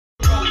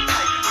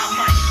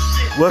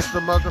What's the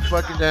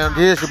motherfucking down?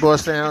 This your boy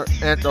Sam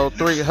Anto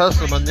 3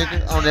 Hustle, my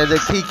nigga. On that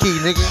little Kiki,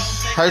 nigga.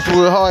 High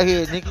school hard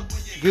head, nigga.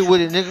 Get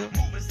with it, nigga.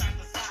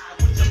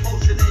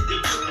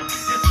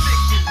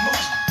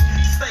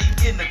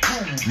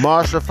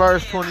 March the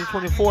 1st,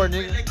 2024,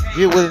 nigga.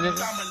 Get with it,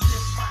 nigga.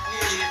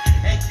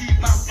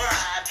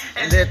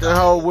 And let the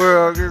whole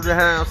world get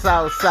behind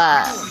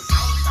Southside.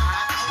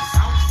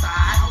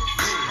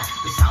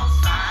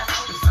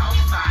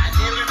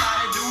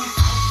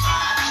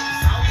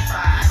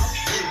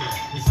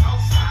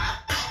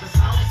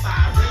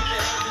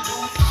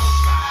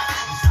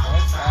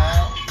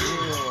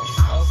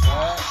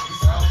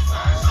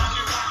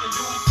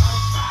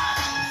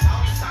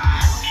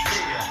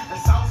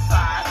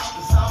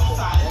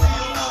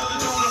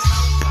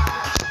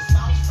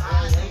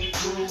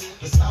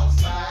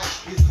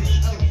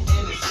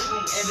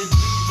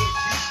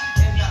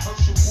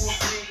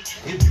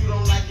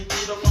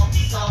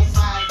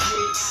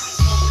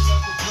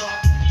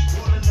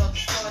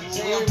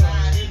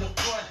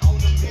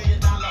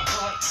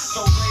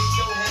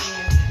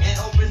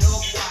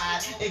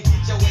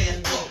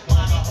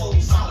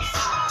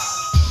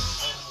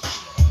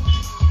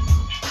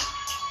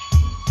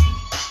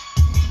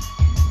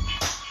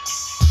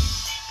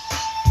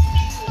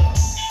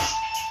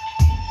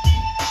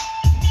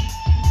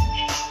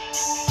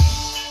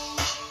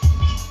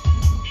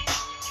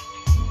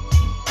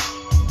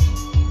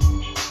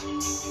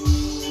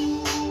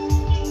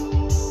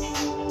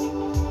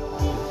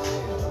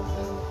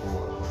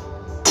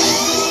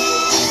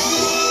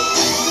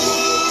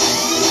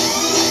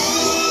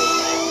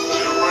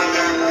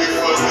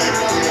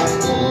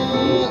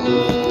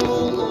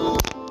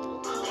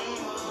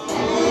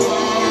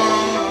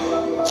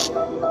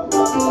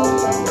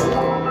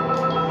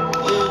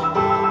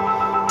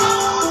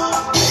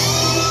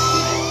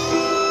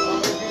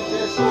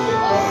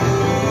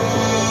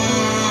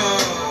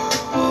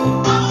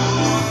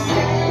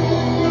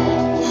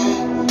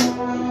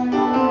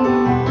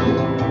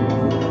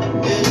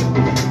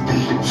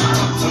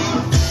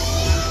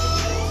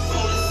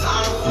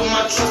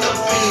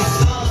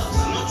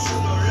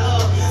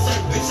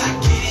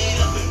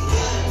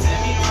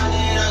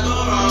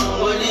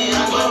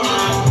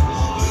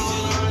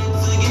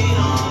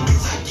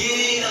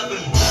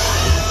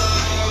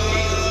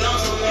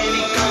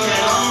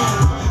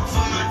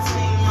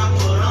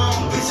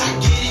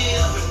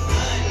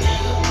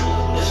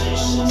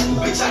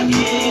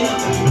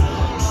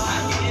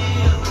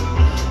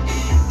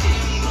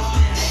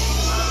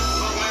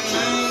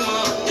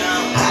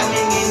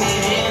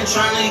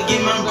 Tryna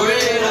get my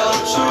bread up.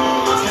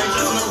 Can't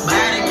trust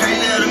nobody,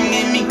 can't let them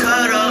get me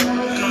cut up.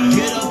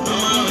 Get up on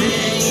my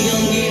head, he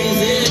gon' get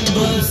his head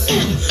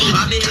busted.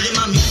 I been hitting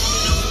my music,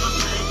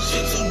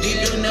 shit too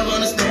deep, you'll never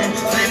understand.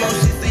 Same old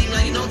shit seem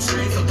like it don't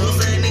change. So close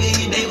that nigga,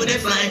 you day with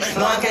that flame.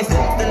 No, I can't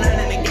stop the night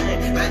in the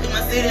game. Back in my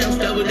city, I'm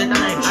stuck with the thing.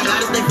 I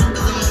gotta stay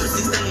focused, I'm on the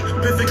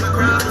 16. Perfect my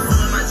crowd, I'm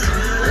on my dream.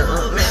 Level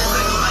up, man,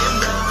 like I am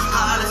done.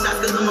 All the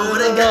shots, cause I'm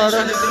over the guy.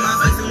 Tryna see my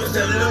face, and you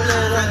telling them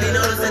that. I need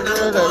all the set up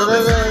for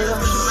the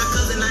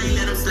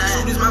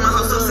Shooters by my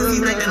house, so since he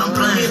think that I'm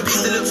playing.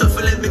 Still up truck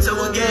for that bitch, I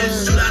will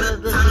gas. Shoot out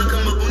of time to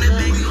come up on that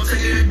bag, we gon'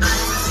 take everything.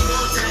 She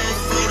gon' tag,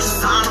 for the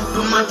sign,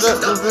 put my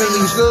truck up in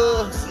these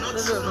good.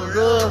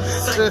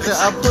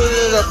 I put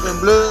it up in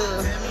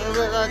blood.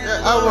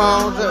 I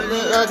won't,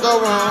 I go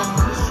wrong.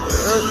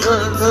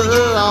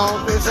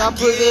 Bitch, I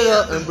put it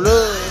up in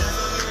blood.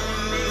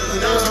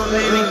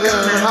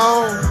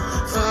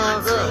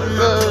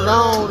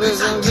 Home, they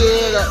gon' get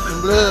it up in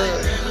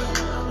blood.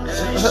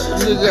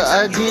 Nigga,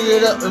 I get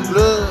it up in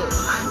blood.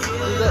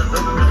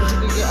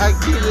 Nigga, I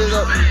get it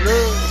up in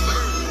blood.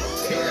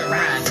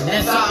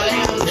 That's all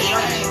they do.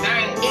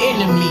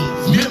 Enemy,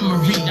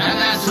 memory. I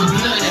got some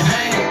blood in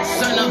hand.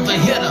 Son of a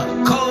hitter,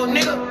 cold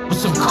nigga with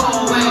some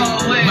cold ways.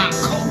 My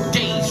cold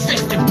days,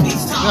 rest in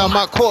peace. Now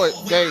my court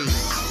days.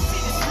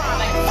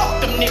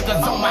 Fuck them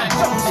niggas on my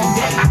chosen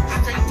day.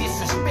 Straight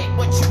disrespect,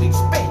 what you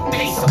expect?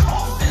 They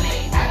supposed to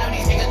lay. I know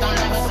these niggas don't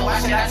love us, so why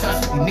should I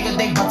trust them? These niggas,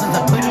 they buttons,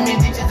 I put them in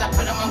ditches, I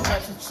put them on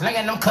crutches.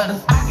 Slinging them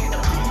cutters, I get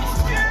them.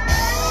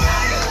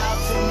 I love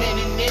too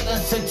many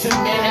niggas to too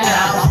many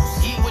loud.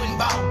 He wouldn't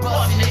ball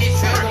bust in his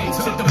trigger. He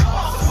took the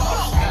boss.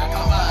 Gotta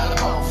come by the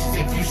boss.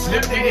 If you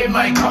slipped it, it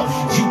might cost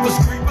you. You was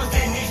creepers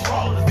in these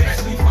walls,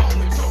 especially from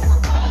the Joker.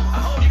 I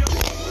hope you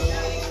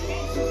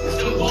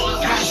them boys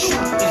got shoot.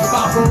 It's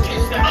about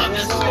it's the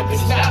other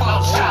slippers, not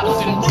about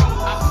showers and bro.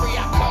 I pray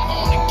I come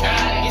home to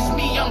God. It's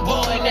me, young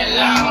boy, that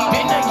loud.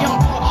 Been a young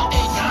boy all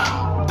day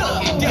young.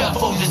 Thug and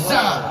devil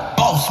design.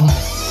 Boss man.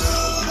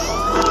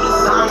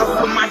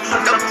 Put my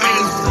truck up in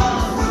his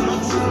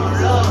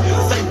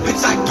say,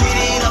 bitch, I get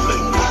it up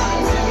and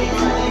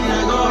I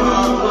go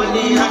wrong, but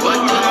then I go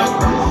down.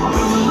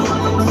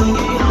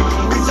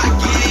 Bitch, I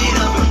get it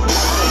up and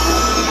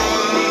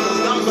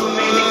don't so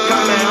many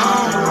coming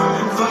home.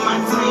 For my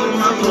team,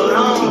 I put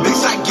on.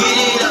 Bitch, I get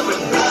it up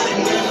and blood.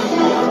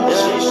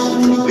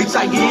 Bitch, I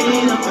get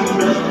it up and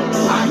blood.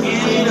 I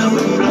get it up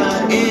and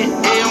blood. And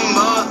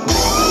more.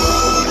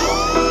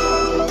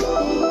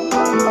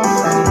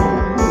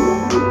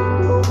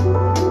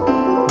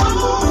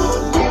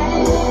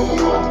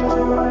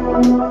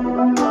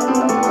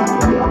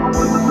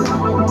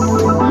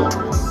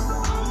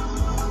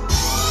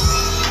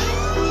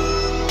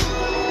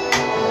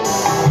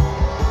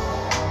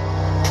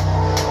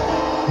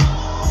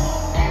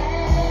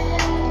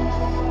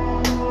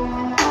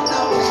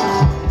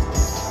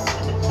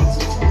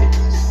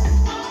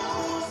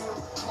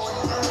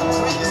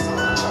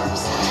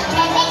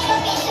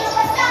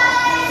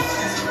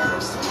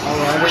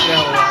 break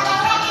that whole line.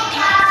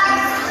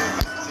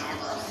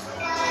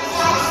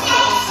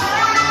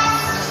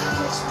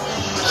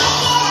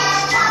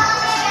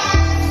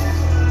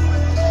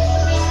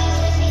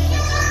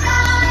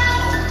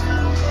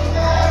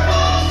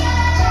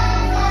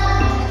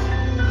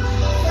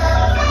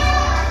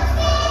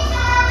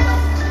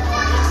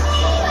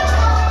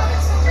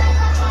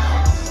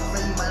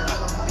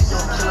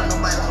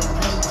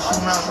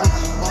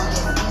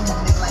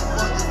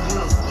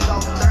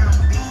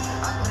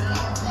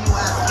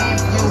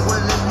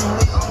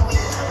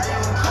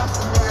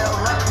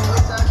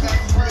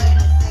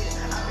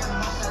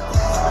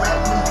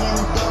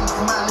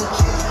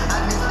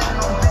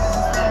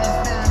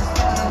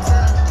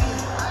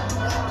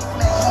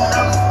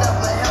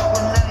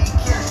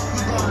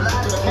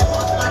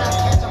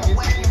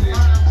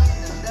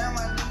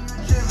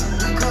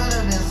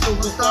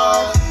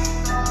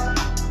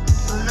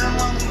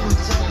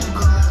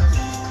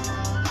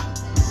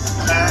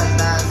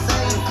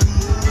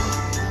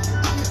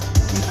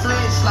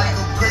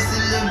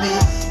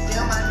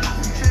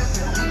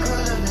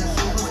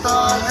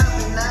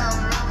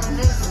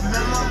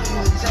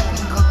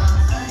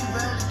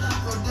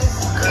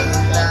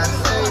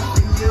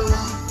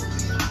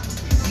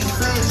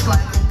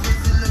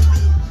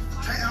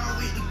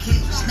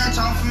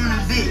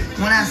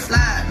 When I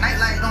slide,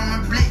 nightlight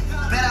on the blick.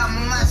 Bet I'm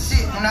on my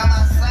shit when I'm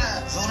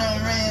outside. So done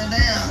ran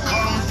down,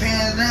 call them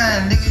pants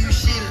down. Nigga, you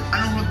shit.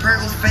 I knew the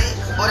perk was fake,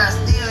 but I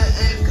still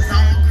ate cause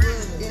I'm a grill.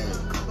 Yeah,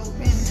 Coco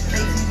Benz,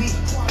 ATV,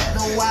 got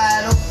no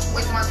wide open.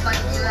 Waste my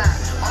psyche out.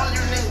 All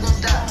you niggas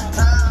gon' die.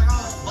 Time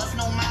off,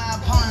 bustin' on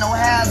my opponent, no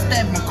half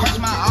stepping. Crush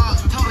my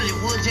arms, totally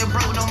wood, just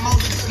broke no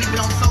motion.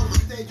 Sleeping on sofa.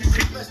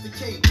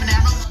 When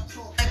I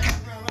roll,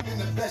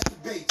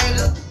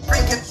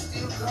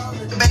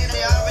 baby,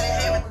 they already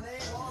hate me.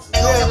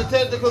 Yeah, the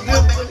technical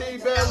difficulty,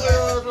 bad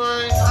wheels,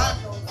 man.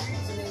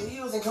 He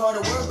was in car to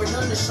work, but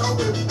none to show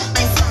it.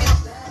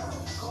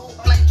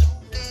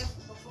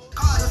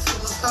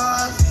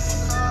 Superstars.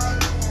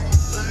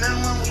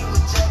 Remember when we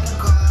were checking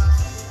cars?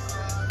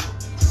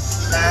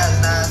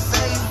 Not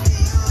safe for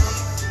you.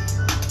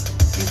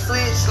 You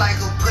switch like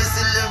a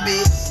pussy little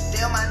bit.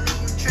 Damn, my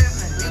nigga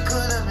tripping. You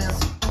could have been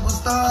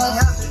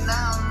superstars.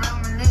 Now I'm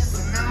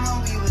reminiscing.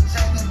 Remember we were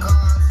checking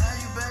cars? Now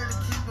you better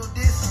keep your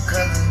distance,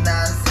 cause it's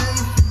not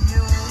safe for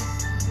you.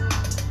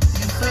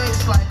 You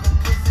switch like a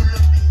pussy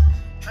little bit.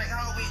 Drink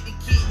home with the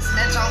kids.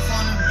 Snatch off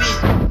on the bit.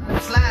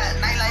 Slide,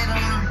 nightlight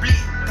on the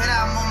blick. Bet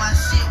I'm on my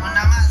shit when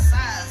I'm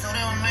outside. So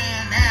they don't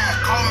ran down.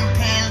 Call them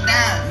pants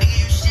down. Nigga,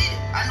 you shit.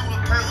 I knew the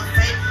perk was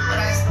fake, but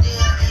I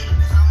still ate it.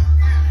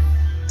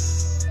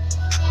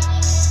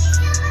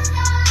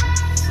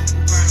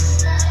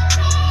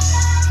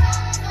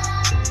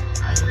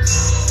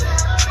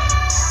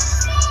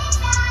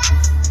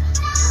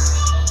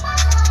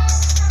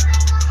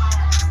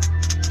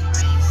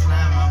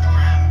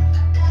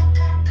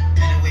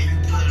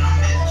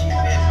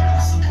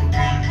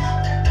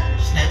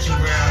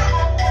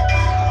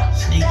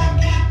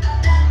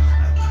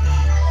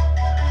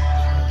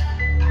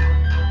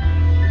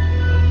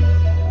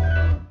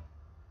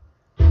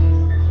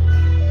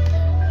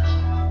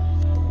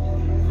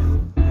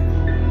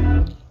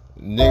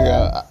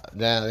 Nigga,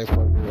 damn, they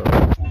fucked me up.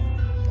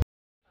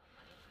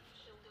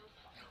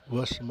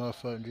 What's the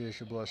motherfucking deal? It's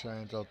your boy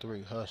Shanzo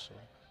 3 Hustle.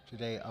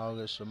 Today,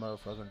 August the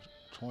motherfucking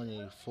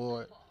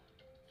 24th,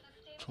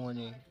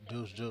 20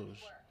 deuce deuce.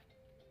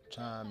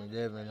 Time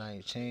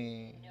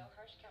 11:19.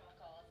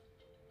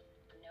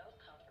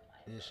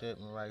 This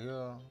segment right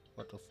here,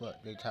 what the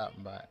fuck they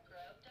talking about?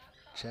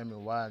 Tell me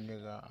why,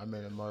 nigga, I'm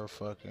in a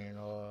motherfucking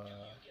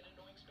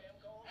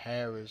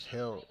Harris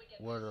Health,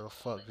 whatever the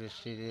fuck this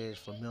shit is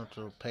for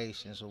mental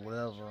patients or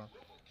whatever.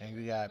 And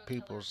you got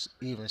people,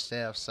 even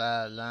staff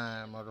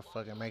sideline,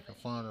 motherfucking making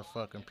fun of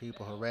fucking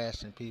people,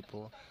 harassing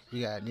people.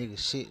 You got niggas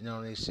shitting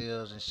on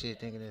themselves and shit,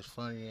 thinking it's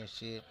funny and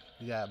shit.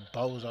 You got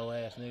bozo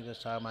ass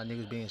niggas talking about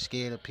niggas being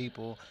scared of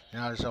people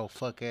and all this old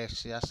fuck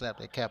ass shit. I slapped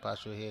that cap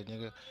out your head,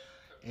 nigga.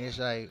 And it's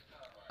like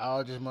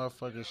all this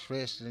motherfucking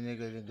stress the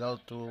nigga to go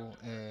through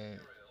and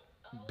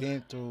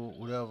been through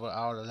whatever,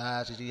 all the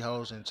lies that these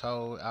hoes and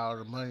told, all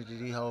the money that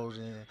these hoes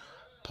and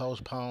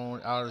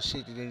postponed, all the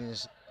shit that they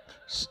didn't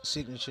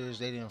signatures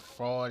they didn't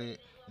fraud it,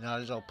 and all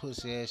this old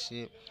pussy ass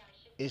shit.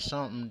 It's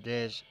something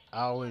that's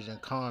always in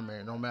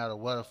common, no matter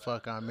what the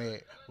fuck I'm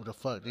at, what the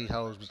fuck these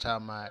hoes be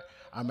talking about.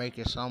 I'm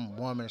making some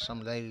woman,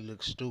 some lady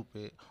look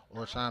stupid,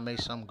 or trying to make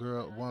some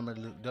girl,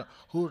 woman look dumb.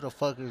 Who the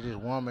fuck is this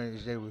woman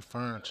is they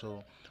referring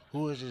to?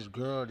 Who is this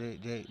girl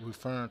that they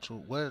referring to?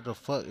 What the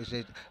fuck is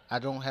it? I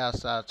don't have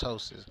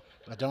psychosis.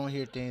 I don't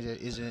hear things that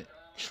isn't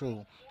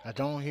true. I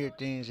don't hear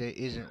things that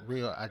isn't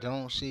real. I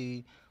don't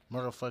see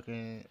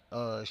motherfucking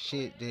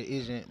shit that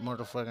isn't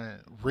motherfucking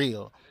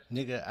real.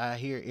 Nigga, I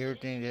hear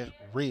everything that's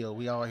real.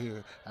 We all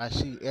hear. I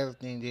see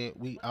everything that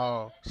we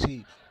all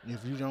see.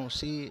 If you don't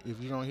see it,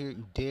 if you don't hear it,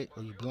 you dead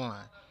or you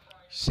blind.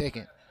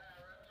 Second,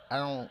 I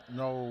don't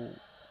know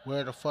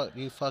Where the fuck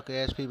these fuck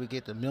ass people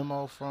get the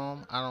memo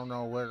from? I don't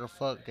know where the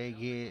fuck they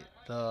get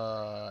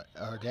the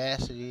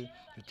audacity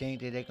to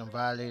think that they can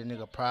violate a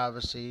nigga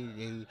privacy,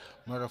 they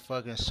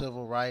motherfucking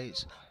civil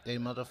rights, they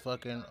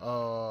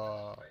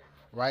motherfucking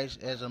rights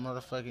as a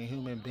motherfucking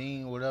human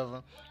being,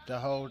 whatever. The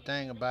whole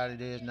thing about it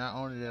is not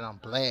only that I'm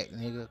black,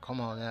 nigga. Come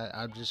on,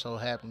 I just so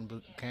happen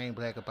to became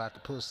black about the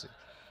pussy,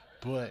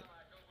 but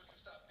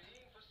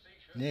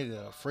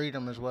nigga,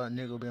 freedom is what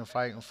nigga been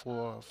fighting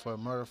for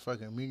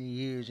motherfucking many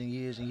years and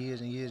years and years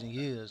and years and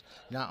years.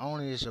 Not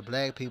only is the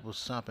black people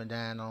stomping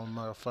down on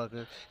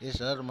motherfuckers, it's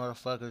the other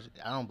motherfuckers.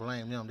 I don't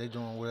blame them. They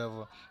doing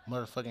whatever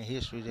motherfucking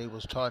history they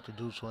was taught to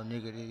do to a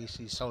nigga that they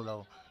see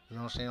solo. You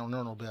know what I'm saying? Don't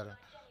know no better.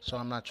 So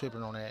I'm not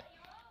tripping on that.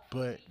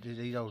 But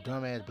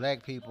dumbass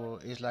black people,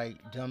 it's like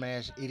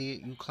dumbass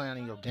idiot, you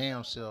clowning your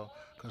damn self.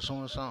 Cause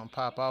soon as something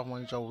pop off,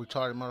 when your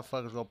retarded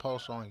motherfuckers go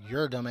post on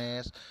your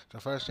dumbass,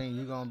 the first thing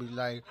you gonna be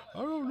like, I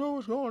don't know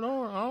what's going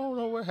on, I don't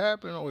know what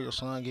happened, or your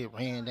son get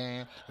ran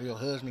down, or your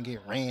husband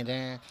get ran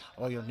down,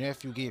 or your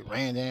nephew get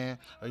ran down,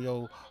 or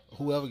your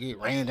whoever get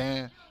ran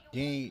down.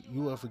 Then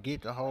you will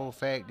forget the whole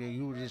fact that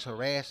you were just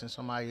harassing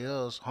somebody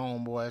else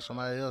homeboy,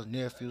 somebody else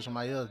nephew,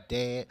 somebody else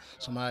dad,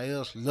 somebody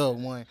else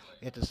loved one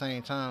at the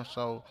same time.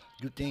 So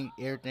you think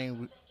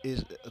everything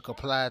is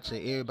applied to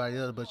everybody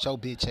else but your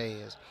bitch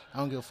ass. I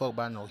don't give a fuck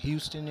about no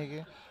Houston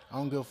nigga. I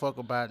don't give a fuck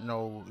about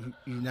no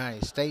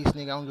United States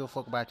nigga. I don't give a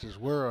fuck about this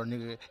world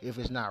nigga if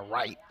it's not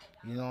right.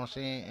 You know what I'm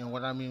saying? And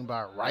what I mean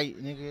by right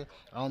nigga,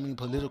 I don't mean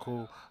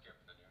political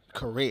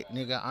correct,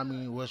 nigga. I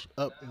mean what's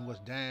up and what's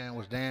down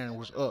and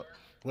what's up.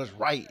 What's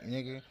right,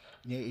 nigga.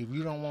 Yeah, if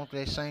you don't want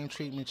that same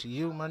treatment to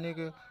you, my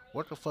nigga,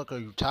 what the fuck are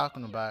you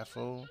talking about,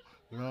 fool?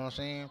 You know what I'm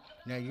saying?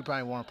 Now you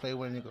probably want to play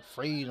with a nigga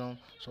freedom,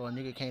 so a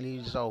nigga can't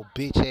leave this old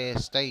bitch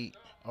ass state,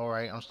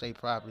 alright, on state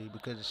property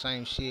because the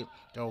same shit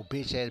the old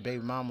bitch ass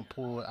baby mama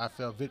pulled. I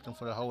fell victim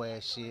for the whole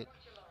ass shit.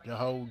 The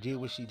hoe did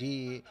what she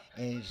did,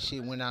 and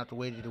shit went out the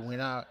way that it went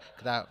out.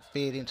 Cause I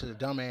fed into the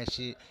dumbass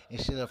shit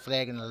instead of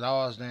flagging the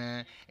laws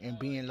down and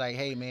being like,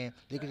 "Hey man,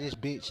 look at this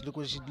bitch, look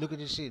at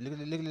this shit,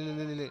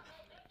 look.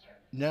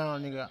 Now,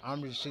 nigga,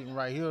 I'm just sitting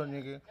right here,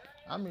 nigga.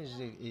 I'm just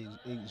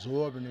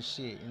absorbing the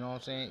shit, you know what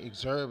I'm saying?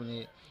 Observing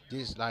it,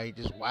 just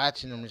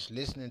watching them, just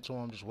listening to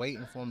them, just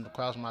waiting for them to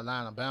cross my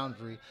line of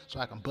boundary so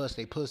I can bust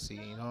they pussy,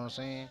 you know what I'm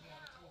saying?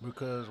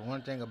 Because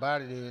one thing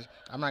about it is,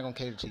 I'm not gonna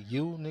cater to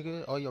you,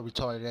 nigga, or your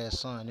retarded ass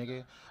son,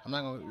 nigga. I'm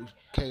not gonna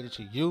cater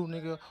to you,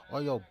 nigga,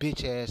 or your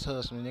bitch ass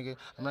husband, nigga.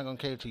 I'm not gonna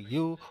cater to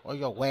you or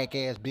your whack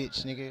ass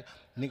bitch, nigga.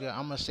 Nigga,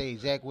 I'm gonna say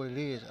exactly what it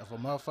is. If a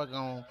motherfucker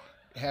gon'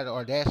 had the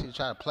audacity to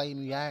try to play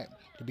me out,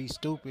 to be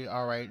stupid,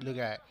 alright, look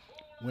at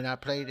when I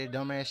played that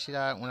dumbass shit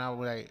out, when I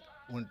was like,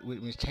 when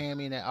with Miss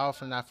Tammy and that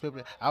off and I flipped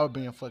it, I was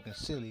being fucking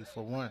silly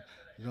for one.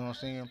 You know what I'm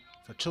saying?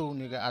 For two,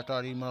 nigga, I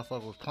thought these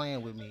motherfuckers was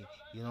playing with me.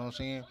 You know what I'm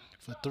saying?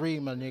 For three,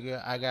 my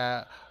nigga, I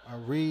got a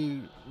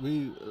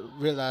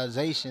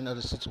realization of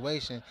the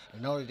situation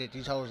and noticed that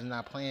these hoes are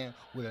not playing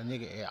with a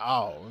nigga at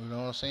all. You know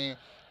what I'm saying?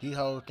 These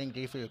hoes think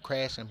they feel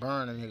crash and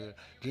burn a nigga.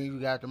 Then you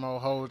got them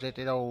old hoes that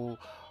old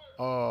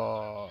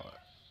uh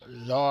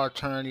law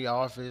attorney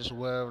office,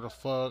 whatever the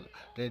fuck,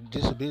 that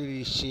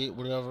disability shit,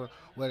 whatever,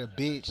 where the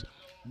bitch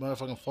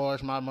motherfucking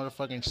forged my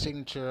motherfucking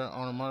signature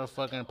on a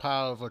motherfucking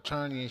power of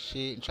attorney and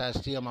shit and try to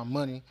steal my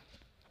money.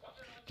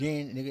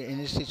 Then, nigga, in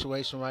this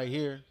situation right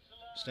here,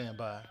 stand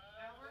by.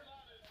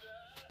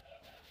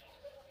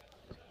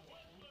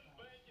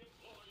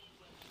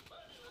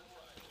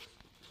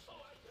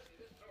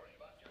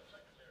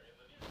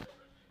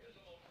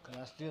 Cause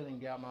I still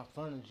didn't got my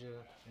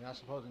furniture, and I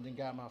supposed to didn't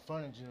got my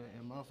furniture,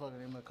 and motherfucker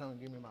they gonna come and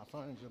give me my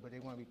furniture, but they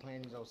wanna be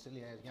playing these old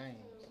silly ass games.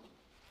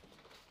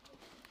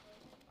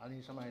 I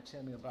need somebody to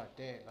tell me about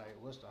that. Like,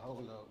 what's the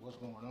hold up? What's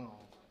going on?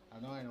 I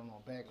know I ain't on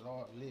no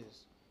backlog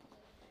list.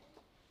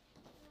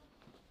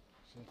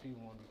 Since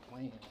people want to be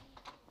playing.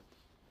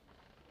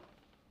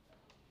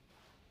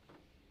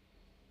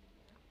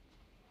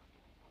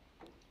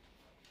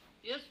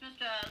 Yes,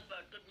 Mr.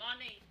 Albert. Good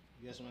morning.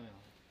 Yes, ma'am.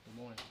 Good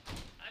morning.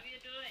 How are you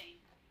doing?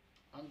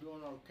 I'm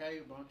doing okay,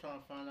 but I'm trying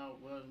to find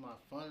out where's my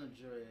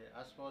furniture at.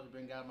 I supposed to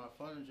been got my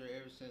furniture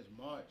ever since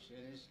March,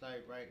 and it's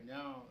like right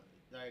now,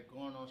 like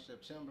going on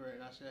September, and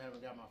I still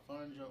haven't got my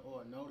furniture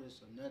or a notice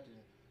or nothing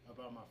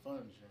about my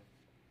furniture.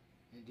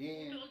 And Who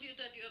then, told you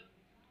that you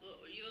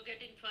were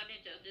getting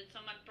furniture? Did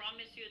someone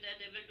promise you that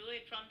they will do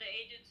it from the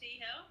agency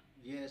here?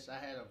 yes, I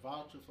had a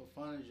voucher for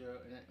furniture,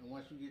 and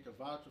once you get the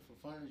voucher for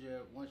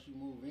furniture, once you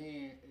move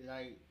in,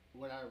 like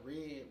what I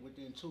read,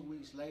 within 2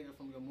 weeks later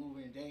from your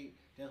move-in date,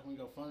 that's when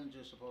your furniture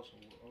is supposed to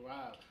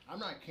arrive. I'm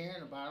not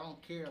caring about it. I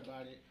don't care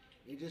about it.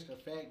 It's just the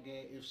fact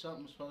that if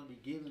something's supposed to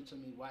be given to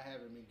me, why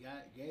haven't it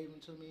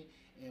given to me,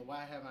 and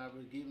why haven't I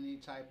been given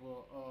any type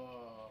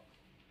of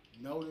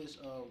notice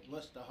of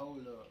what's the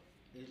hold up?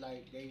 It's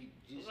like they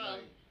just Well,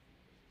 like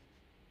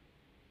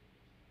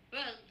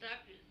well,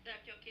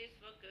 that your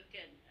caseworker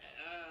can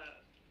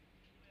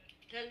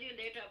tell you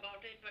later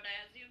about it, but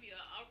I assume you're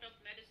out of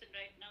medicine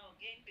right now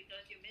again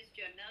because you missed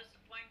your nurse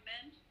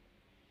appointment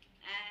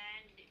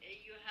and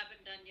you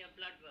haven't done your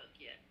blood work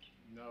yet.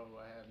 no, No,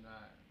 I have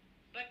not.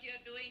 But you're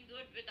doing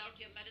good without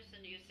your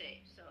medicine, you say.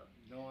 So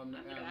No, I'm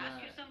I'm going to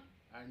ask you not. some.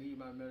 I need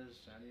my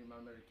medicine. I need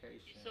my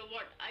medication. So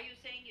what? Are you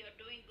saying you're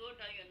doing good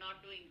or you're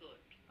not doing good?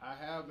 I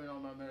have been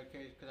on my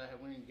medication because I have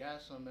went and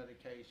got some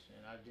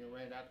medication. I didn't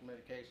ran out the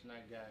medication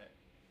I got.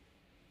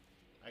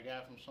 I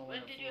got it from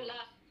somewhere When in did you Fort.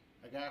 last?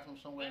 I got it from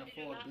somewhere When in did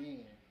you Fort last?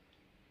 Bend.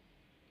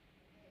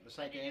 The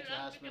When did you psychiatric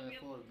last pick hospital up in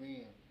your? Fort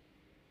Bend.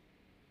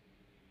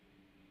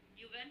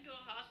 You went to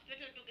a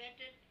hospital to get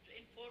it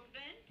in Fort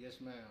Bend?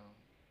 Yes, ma'am.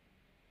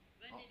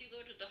 When did you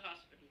go to the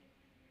hospital?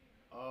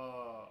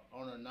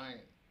 On the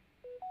 9th.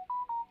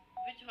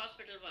 Which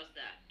hospital was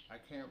that? I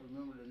can't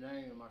remember the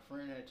name. My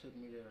friend had took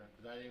me there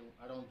because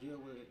I don't deal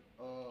with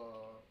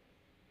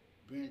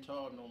being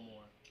told no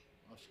more.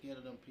 I'm scared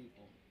of them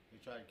people.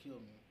 They try to kill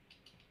me.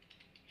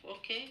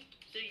 Okay,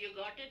 so you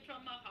got it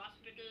from a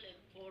hospital in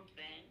Fort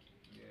Bend,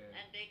 Yeah.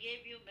 and they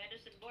gave you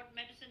medicine. What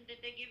medicine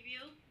did they give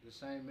you? The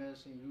same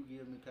medicine you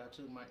give me 'cause I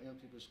took my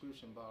empty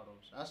prescription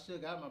bottles. I still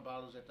got my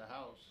bottles at the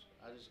house.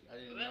 I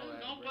didn't know Well, I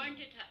had no to bring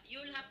point. them.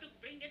 You'll have to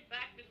bring it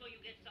back before you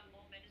get some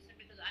more medicine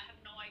because I have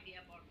no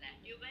idea about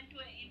that. You went to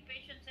an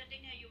inpatient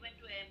setting or you went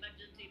to an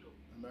emergency room?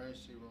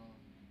 Emergency room.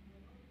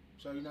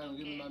 So you're not gonna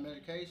give me Okay. my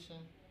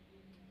medication?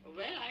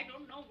 Well, I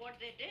don't know what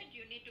they did.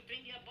 You need to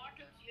bring your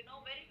bottles. You know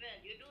very well.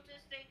 You do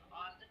this thing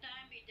all the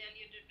time. We tell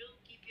you to do,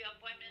 keep your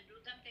appointment, do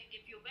something.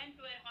 If you went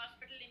to a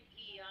hospital in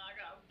ER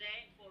out there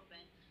in Fort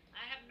Bend,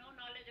 I have no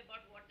knowledge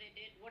about what they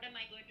did. What am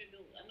I going to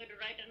do? I'm going to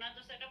write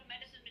another set of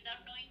medicine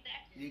without knowing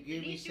that? They The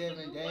give me least you could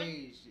 7 do was-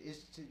 days.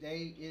 It's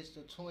today. It's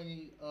the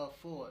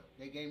 24th.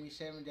 They gave me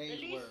 7 days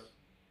least- worth.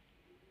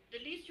 The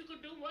least you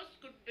could do was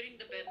could bring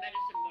the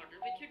medicine bottle,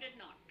 which you did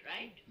not,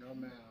 right? No,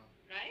 ma'am.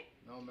 Right?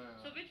 No, ma'am.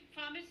 So which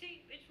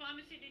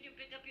pharmacy did you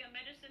pick up your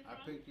medicine I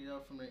from? picked it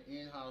up from the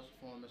in-house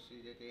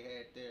pharmacy that they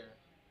had there.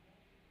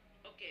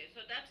 Okay,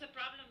 so that's a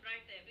problem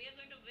right there. We are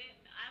going to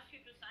ask you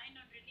to sign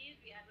on release.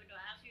 We are going to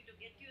ask you to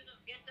get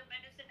the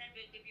medicine, and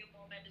we'll give you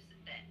more medicine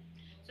then.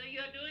 So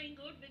you're doing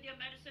good with your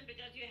medicine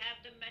because you have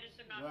the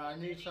medicine on. Well, I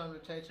need already. something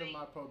to take to Saying-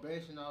 my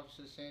probation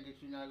officer saying that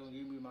you're not gonna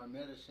give me my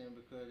medicine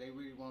because they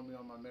really want me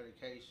on my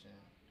medication.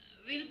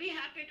 We'll be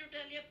happy to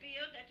tell your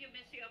PO that you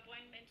miss your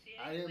appointments here.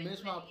 I You didn't went miss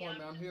to my an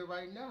appointment. ER. I'm here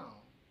right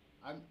now.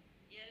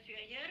 Yes, you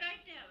are here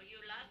right now. You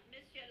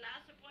missed your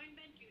last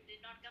appointment. You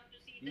did not come to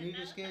see You the need to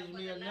nurse schedule or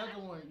me the another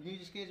lab. one. You need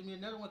to schedule me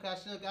another one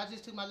because I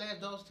just took my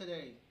last dose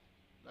today.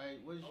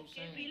 Like, what is you Okay,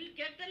 saying? we'll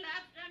get the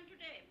labs done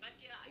today. But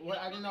Well,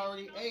 I didn't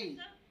already probation ate.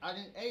 officer- I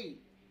didn't ate.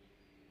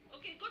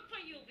 Okay, good for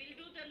you. We'll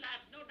do the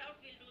labs. No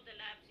doubt we'll do the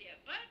labs here.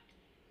 But,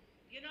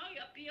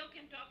 your PO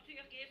can talk to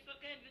your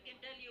caseworker and we can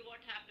tell you what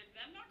happened.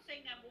 I'm not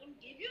saying I won't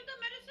give you the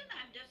medicine.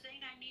 I'm just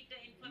saying I need the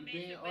You information.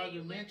 being where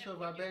you went and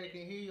argumentative. I what you better did.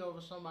 can hear you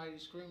over somebody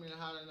screaming and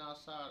hollering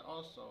outside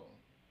also.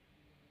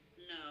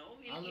 No,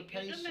 we'll I'm a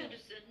give you the patient.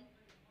 medicine.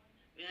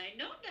 I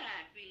know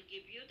that. We'll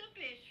give you the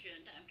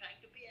patient. I'm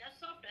trying to be as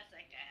soft as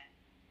I can.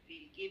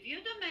 We'll give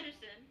you the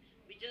medicine.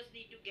 We just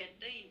need to get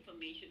the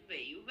information where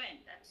you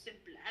went. That's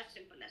simple, as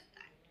simple as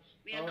that.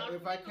 We are not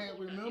If I going to can't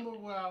hold on you. remember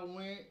where I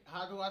went,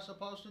 how do I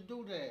supposed to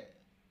do that?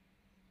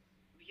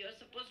 You're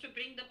supposed to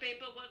bring the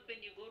paperwork when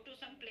you go to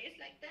some place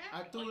like that?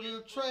 I threw or it in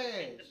you're the supposed to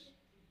bring trash.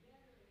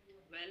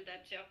 Well,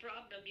 that's your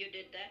problem. You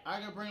did that. I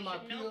can bring You my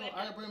should know pill. better.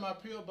 I can bring my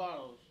pill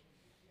bottles.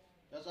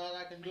 That's all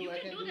I can do. You I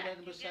can can't do do that.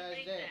 nothing You can besides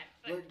bring that.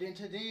 that, But then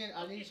to then,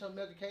 I Okay. need some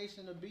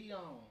medication to be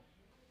on.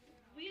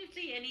 We'll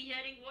see any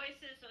hearing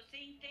voices or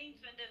seeing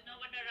things when there's no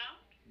one around.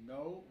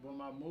 No, but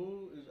my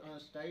mood is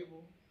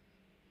unstable.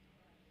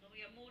 So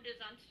your mood is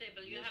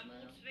unstable. You Yes, have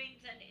ma'am. mood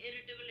swings and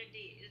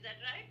irritability. Is that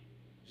right?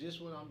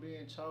 Just when I'm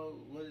being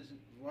told what is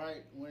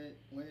right, when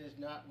it's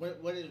not,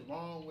 what is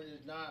wrong, when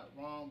it's not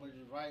wrong, but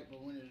it's right,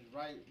 but when it's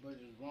right, but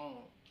it's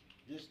wrong.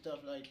 Just stuff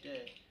like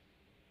that.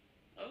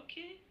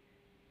 Okay.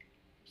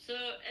 So,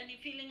 any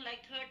feeling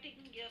like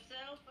hurting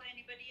yourself or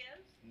anybody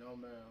else? No,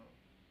 ma'am.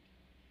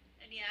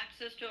 Any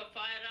access to a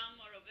firearm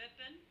or a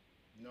weapon?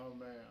 No,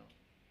 ma'am.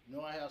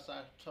 No, I have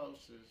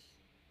psychosis.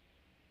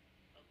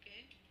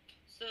 Okay.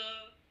 So,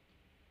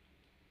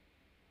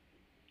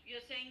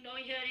 you're saying no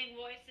hearing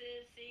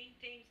voices, seeing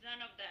things,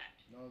 none of that.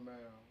 No,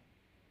 ma'am.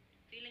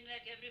 Feeling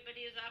like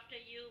everybody is after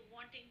you,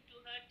 wanting to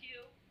hurt you.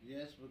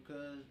 Yes,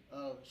 because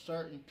of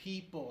certain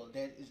people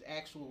that is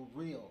actual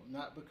real,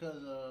 not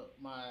because of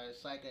my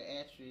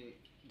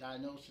psychiatric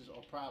diagnosis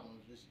or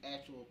problems. It's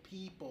actual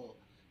people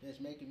that's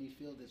making me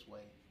feel this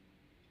way.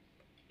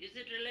 Is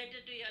it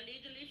related to your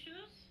legal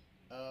issues?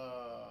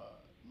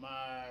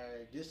 My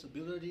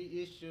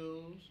disability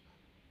issues,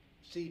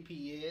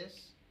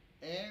 CPS,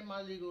 and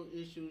my legal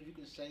issues, you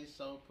can say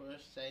so per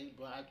se,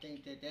 but I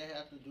think that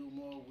have to do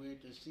more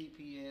with the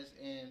CPS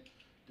and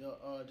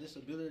the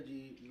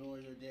disability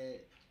lawyer that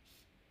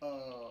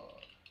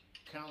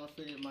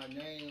counterfeited my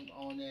name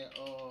on that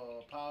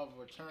power of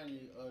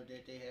attorney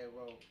that they had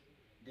wrote,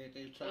 that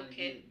they trying to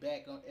Okay. get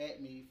back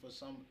at me for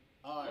some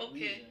odd Okay.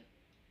 reason.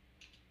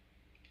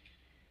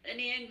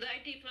 Any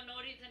anxiety for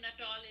no reason at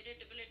all,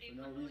 irritability For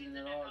for no no reason reason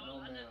at at all? all,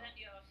 No, other ma'am. than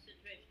your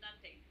situation,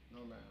 nothing.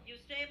 No, ma'am. You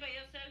stay by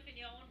yourself in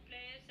your own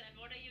place, and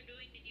what are you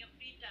doing in your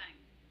free time?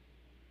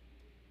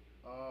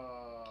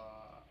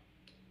 Uh,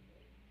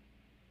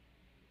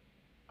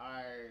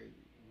 I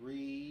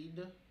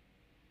read.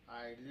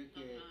 I look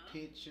at Uh-huh.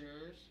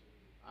 pictures.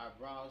 I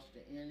browse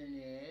the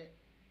internet.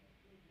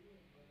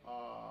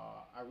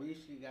 I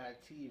recently got a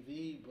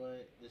TV,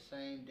 but the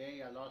same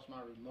day I lost my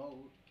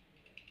remote.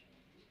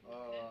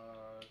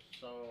 Okay.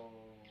 So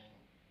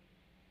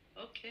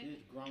Okay.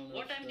 this grown up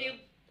What time do you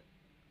stuff.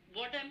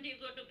 what time do you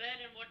go to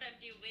bed and what time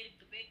do you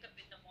wake up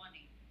in the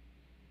morning?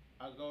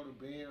 I go to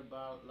bed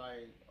about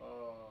like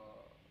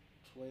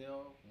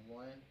 12,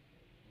 1,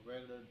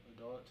 regular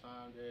adult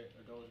time that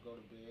adults go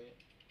to bed.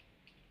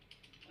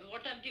 And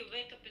what time do you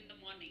wake up in the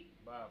morning?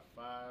 About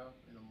 5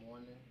 in the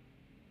morning.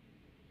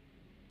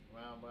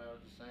 Around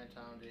about the same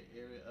time that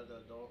every other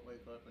adult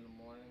wake up in the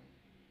morning.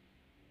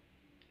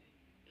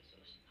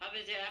 So, how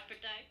is your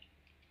appetite?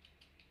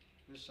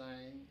 The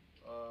same.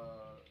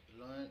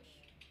 Lunch,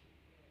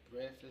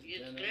 breakfast, It's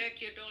dinner. great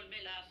you told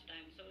me last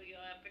time. So your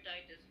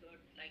appetite is good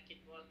like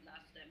it was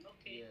last time. Yeah,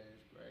 Okay.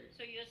 it's great.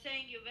 So you're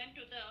saying you went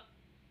to the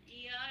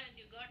ER and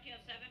you got your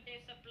 7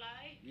 day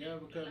supply Yeah,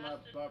 to because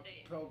last my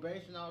today.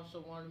 probation officer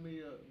wanted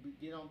me to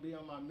be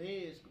on my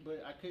meds,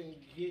 but I couldn't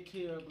get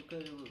here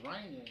because it was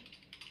raining.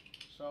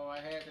 So I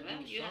had to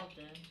Well, do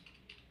something.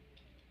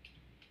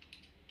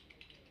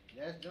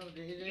 That's them.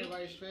 Is you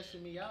everybody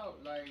stressing me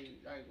out? Like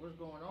what's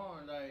going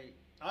on? Like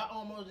I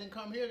almost didn't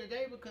come here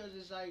today because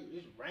it's like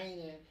it's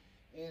raining,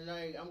 and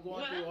like I'm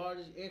going through well, all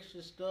this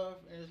extra stuff,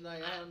 and it's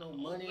like I have no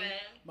money. well,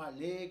 My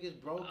leg is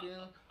broken.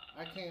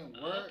 I can't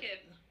work.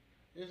 okay.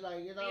 It's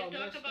like it's We'll all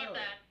talk messed about up.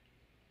 that.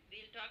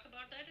 We'll talk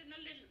about that in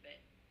a little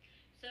bit.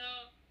 So,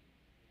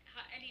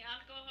 any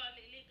alcohol,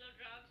 illegal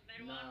drugs,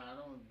 Nah, I marijuana?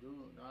 don't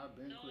do. No, I've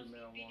been No quit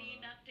CBD,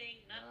 marijuana. nothing,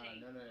 Nah, nothing.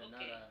 none of that.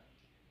 Okay. Nada.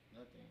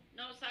 Nothing.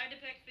 No side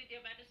effects with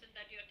your medicine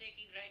that you're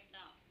taking right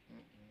now.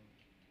 Mm-mm.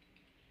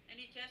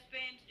 Any chest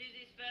pains,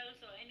 dizzy spells,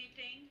 or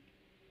anything?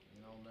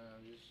 No, man.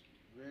 I'm just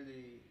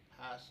really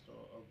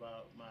hostile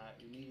about my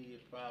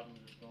immediate problems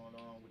that's going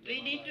on within We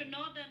my need to life.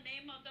 know the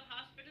name of the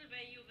hospital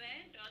where you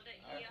went or the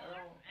I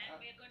ER, don't. and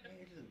we're going to Man,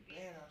 it look we,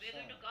 bad we're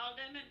going to outside. call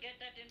them and get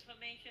that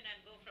information and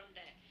go from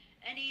there.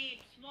 Any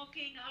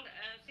smoking,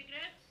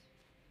 cigarettes?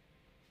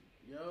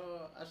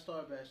 Yo, I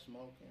started back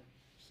smoking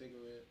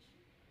cigarettes.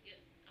 Yeah.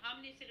 How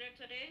many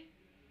cigarettes a day?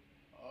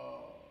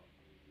 Uh,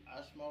 I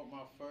smoked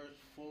my first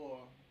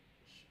four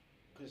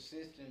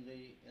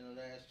consistently in the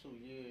last 2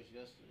 years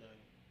yesterday.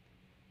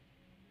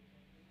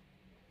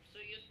 So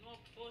you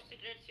smoked 4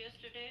 cigarettes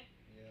yesterday?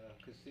 Yeah,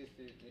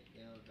 consistent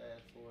in the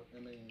last four. I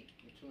mean,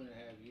 in 2.5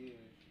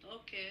 years.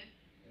 Okay.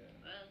 Yeah.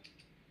 Well,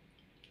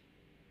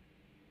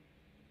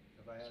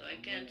 If I have so I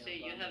some can't money, say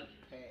I'll you buy me have.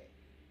 a pack.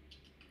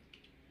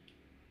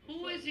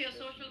 Who is your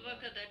social Stressing me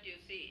worker out. that you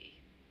see?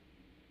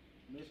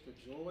 Mr.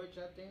 George,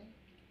 I think.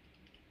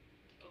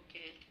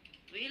 Okay.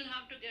 We'll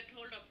have to get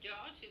hold of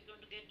George. He's going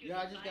to get you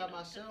Yeah, to I just sign got my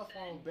on cell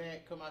phone consent. back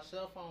because my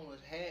cell phone was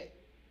hacked.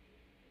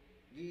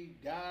 These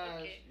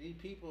guys, Okay. these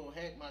people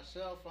hacked my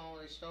cell phone.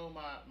 They stole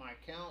my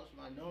accounts,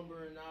 my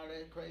number, and all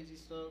that crazy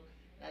stuff.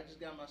 And I just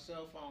got my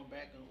cell phone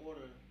back in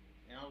order,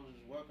 and I was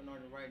just working on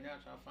it right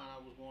now, trying to find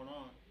out what's going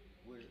on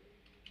with it.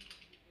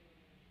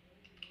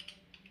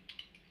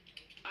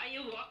 Are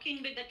you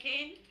walking with a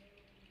cane?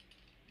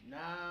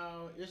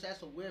 Now, it's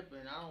that's a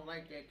weapon. I don't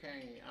like that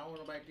cane. I don't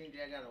want nobody to think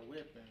that I got a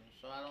weapon,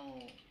 so I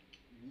don't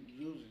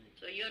use it.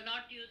 So you're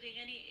not using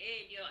any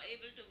aid. You're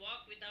able to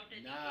walk without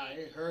any Nah, aid.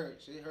 it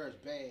hurts. It hurts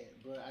bad.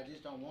 But I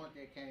just don't want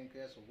that cane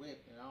because that's a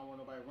weapon. I don't want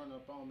nobody running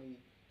up on me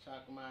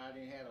talking about I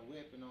didn't have a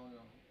weapon on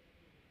them.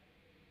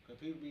 Because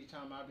people be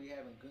talking about I be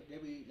having, they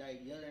be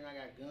like yelling I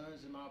got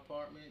guns in my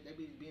apartment. They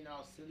be being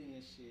all silly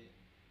and shit.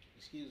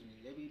 Excuse me.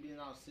 They be being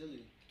all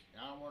silly.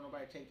 And I don't want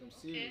nobody to take them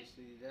Okay.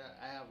 seriously that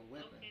I have a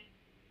weapon. Okay.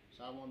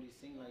 So I won't be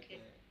seen like Okay.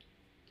 that.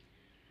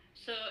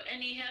 So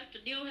any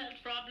new health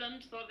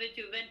problems for which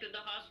you went to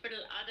the hospital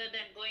other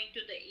than going to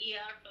the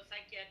ER for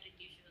psychiatric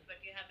issues, but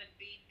you haven't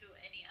been to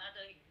any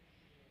other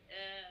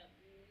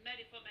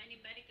for any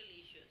medical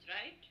issues,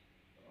 right?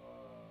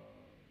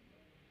 Uh,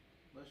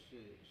 what's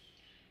this?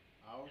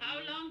 How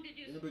August. long did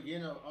you? In the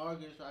beginning of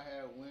August, I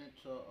had went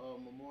to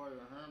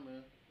Memorial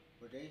Hermann,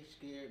 but they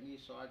scared me,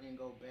 so I didn't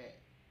go back.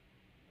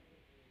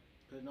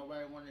 Cause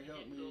nobody wanted to You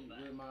help didn't go me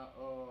back. with my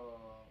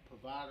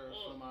provider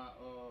for Oh, my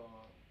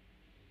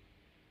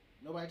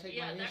nobody take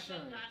my yeah, that was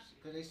insurance. last.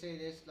 Cause they say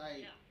that's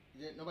like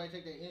Yeah, nobody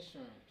take their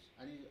insurance.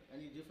 I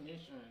need different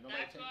insurance.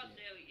 Nobody that take was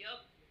it. you're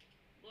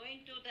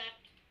going to that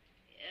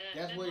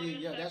That's what it is.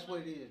 Memorial Yeah, that's what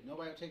Hermann. it is.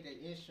 Nobody take their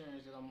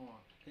insurance that I'm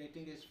on. Cause they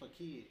think it's for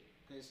kids.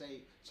 Cause they say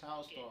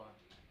child Okay. star.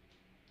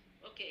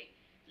 Okay.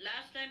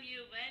 Last time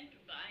you went,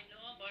 I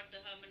know about the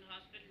Herman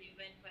Hospital. You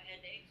went for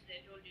headaches.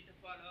 They told you to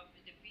follow up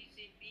with the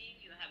PCP.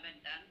 You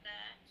haven't done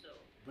that, so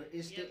But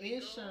it's here the we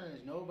go.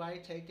 insurance. Nobody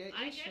take that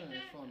I get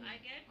insurance that. from me.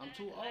 I get I'm that.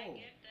 too I old.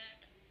 get that.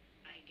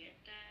 I get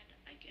that.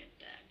 I get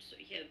that. So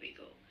here we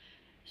go.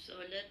 So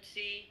let's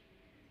see.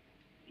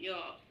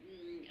 Your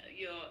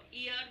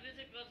ER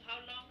visit was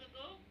how long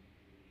ago?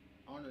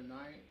 On the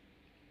night,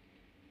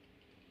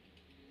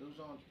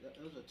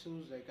 It was a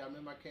Tuesday. 'Cause I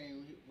remember I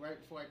came right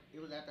before. It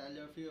was after I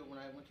left here when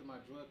I went to my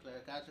drug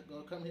class. I should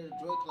go come here to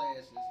drug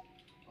classes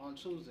on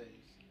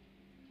Tuesdays.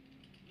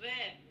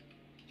 Where?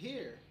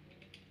 Here.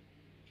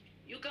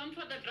 You come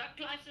for the drug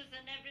classes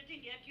and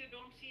everything, yet you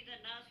don't see the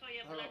nurse for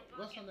your blood work.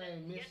 What's her and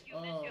name, Miss? Yet you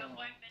miss your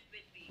appointment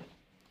with me.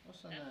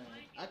 What's her That's name?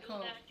 fine, you I do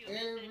come that, you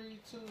miss every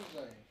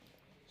Tuesday.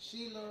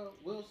 Sheila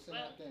Wilson,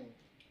 I Well, think.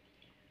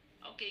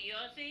 Okay,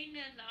 you're saying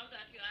that now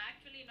that you're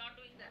actually not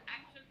doing the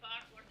actual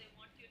part, what they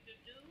want you to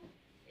do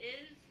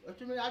is. What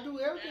you mean? I do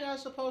everything I'm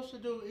supposed to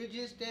do. It's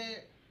just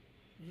that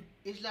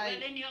it's like.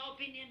 Well, in your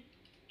opinion,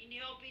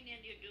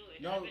 you do it.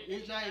 I No, will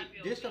it's have like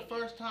your this the opinion.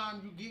 first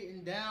time you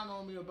getting down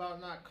on me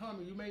about not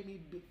coming. You make me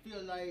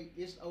feel like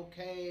it's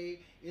okay.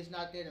 It's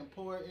not that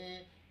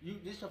important.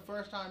 This the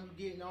first time you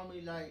getting on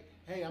me like,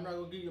 hey, I'm not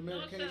gonna give you No,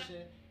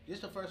 medication. This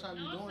the first time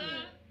you No, doing sir.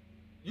 that.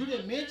 You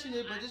didn't No, mention sir,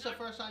 it, but I'm this the not-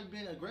 first time you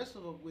being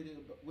aggressive with it.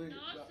 No,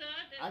 sir.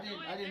 I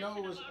There's didn't know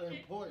it was aggression about it.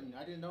 important.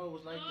 I didn't know it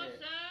was like No, that.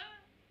 sir.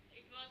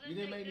 It wasn't. You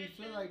didn't make me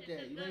feel aggression. like This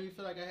that. is You the- made me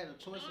feel like I had a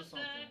choice No, or sir.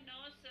 something.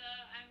 No, sir.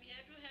 I'm here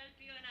to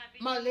help you, and I've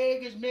been. My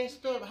leg is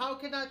messed up. How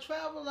can I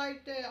travel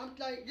like that? I'm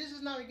like, this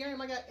is not a game.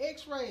 I got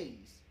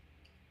X-rays.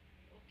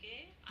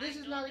 Okay. This I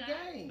is know not a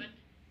that, game. But,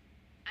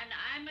 and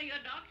I'm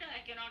your doctor. I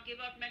cannot give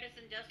out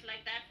medicine just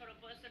like that for a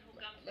person who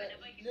comes But,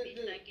 whenever he look, feels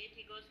look. like it.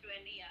 He goes to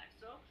an ER.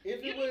 So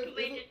If you it need was- to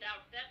wait if it- it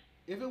out. That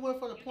If it weren't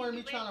for the You point of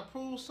me need to trying to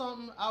prove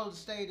something, I would have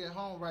stayed at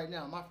home right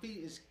now. My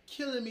feet is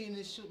killing me in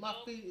this shit. My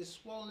Oh. feet is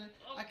swollen.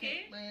 I Okay.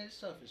 can't, man, this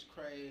stuff is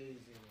crazy.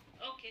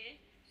 okay.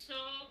 So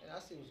And I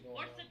see what's going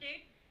what's on. the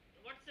date?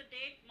 What's the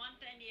date,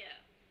 month, and year?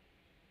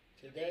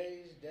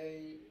 Today's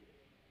date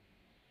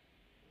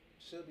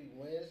should be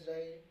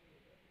Wednesday,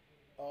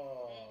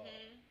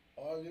 Mhm.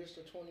 August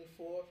the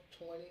 24th,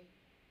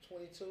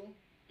 2022.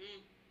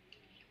 Mm.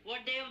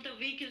 What day of the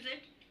week is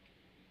it?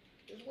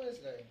 It's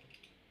Wednesday.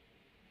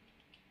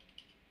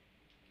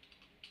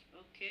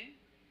 Okay.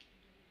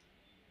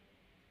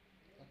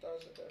 I thought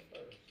I said that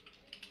first.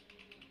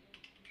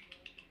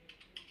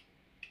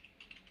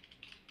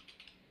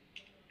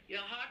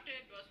 Your heart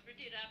rate was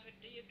pretty rapid.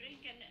 Do you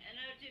drink an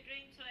energy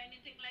drinks or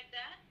anything like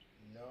that?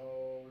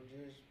 No,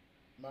 just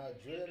my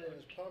adrenaline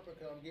is pumping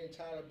because I'm getting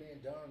tired of being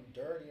done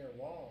dirty and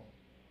wrong.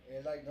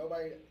 And like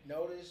nobody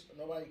noticed,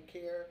 nobody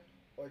care,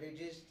 or they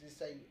just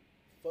say,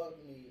 fuck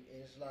me.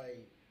 And it's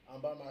like,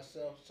 I'm by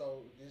myself,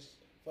 so just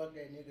fuck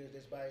that nigga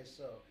that's by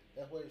himself.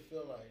 That's what it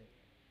feel like.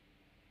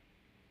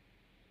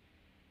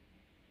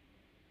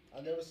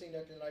 I've never seen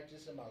nothing like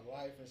this in my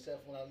life,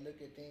 except when I look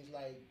at things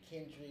like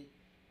Kendrick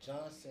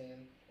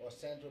Johnson or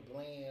Sandra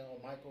Bland or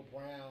Michael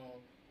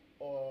Brown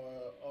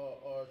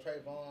or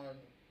Trayvon,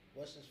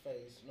 what's his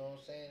face? You know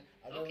what I'm saying?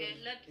 I never Okay,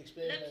 let's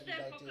experienced stay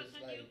nothing like focused this.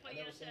 on you Like for I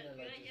never seen yourself.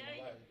 nothing like this in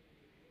my life.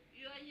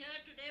 You are here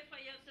today for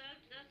yourself.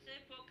 Let's stay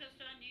focused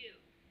on you.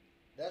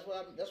 That's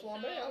what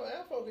I'm at.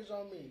 I'm focused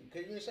on me.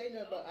 Cause you ain't say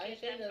nothing about. I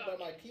ain't say Okay, nothing about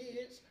my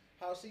kids.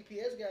 How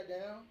CPS got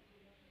down.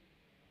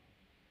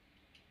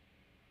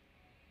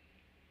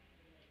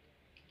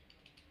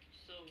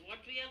 So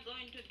what we are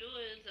going to do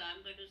is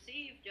I'm going to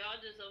see if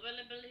George is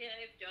available here.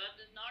 If George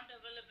is not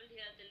available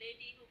here, the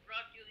lady who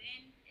brought you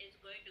in is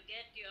going to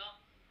get your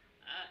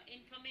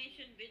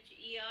information which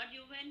ER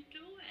you went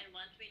to, and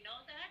once we know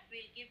that,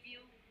 we'll give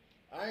you.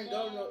 I ain't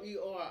go to no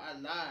ER. I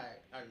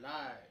lied.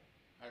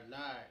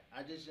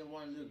 I just didn't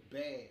want to look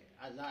bad.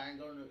 I lied. I ain't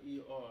going to no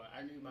ER.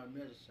 I need my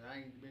medicine.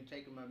 I ain't been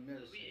taking my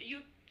medicine.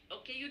 You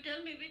okay? You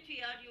tell me which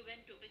ER you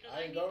went to because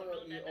I ain't need go to to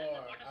know no that. That's the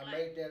ER. bottom I line.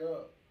 made that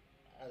up.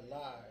 I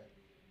lied.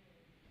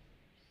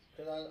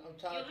 Cause I'm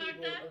tired of You heard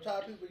people. that? I'm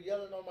tired of people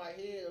yelling on my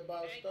head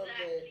about stuff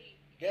that.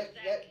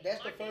 Exactly.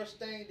 That's the What first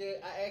thing that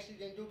I actually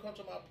didn't do come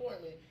to my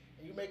appointment,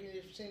 and you making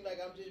it seem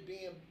like I'm just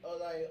being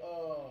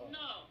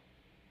No.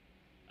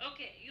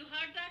 Okay, you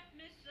heard that,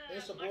 Miss?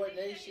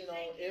 insubordination what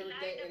on did you say? You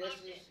everything, lied and that's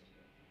about it. just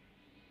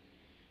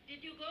Did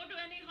you go to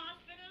any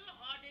hospital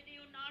or did you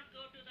not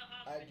go to the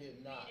hospital? I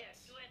did not. Period,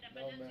 to an No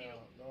emergency ma'am,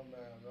 room? no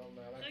ma'am, no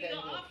ma'am. So I you're came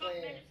with a off of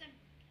plan. medicine.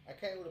 I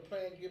came with a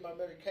plan to get my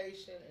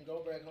medication and go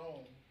back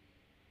home.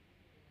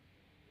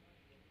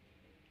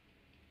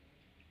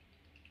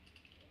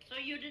 So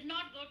you did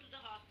not go to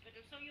the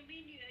hospital. So you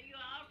mean you're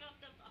out of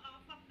the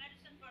off of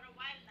medicine for a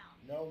while now?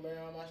 No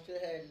ma'am, I still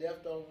had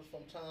leftovers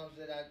from times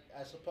that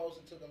I supposed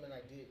to took them and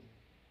I didn't.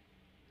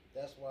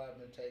 That's why I've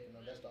been taking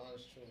them. That's the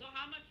honest truth. So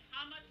how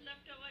much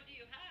left over do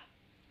you have?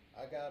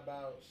 I got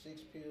about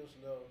 6 pills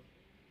left,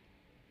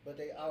 but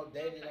they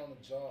outdated on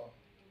the jar.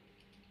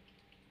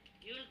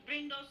 You'll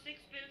bring those 6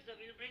 pills.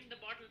 We'll bring the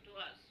bottle to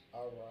us.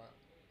 All right.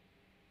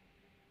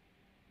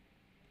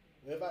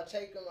 If I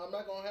take them, I'm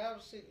not gonna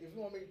have 6. If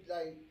you want me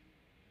like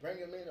bring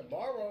them in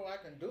tomorrow, I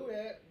can do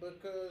that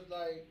because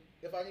like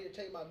if I need to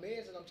take my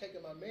meds and I'm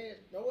taking my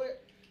meds, you know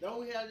what? Don't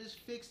we have this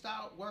fixed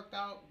out, worked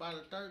out by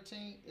the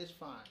 13th? It's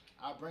fine.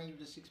 I'll bring you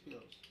the 6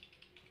 pills.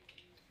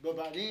 But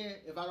by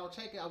then, if I don't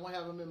take it, I won't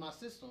have them in my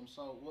system.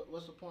 So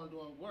what's the point of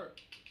doing work?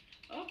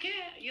 Okay,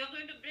 you're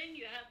going to bring.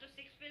 You have the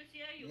 6 pills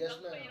here. You Yes,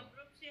 come for ma'am. your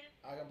groups here.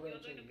 I can bring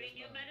You're it to going you. to bring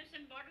Yes, your ma'am.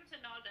 medicine bottles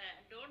and all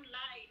that. Don't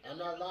lie. It I'm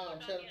doesn't not look lying. I'm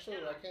good on telling the your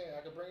truth. I chart. can.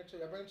 I can bring it to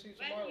you. I bring it to you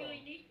When tomorrow. you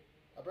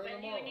I bring it when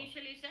you tomorrow.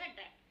 initially said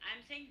that,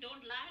 I'm saying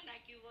don't lie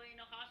like you were in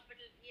a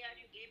hospital ER.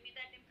 You gave me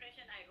that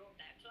impression. I wrote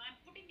that, so I'm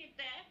putting it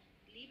there,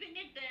 leaving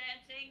it there, and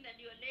saying that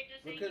you are later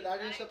saying Because you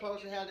I didn't lied and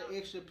supposed you to have did the not.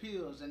 extra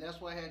pills, and that's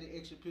where I had the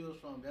extra pills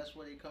from. That's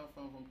where they come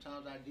from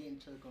times I didn't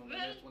took them, and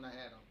Well, that's when I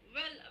had them.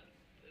 well,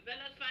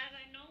 as far as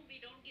I know,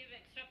 we don't give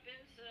extra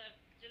pills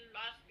till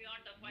last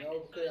beyond No, appointment.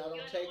 So because I don't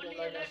you're the take them only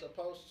like I'm alert.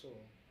 supposed to.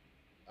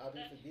 I'll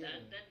be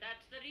forgetting.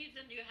 That's the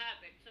reason you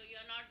have it. So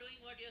you're not doing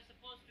what you're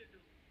supposed to do.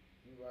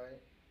 You right.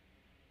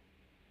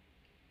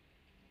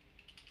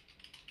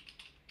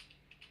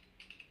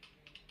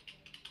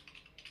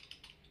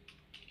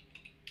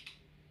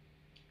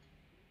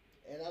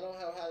 And I don't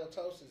have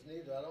halitosis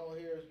neither. I don't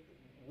hear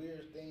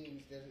weird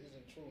things that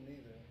isn't true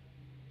neither.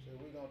 So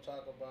we're gonna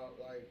talk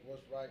about like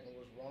what's right and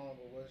what's wrong,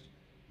 or what's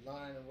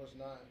lying and what's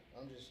not.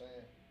 I'm just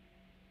saying.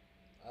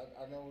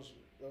 I know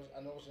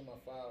what's in my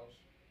files.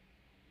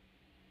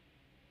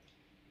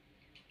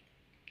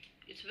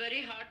 It's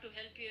very hard to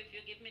help you if you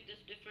give me this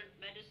different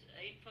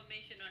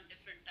information on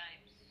different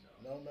times. So,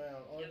 No,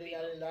 ma'am. Only here thing we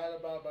I go. didn't lie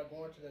about by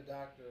going to the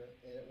doctor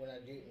and when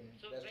I didn't.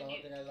 So That's the when only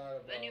you thing I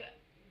lied about. when you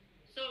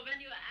so when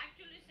you are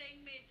actually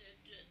saying me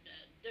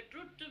the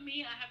truth to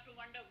me, I have to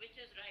wonder which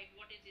is right.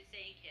 What is he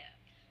saying here?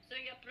 So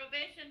your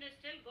probation is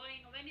still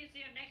going. When is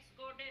your next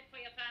court date for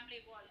your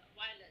family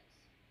violence?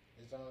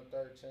 It's on the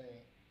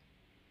 13th.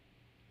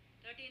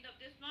 13th of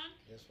this month?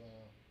 This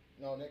one.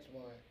 No, next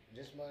month.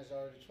 This month is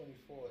already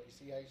 24th. You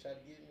see how you tried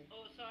to get me?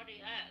 Oh,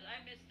 sorry, I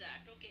missed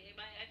that. Okay,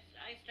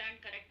 I stand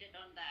corrected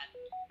on that.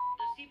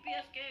 The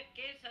CPS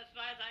case, as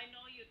far as I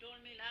know, you told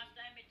me last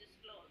time it is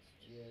closed.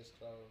 Yeah, it's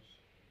closed.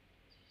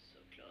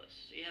 So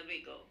close. Here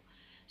we go.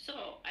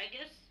 So I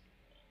guess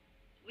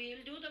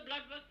we'll do the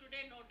blood work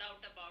today, no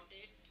doubt about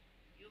it.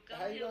 You come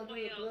How you here gonna for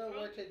do the your blood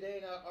group. work today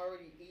and I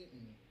already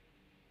eaten?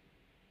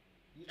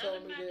 You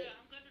Doesn't told me matter.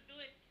 that. I'm going to do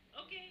it.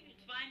 Okay,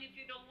 it's fine if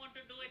you don't want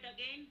to do it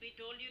again. We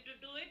told you to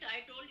do it.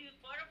 I told you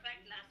for a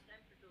fact last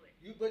time to do it.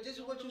 But this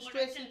is Don't what do you what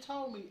I stressed and said.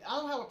 told me.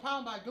 I don't have a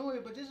problem by doing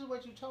it, but this is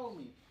what you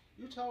told me.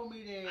 You told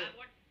me that.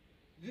 What?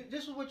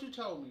 This is what you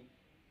told me,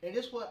 and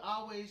this what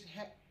always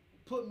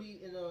put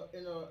me in a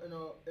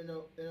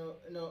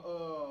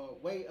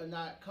way of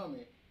not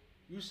coming.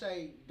 You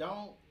say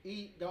don't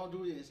eat, don't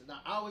do this, and I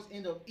always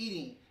end up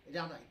eating, and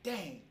I'm like,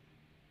 dang,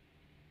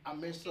 I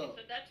messed up.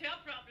 So that's your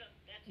problem.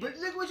 But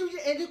look what you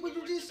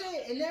just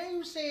said, and now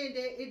you saying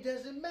that it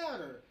doesn't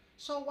matter.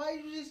 So why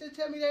you just didn't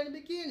tell me that in the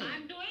beginning?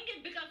 I'm doing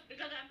it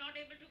because I'm not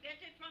able to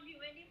get it from you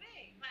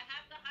anyway. If I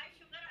have the high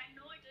sugar, I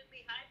know it will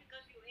be high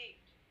because you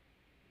ate.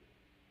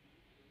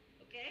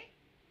 Okay?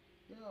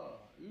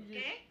 No, you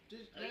Okay?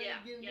 just Yeah,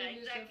 giving yeah,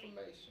 me exactly.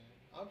 misinformation.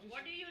 I'm just.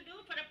 What do you do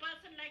for a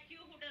person like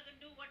you who doesn't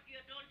do what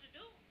you're told to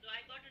do? So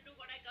I got to do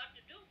what I got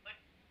to do. But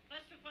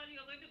first of all,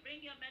 you're going to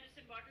bring your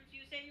medicine bottles.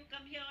 You say you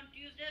come here on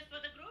Tuesdays for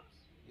the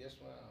groups? Yes,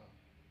 ma'am.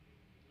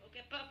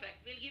 Okay,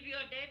 perfect. We'll give you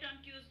a date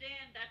on Tuesday,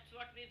 and that's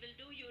what we will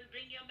do. You will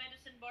bring your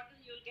medicine bottle.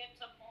 You'll get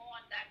some more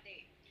on that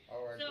day.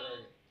 All right, So,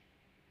 great.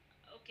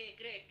 okay,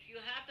 great.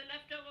 You have the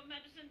leftover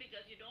medicine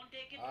because you don't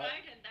take it I-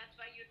 right, and that's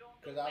why you don't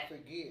do Cause I well.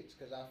 forget.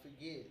 Cause I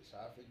forget. So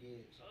I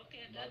forget. So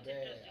Okay, my that's bad.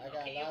 interesting. I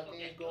got Okay, a lot you of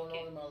things forget. going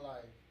Okay. on in my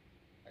life.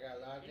 I got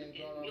a lot of things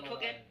going on You in my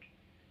forget. life.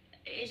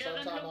 It And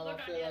doesn't sometimes look I good don't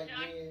on feel your like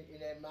chart. being in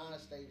that mind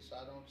state, so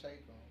I don't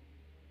take them.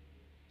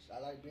 So I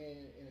like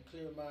being in a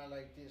clear mind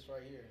like this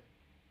right here.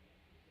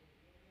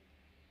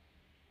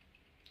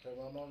 Cause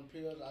when I'm on the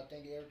pills, I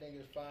think everything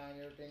is fine,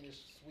 everything is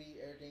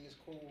sweet, everything is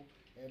cool,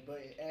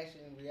 but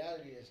actually in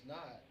reality, it's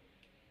not.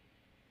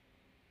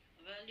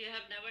 Well, you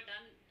have never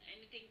done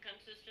anything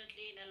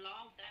consistently in a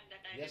long time that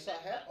I Yes, I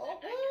remember. have. Oh,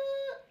 that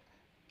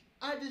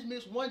I what? I just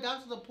missed one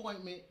doctor's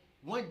appointment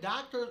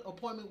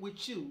with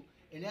you,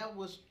 and that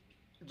was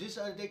this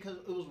other day because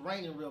it was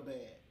raining real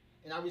bad,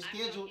 and I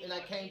rescheduled and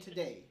I came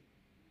today.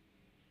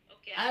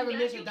 Okay, I I'm haven't glad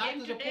missed a you came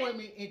doctor's today.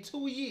 appointment in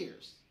 2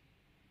 years.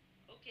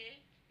 Okay,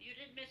 you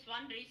did miss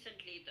one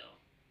recently though.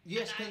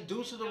 Yes, And because I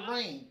due to the thought-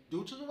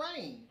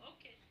 rain,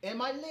 Okay. and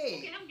my leg.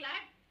 Okay, I'm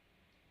glad.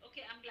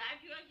 Okay, I'm glad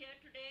you are here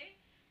today.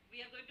 We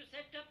are going to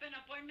set up an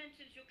appointment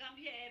since you come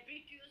here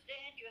every Tuesday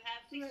and you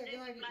have 6 You days acting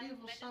like supply an of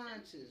evil medicine.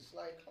 scientist.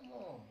 Like, come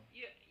on.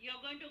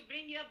 You're going to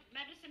bring your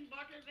medicine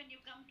bottle when you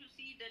come to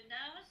see the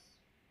nurse.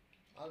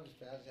 I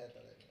just had to let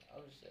it. I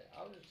was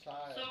just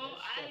tired. So This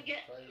stuff I'll is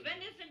get. crazy. When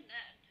is it?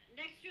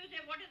 Next Tuesday.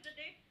 What is the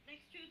date?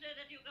 Next Tuesday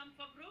that you come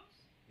for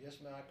groups?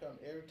 Yes, ma'am. I come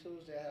every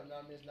Tuesday. I have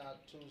not missed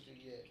not Tuesday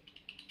yet.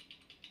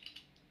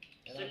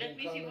 And So I've let been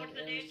me see coming what's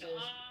the ever date since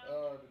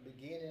on- the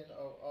beginning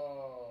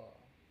of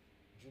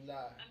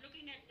July. I'm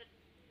looking at the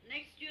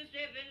next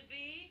Tuesday will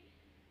be.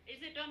 Is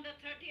it on the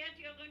 30th?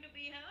 You're going to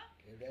be here.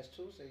 If that's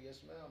Tuesday,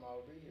 yes, ma'am.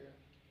 I'll be here.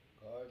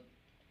 God,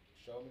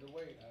 show me the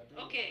way. I'll be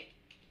here. Okay.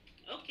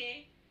 Okay.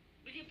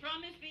 Will you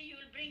promise me you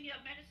will bring your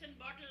medicine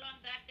bottle on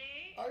that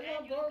day? Oh, yeah,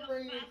 and I'm you'll gonna come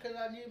bring it fast? because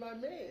I need my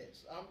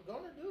meds. I'm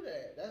gonna do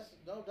that. That's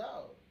no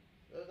doubt.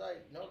 There's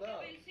like no Okay,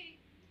 doubt. we'll see.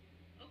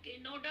 Okay,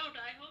 no doubt.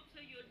 I hope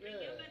so. You'll bring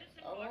your Yeah,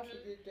 medicine I won't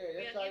bottle. forget that.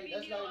 We That's are like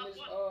giving you a Miss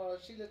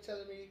what? Sheila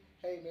telling me,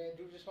 hey man,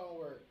 do this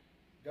homework.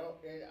 Don't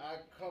and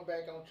I come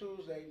back on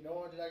Tuesday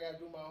knowing that I gotta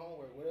do my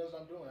homework. What else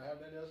I'm doing? I have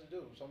nothing else to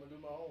do, so I'm gonna do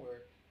my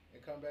homework and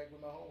come back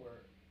with my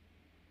homework.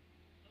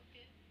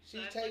 Okay. So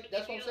She I'm going take to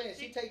that's give what I'm you a saying.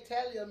 She six. take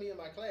tally of me in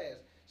my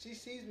class. She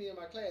sees me in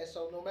my class.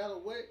 So no matter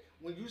what,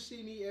 when you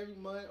see me every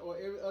month or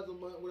every other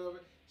month,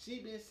 whatever, she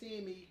been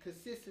seeing me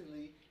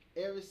consistently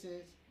ever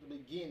since the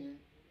beginning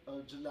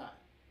of July.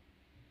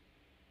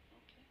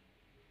 Okay.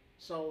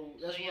 So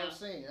So that's what I'm yeah.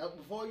 saying.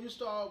 Before you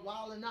start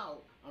wilding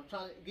out, I'm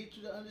trying to get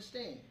you to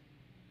understand.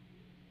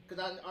 Cause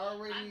I I'm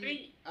already, bring.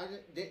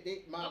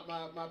 Okay. my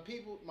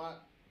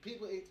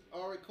people, it's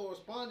already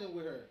corresponding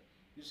with her.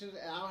 You see, what I'm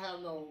saying? I don't have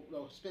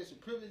no special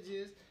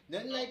privileges,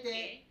 nothing like that.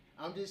 Okay.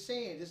 I'm just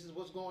saying this is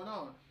what's going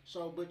on.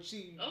 So, but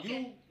Okay.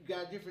 you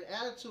got a different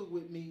attitude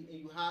with me, and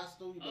you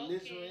hostile, you Okay.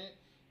 belligerent.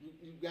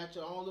 You got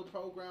your own little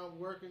program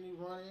working, you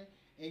running,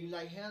 and you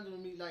like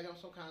handling me like I'm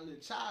some kind of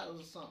little child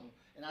or something.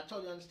 And I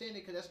totally understand it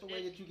because that's the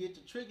way This. that you get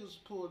the triggers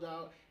pulled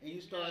out and you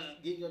start No.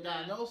 getting your No.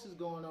 diagnosis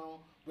going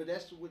on. But No.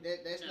 that's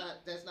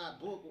not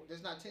book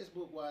that's not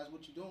textbook wise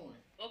what you're doing.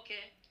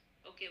 Okay.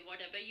 Okay.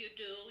 Whatever you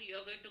do,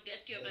 you're going to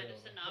get your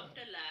medicine Hell.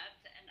 after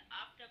labs and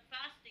after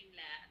fasting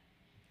lab,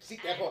 See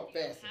that and part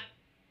you fasting. have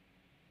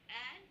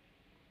and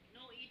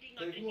no eating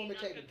or Cause if you want drinking me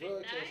to take after the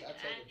drug test, midnight, I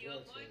take and the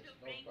you're drug going to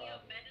test, no bring your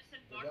problem.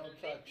 medicine But bottle don't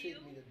try to with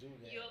trick me you. to do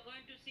that. You're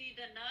going to see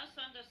the nurse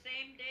on the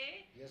same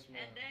day, Yes, ma'am.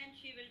 and then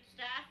she will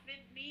start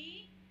with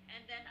me,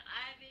 and then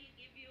I will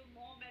give you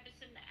more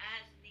medicine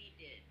as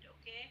needed.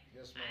 Okay?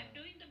 Yes, I'm ma'am.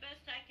 doing the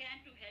best I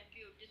can to help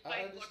you, I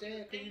despite what you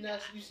understand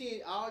because think. you see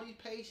all these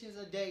patients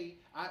a day.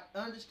 I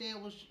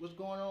understand what's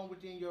going on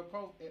within your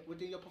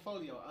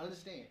portfolio. I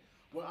understand.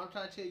 What I'm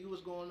trying to tell you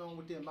what's going on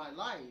within my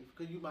life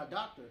because you my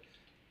doctor.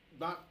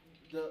 My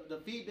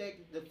the feedback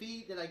the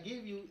feed that I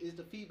give you is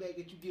the feedback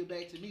that you give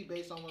back to me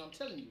based on what I'm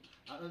telling you.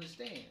 I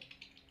understand.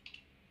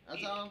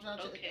 That's all I'm trying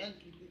to Okay.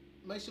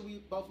 make sure we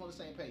both on the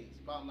same page.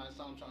 Bottom line, that's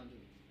all I'm trying to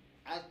do.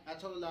 I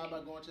told a lie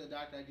about going to the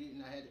doctor. I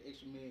didn't. I had the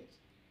extra meds.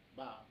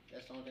 Bob.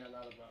 That's the only thing I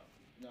lied about.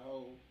 The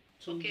whole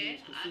 2 years Okay,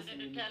 I'm going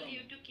consistently to me tell you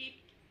coming. to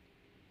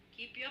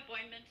keep your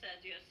appointments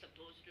as you're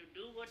supposed to.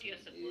 Do what you're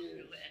 2 supposed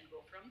to, years. and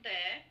go from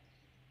there.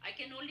 I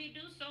can only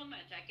do so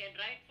much. I can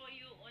write for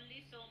you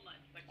only so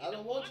much. But you I know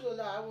don't want what? you to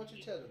lie. I want you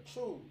to You- tell the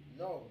truth.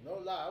 No, no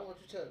lie. I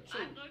want you to tell the I'm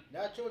truth. going.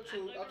 Not your I'm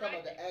truth. going I'm to talking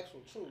about write. the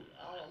actual truth.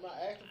 I'm not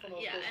asking for no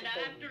Yeah, and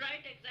special I have to favors.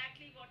 write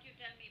exactly what you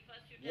tell me.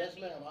 First, you tell Yes,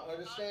 me ma'am. I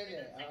understand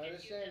hospital. that. I Second, you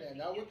understand tell that. me,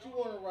 Not you what you know.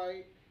 want to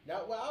write.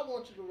 Not what I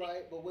want you to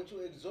write, but what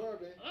you're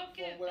absorbing from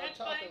Okay, what I'm that's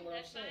talking, fine. what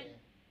I'm That's fine. saying.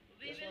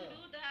 We Yes, will ma'am.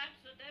 do that.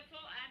 So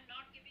therefore, I'm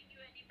not giving you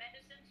any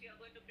medicines. You're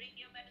going to bring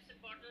your medicine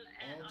bottle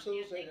On on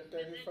your Tuesday the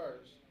next visit.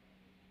 31st.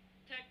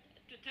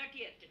 To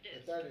 30th it The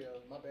is.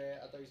 30th, my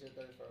bad. I thought you said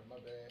 31st, my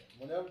bad.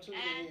 Whenever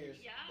Tuesday And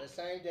is, yeah, that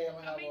same day I'm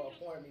gonna have coming an to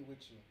appointment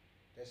with you.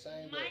 That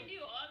same mind day.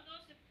 you, all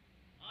those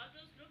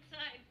looks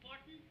are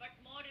important, but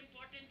more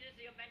important is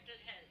your mental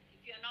health.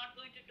 If you're not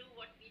going to do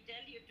what we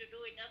tell you to do,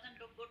 it doesn't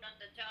look good on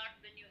the chart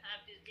when you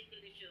have these legal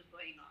issues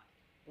going on.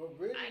 But I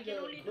really, can the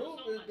only do group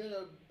so has much. been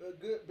a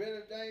good,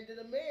 better thing than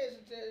the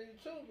meds, to tell you the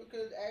truth,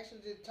 because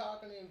actually just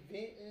talking and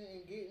venting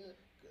and getting,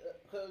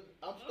 because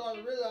I'm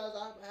starting Okay. to realize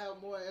I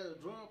have more as a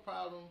drug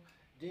problem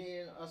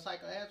than a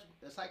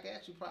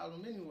psychiatric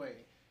problem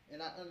anyway. And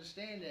I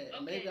understand that.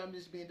 And maybe Okay. I'm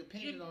just being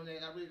dependent You on that,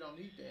 and I really don't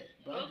need that.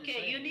 But I'm just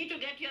okay, you saying. need to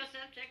get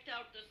yourself checked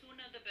out. The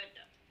sooner the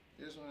better.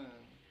 Yes, ma'am.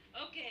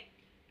 Okay.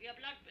 Your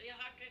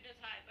heart rate is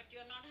high, but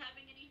you're not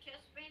having any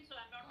chest pain, so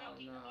I'm not Oh,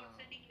 talking no. about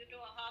sending you to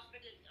a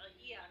hospital,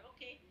 ER.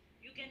 Okay,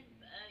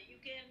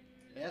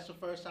 That's the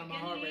first you time my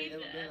can heart rate leave.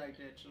 ever been like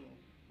that, too.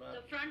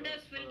 The But front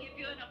desk will give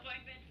you an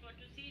appointment for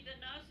to see the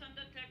nurse on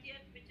the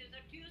 30th, which is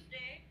a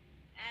Tuesday,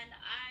 and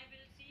I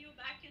will see you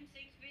back in 6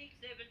 weeks.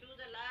 They will do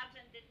the labs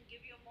and then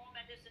give you more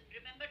medicine.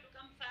 Remember to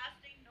come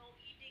fasting, no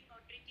eating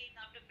or drinking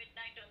after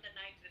midnight on the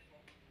night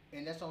before.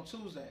 and that's on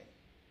Tuesday.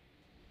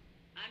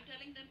 I'm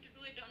telling them to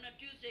do it on a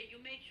Tuesday. You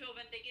make sure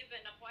when they give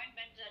an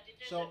appointment that it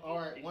is So, a all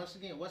right, Tuesday. once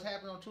again, what's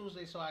happening on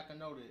Tuesday so I can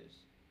know this?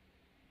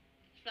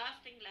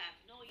 Fasting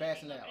labs, no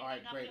Fasting eating or lab. All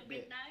right, drinking great, after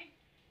bet. midnight.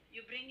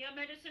 You bring your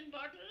medicine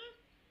bottle.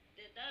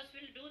 The nurse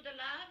will do the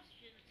labs.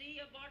 She'll see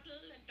your bottle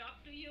and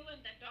talk to you,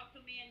 and then talk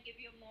to me and give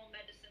you more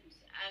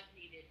medicines as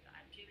needed.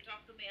 And she'll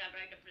talk to me. I'll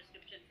write a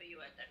prescription for you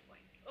at that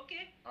point.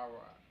 Okay? All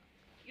right.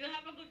 You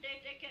have a good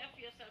day. Take care of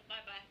yourself.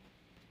 Bye bye.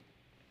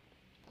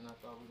 And I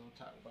thought we were gonna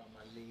talk about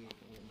my leg.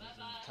 And we was Bye-bye.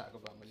 gonna talk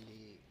about my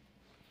leg.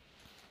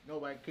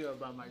 Nobody care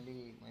about my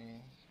leg,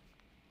 man.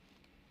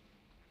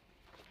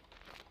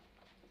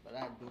 But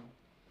I do.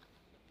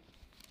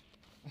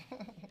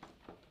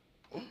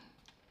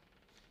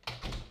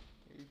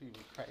 These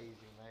people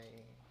crazy,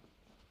 man.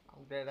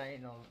 I'm glad I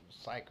ain't no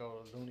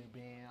psycho loony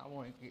bin.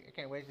 I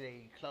can't wait till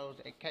they close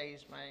that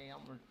case, man.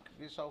 I'm gonna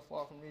get so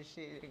far from this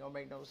shit, it ain't gonna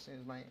make no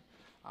sense, man.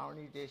 I don't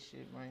need that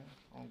shit, man.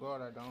 On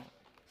God, I don't.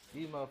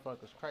 These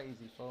motherfuckers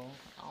crazy, fool.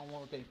 I don't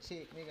want they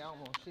chick, nigga. I don't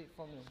want shit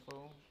from them,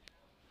 fool.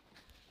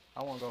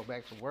 I want to go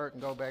back to work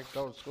and go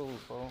to school,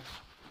 fool.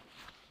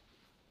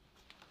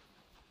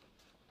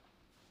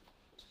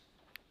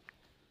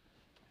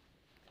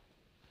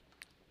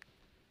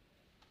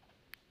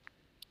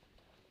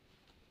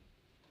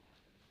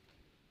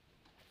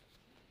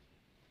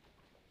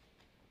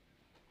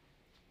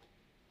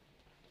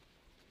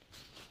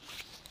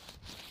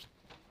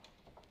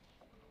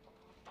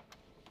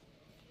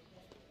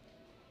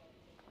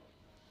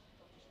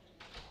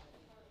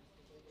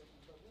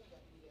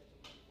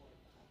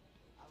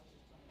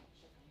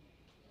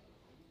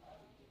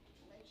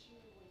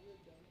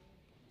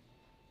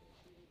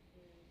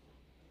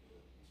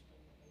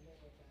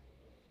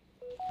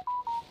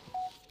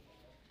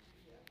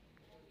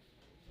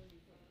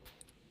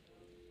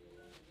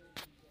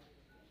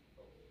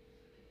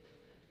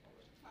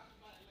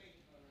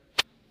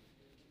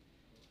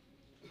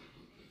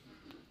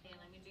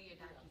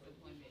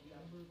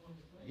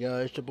 Yo,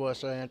 it's your boy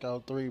Sir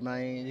Anthro 3,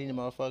 man. These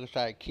motherfuckers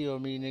try to kill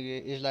me,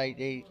 nigga. It's like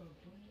they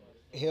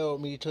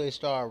held me till it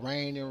started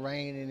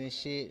raining and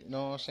shit. You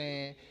know what I'm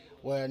saying?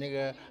 Well,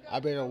 nigga, I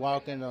better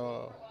walk in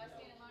a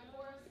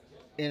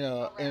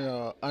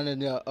under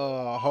the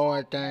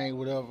hard thing,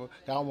 whatever.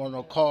 I don't want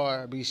no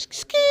car be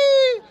ski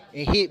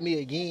and hit me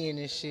again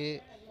and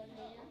shit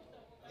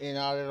and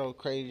all that old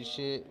crazy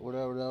shit,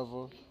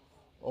 whatever.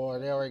 Or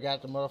they already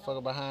got the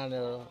motherfucker behind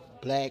the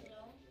black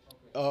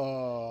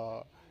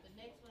uh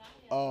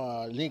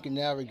Lincoln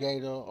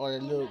Navigator or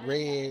that little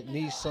red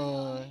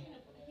Nissan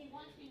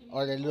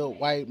or that little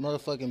white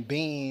motherfucking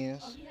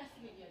Benz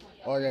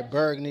or that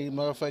burgundy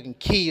motherfucking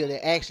Kia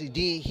that actually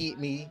did hit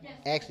me,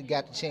 actually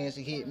got the chance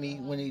to hit me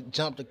when he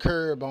jumped the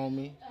curb on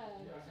me.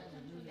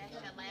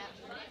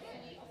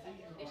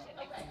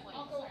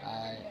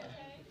 Alright.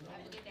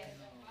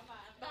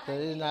 Cause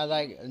it's not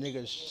like a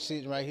nigga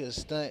sitting right here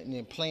stunting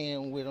and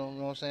playing with them, you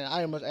know what I'm saying?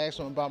 I must ask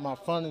them about my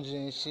furniture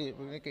and shit,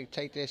 but they can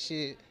take that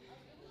shit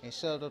and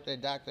shove up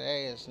that doctor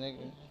ass,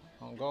 nigga.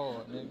 On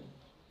guard, nigga.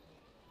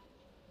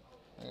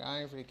 Nigga, I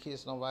ain't finna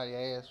kiss nobody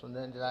ass for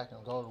nothing that I can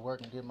go to work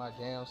and get my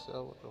damn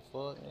self. What the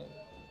fuck, nigga?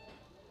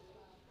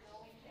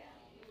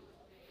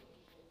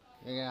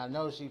 Nigga, I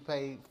know she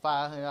paid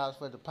 $500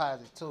 for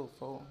deposit too,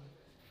 fool.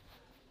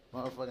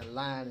 Motherfucking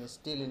lying and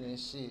stealing and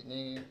shit,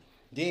 nigga.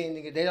 Then,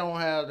 nigga, they don't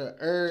have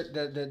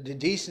the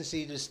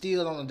decency to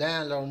steal on the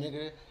down low,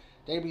 nigga.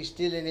 They be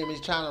stealing and be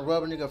trying to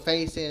rub a nigga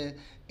face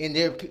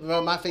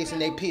rub my face in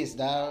their piss,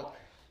 dog.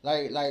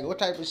 Like, what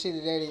type of shit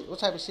is that? What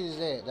type of shit is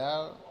that,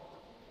 dog?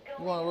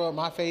 You wanna rub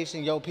my face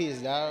in your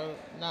piss, dog?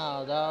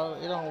 Nah,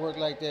 dog. It don't work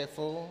like that,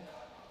 fool.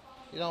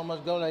 It don't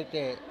must go like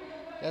that.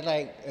 That's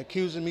like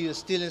accusing me of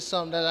stealing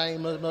something that I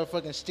ain't must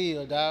motherfucking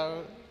steal,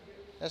 dog.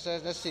 That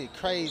shit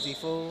crazy,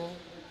 fool.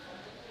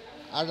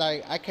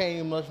 I can't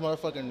even much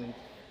motherfucking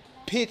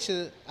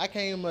picture. I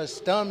can't even much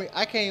stomach.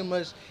 I can't even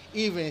much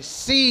even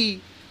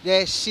see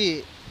that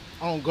shit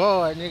on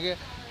guard, nigga.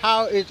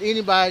 How is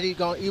anybody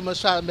gonna even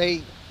try to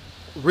make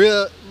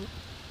real,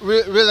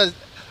 real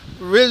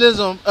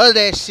realism of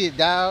that shit,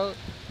 dog?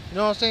 You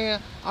know what I'm saying?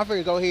 I'm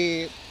finna go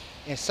ahead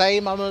and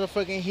save my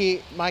motherfucking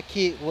hit, my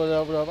kit,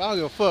 whatever. I don't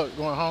give a fuck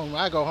going home.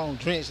 I go home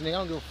drenched, nigga. I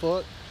don't give a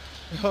fuck.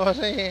 You know what I'm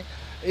saying?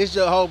 It's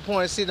the whole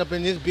point of sitting up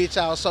in this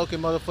bitch all soaking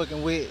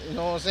motherfucking wet. You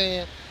know what I'm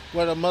saying?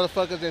 Where the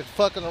motherfuckers that's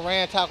fucking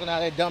around talking all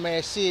that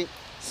dumbass shit,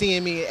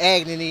 seeing me in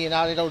agony and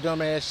all that old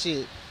dumbass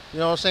shit. You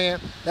know what I'm saying?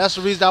 That's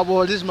the reason I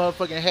wore this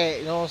motherfucking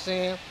hat. You know what I'm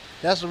saying?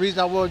 That's the reason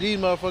I wore these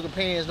motherfucking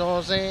pants. You know what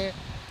I'm saying?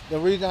 The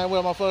reason I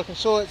wear my fucking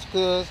shorts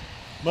because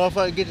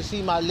motherfuckers get to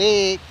see my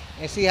leg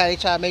and see how they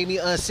try to make me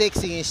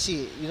unsexy and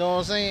shit. You know what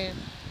I'm saying?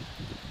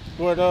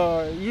 But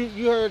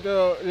you heard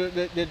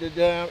the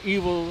damn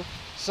evil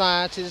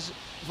scientists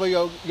for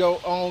your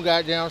own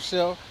goddamn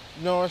self.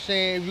 You know what I'm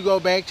saying? If you go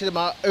back to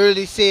my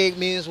early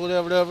segments,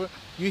 whatever,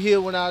 you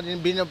hear when I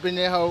been up in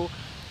that hole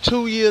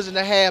 2 years and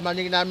a half, my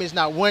nigga, not missed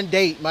not one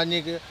date, my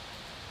nigga.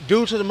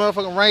 Due to the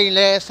motherfucking rain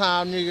last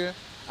time, nigga,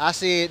 I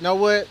said, know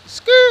what?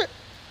 Skirt,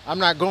 I'm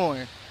not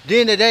going.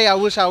 Then today, I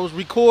wish I was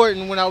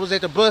recording when I was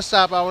at the bus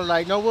stop. I was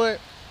like, know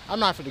what? I'm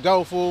not finna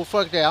go, fool.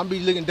 Fuck that. I'm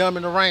be looking dumb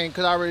in the rain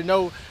because I already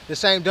know the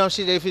same dumb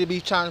shit they finna be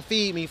trying to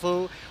feed me,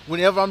 fool.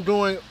 Whenever I'm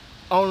doing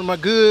on the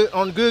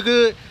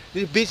good,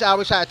 this bitch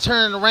always try to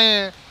turn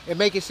around and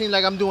make it seem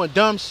like I'm doing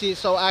dumb shit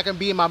so I can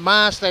be in my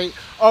mind state,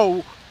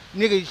 oh,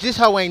 nigga, this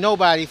hoe ain't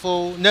nobody,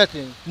 fool.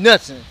 Nothing.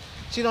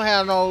 She don't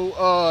have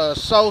no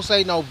soul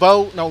say, no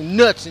vote, no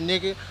nothing,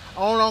 nigga. As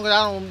long as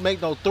I don't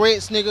make no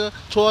threats, nigga,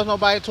 towards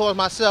nobody, towards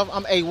myself,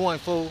 I'm A1,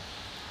 fool.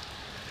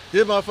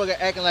 This motherfucker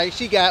acting like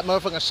she got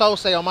motherfucking soul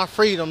say on my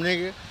freedom,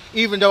 nigga.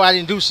 Even though I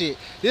didn't do shit.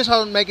 This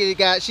hoe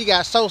she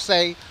got soul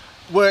say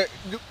where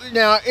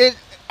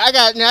I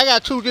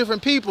got two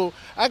different people.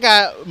 I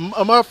got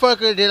a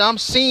motherfucker that I'm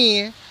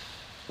seeing.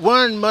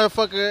 One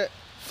motherfucker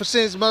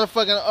since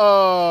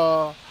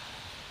motherfucking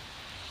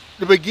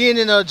the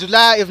beginning of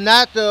July, if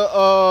not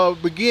the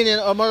beginning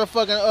of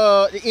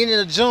motherfucking the ending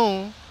of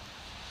June.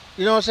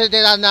 You know what I'm saying?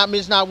 That I not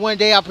miss not one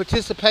day. I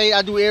participate.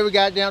 I do every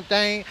goddamn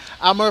thing.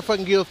 I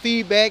motherfucking give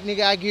feedback,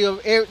 nigga. I give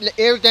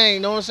everything. You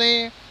know what I'm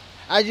saying?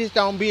 I just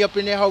don't be up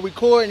in there whole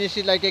recording and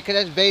shit like that because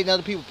that's invading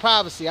other people's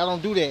privacy. I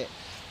don't do that.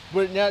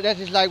 But now that's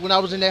just like when I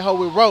was in that hole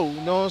with Roe.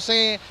 You know what I'm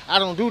saying? I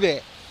don't do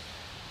that.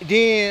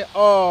 Then,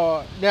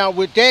 now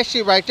with that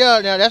shit right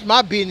there, now that's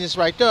my business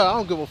right there. I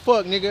don't give a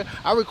fuck, nigga.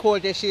 I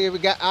record that shit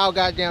all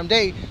goddamn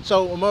day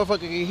so a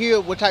motherfucker can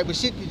hear what type of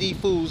shit that these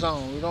fools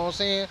on. You know what I'm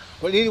saying?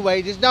 But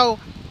anyway, just know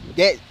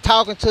that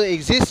talking to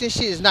existing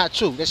shit is not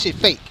true. That shit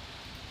fake.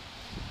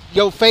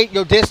 Your fate,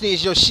 your destiny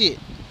is your shit.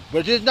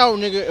 But just know,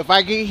 nigga, if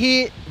I get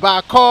hit by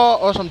a car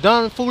or some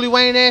dumb fooly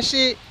Wayne ass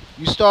shit,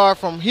 you start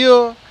from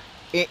here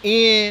and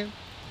end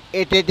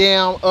at that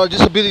damn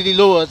disability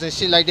laws and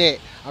shit like that.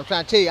 I'm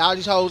trying to tell you, all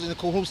these hoes in the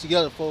cahoots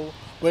together, fool.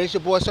 But it's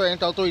your boy Sir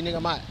Anthro 3, nigga,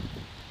 I'm out.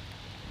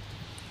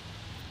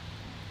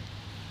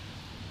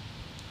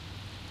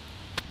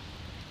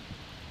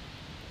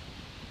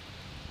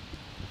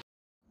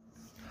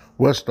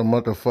 What's the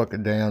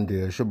motherfucking damn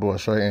deal? It's your boy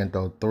Straight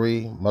Anthro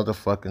 3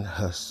 motherfucking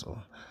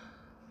hustle.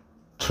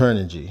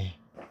 Trinity.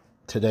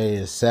 Today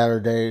is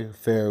Saturday, March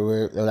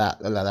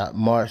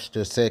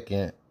the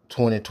 2nd,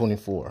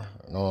 2024.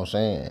 You know what I'm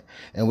saying?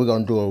 And we're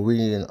gonna do a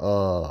reading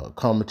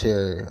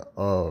commentary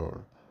of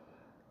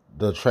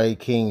the Trey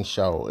King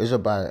show. It's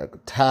about a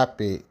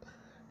topic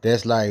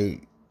that's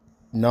like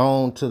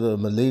known to the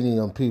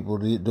millennium people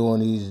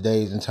during these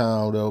days and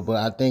time, though. But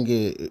I think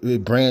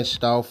it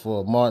branched off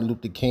for Martin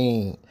Luther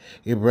King.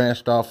 It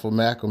branched off for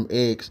Malcolm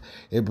X.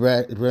 It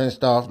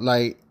branched off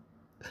like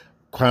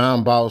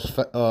crime boss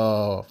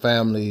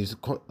families,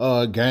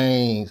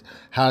 gangs,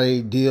 how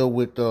they deal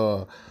with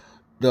the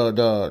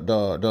nigga,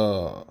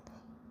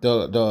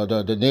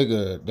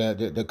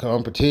 the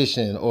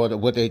competition, or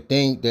what they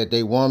think that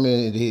they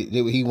woman,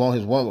 he want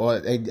his woman,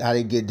 or how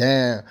they get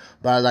down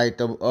by like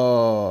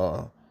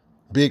the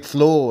Big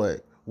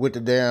Floyd with the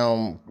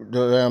damn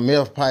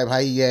meth pipe, how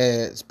he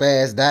had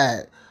Spaz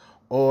died,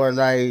 or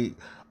like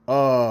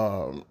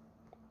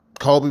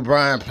Kobe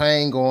Bryant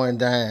plane going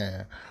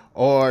down,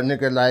 or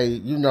nigga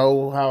like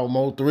how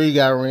Mo3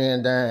 got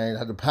ran down,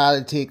 how the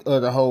politic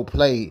of the whole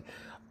play,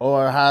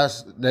 or how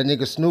that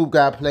nigga Snoop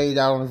got played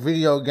out on a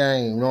video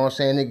game. You know what I'm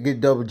saying? Nigga get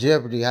double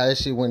jeopardy, how that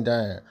shit went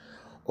down.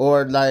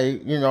 Or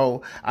like,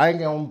 I ain't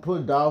gonna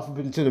put Dolph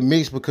into the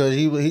mix because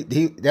he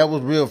that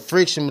was real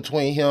friction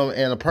between him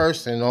and a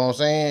person, you know what I'm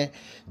saying?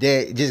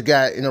 That just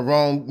got in the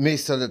wrong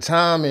mix of the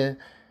timing,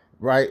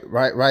 right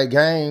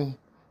game,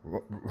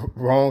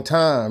 wrong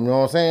time, you know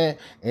what I'm saying?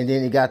 And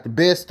then he got the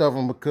best of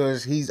him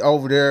because he's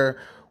over there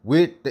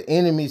with the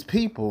enemy's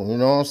people, you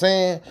know what I'm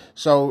saying?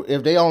 So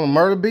if they on a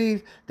murder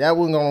beef, that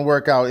wasn't gonna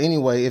work out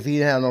anyway if he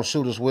didn't have no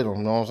shooters with him,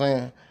 you know what I'm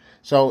saying?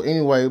 So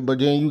anyway, but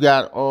then you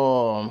got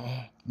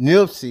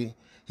Nipsey.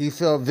 He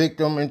fell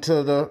victim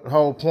into the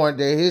whole point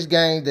that his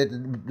gang, that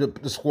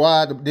the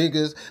squad, the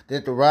niggas,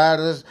 that the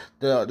riders,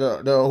 the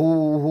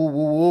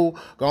who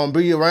gonna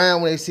be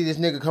around when they see this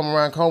nigga come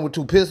around corner with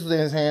two pistols in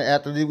his hand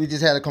after we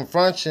just had a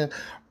confrontation.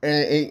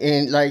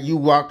 And like you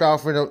walked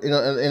off and then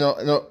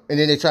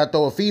they try to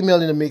throw a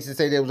female in the mix and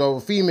say there was over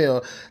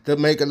female to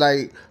make it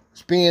like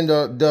spin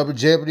the double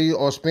jeopardy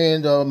or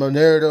spin the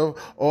narrative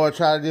or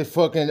try to just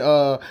fucking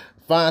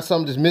find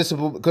something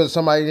dismissible because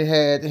somebody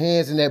had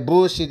hands in that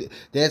bullshit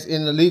that's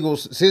in the legal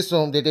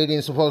system that they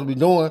didn't supposed to be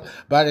doing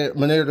by that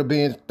narrative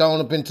being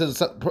thrown up into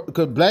the,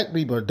 because black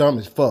people are dumb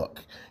as fuck.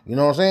 You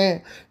know what I'm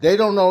saying? They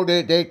don't know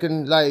that they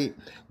can like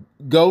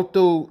go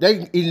through, they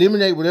can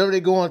eliminate whatever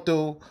they're going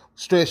through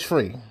stress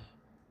free,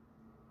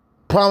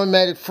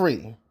 problematic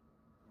free,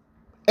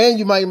 and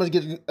you might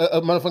get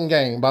a motherfucking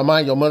game by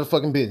minding your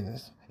motherfucking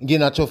business and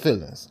getting out your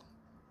feelings.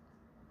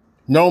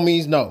 No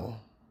means no.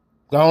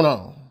 Go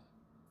on.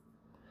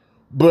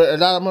 But a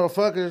lot of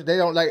motherfuckers, they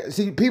don't like,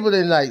 see, people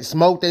didn't like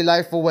smoke their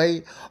life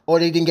away, or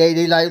they didn't gave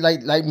their life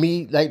like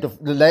me, like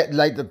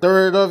the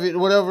third of it,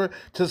 whatever,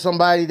 to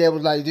somebody that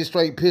was like just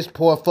straight piss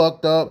poor,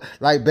 fucked up,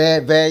 like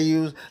bad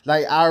values.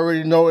 Like I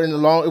already know it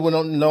went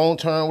on the long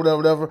term,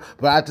 whatever.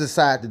 But I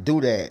decided to do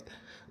that.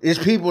 It's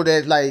people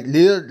that like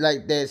live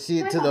like that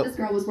shit to the. I thought this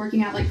girl was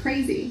working out like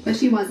crazy, but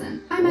she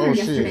wasn't. I met her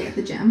yesterday at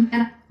the gym,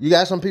 and you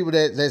got some people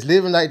that's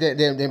living like that.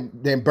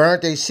 Then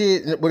burnt their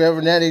shit, whatever.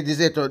 Now they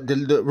just at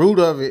the root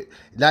of it.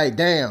 Like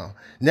damn.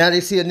 Now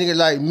they see a nigga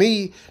like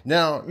me.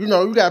 Now you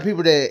got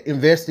people that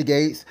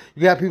investigates.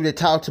 You got people that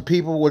talk to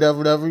people,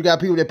 whatever. You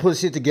got people that put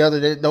shit together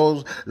that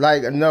knows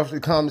like enough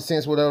common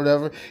sense,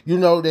 whatever. You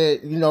know that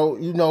you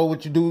know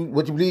what you do,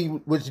 what you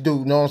believe, what you do.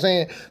 You know what I'm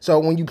saying? So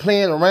when you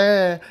playing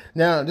around,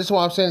 now this is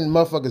why I'm saying the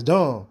motherfuckers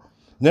dumb.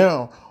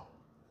 Now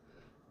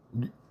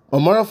a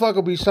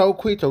motherfucker be so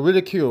quick to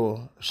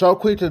ridicule, so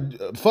quick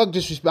to fuck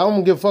disrespect. I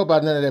don't give a fuck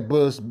about none of that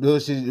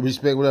bullshit,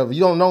 respect, whatever.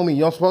 You don't know me.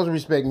 You don't supposed to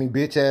respect me,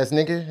 bitch ass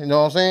nigga. You know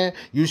what I'm saying?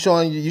 You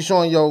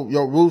showing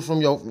your roots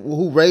from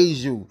who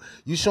raised you.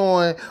 You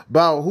showing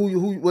about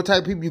who what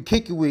type of people you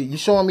kick it with. You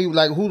showing me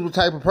like who's the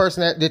type of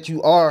person that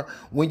you are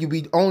when you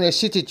be on that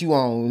shit that you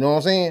own. You know what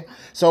I'm saying?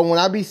 So when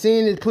I be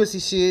seeing this pussy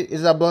shit,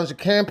 it's a bunch of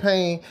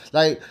campaign.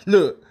 Like,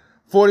 look.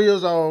 40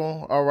 years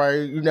old, all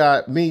right, you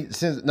got me,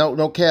 since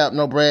no cap,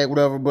 no brag,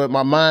 whatever, but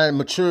my mind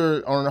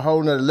matured on a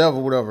whole nother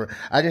level, whatever.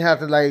 I didn't have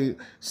to like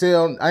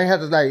sell, I didn't have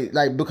to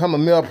like become a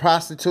male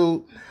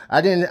prostitute.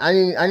 I didn't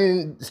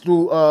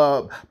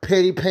do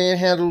petty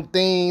panhandle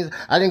things.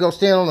 I didn't go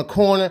stand on the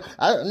corner.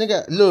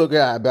 Nigga, look,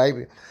 God,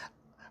 baby.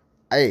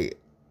 Hey,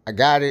 I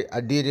got it, I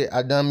did it,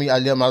 I done me, I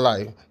lived my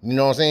life. You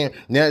know what I'm saying?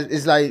 Now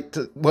it's like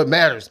what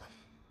matters.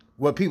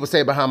 What people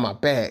say behind my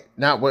back,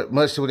 not what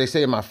they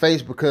say in my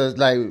face, because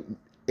like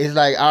it's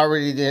like I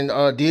already did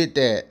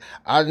that.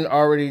 I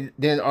already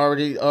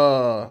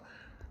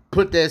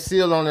put that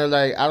seal on there.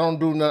 Like, I don't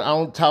do nothing. I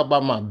don't talk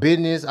about my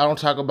business. I don't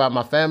talk about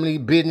my family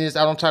business.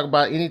 I don't talk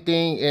about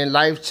anything in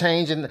life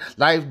changing,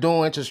 life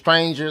doing to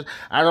strangers.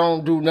 I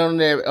don't do none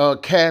of that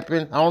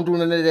capping. I don't do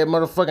none of that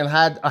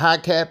motherfucking high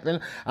capping.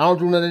 I don't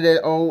do none of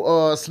that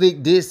old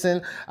slick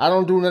dissing. I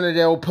don't do none of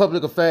that old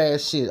public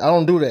affairs shit. I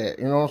don't do that.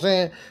 You know what I'm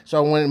saying?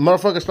 So when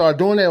motherfuckers start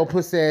doing that old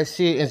pussy ass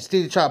shit and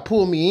still try to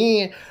pull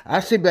me in, I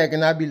sit back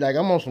and I be like,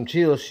 I'm on some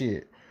chill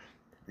shit.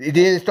 It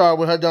didn't start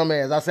with her dumb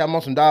ass. I said, I'm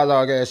on some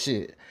dialogue ass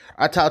shit.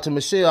 I talked to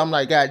Michelle. I'm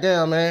like,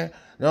 goddamn, man.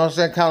 You know what I'm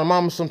saying? Call her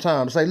mama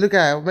sometimes. Say, look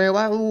at her, man.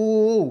 Why?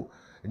 Ooh.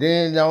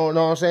 Then, you know what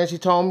I'm saying? She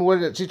told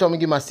me she told me to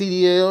get my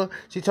CDL.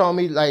 She told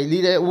me, like,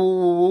 leave that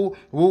woo.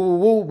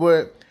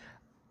 But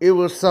it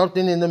was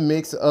something in the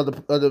mix of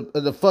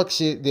the fuck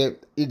shit that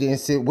it didn't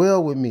sit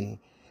well with me.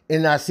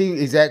 And I see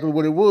exactly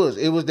what it was.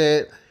 It was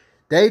that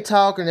they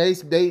talk and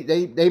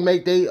they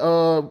make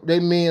they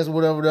men's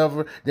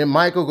whatever. Then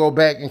Michael go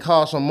back and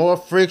cause some more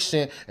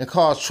friction and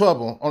cause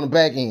trouble on the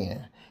back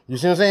end. You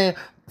see what I'm saying?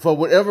 For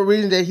whatever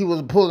reason that he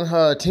was pulling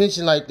her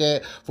attention like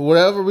that, for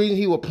whatever reason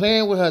he was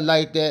playing with her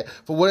like that,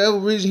 for whatever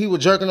reason he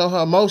was jerking on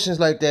her emotions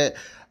like that,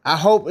 I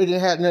hope it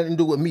didn't have nothing to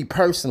do with me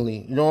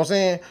personally. You know what I'm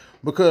saying?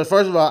 Because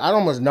first of all, I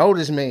almost know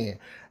this man.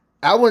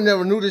 I would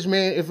never knew this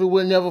man if it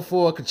were never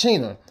for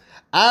Kachina.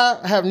 I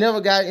have never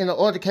got in an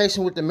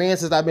altercation with the man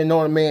since I've been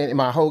knowing the man in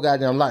my whole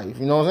goddamn life.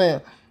 You know what I'm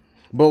saying?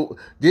 But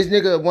this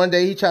nigga, one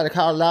day he tried to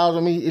call loud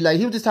on me. Like,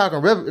 he was just talking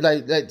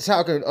like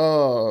talking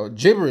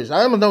gibberish.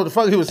 I don't know what the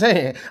fuck he was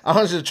saying.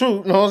 Honestly, the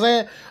truth. You know what I'm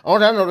saying?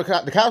 Only I know the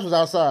cops was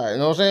outside. You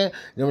know what I'm saying?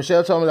 Then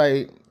Michelle told me,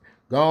 like,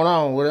 going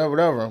on,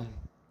 whatever.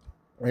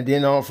 And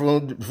then a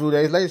few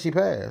days later, she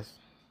passed.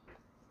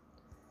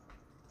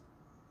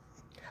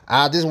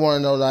 I just want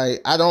to know, like,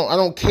 I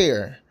don't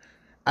care.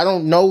 I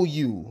don't know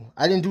you.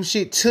 I didn't do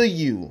shit to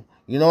you.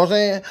 You know what I'm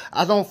saying?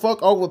 I don't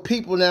fuck over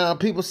people now.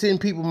 People send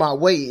people my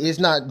way. It's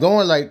not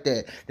going like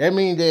that. That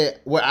means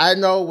that what I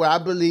know, what I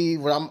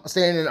believe, what I'm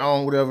standing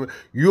on, whatever,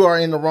 you are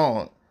in the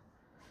wrong.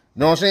 You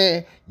know what I'm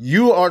saying?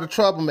 You are the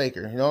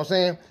troublemaker. You know what I'm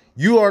saying?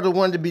 You are the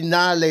one to be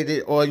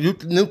annihilated or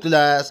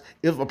neutralized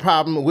if a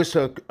problem was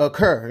to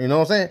occur. You know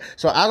what I'm saying?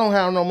 So I don't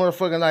have no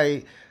motherfucking,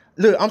 like,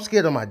 look, I'm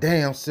scared of my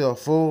damn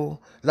self, fool.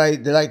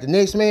 Like the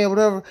next man,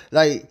 whatever.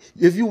 Like,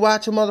 if you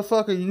watch a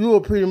motherfucker, you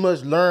will pretty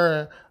much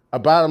learn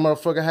about a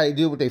motherfucker, how you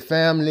deal with their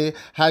family,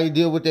 how you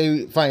deal with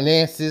their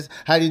finances,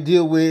 how you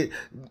deal with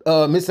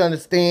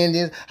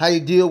misunderstandings, how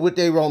you deal with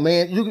their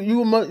romance. You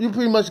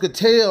pretty much could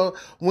tell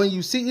when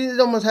you see, you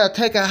almost have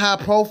to take a high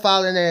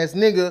profiling ass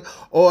nigga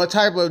or a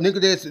type of nigga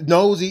that's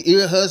nosy,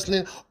 ear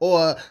hustling,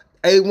 or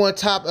A1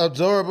 top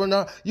observer.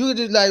 No, you could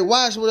just like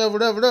watch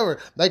whatever.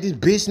 Like this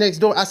bitch next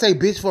door. I say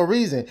bitch for a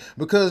reason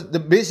because the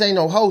bitch ain't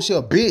no hoe. She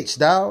a bitch,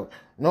 dog.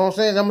 You know what I'm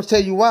saying? I'm gonna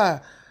tell you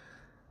why.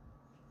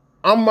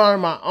 I'm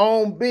minding my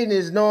own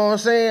business, you know what I'm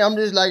saying? I'm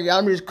just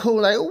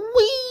cool, like,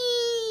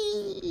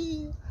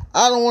 wee.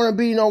 I don't want to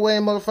be nowhere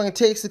in motherfucking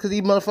Texas because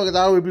these motherfuckers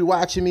always be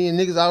watching me and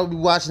niggas always be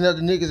watching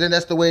other niggas, and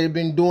that's the way they've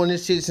been doing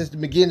this shit since the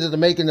beginning of the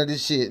making of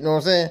this shit, you know what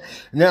I'm saying?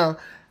 Now,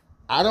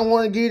 I don't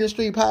want to get into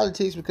street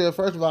politics because,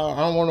 first of all, I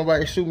don't want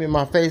nobody to shoot me in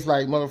my face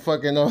like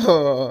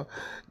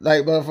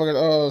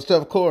motherfucking,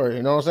 Steph Curry,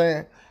 you know what I'm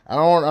saying? I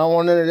don't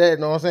want none of that, you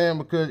know what I'm saying?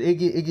 Because it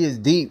gets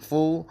deep,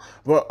 fool.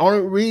 But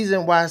only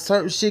reason why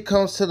certain shit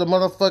comes to the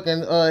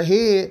motherfucking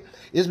head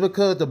is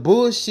because the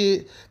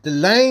bullshit, the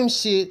lame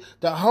shit,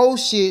 the whole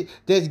shit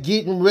that's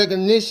getting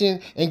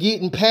recognition and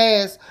getting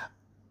passed,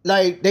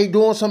 like they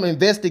doing some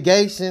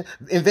investigating,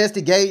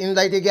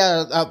 like they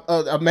got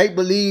a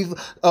make-believe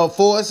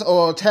force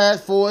or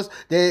task force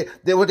that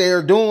what they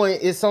are doing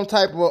is some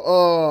type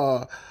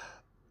of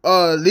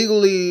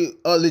legally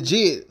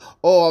legit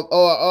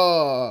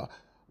or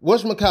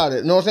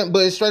whatchamacallit, you know what I'm saying?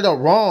 But it's straight up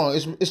wrong.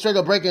 It's straight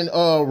up breaking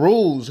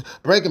rules,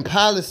 breaking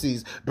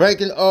policies,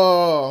 breaking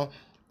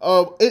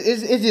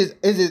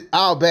it's just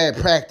all bad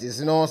practice,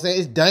 you know what I'm saying?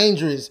 It's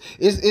dangerous.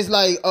 It's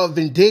like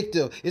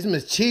vindictive. It's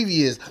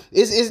mischievous.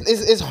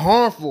 It's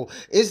harmful.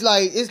 It's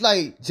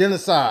like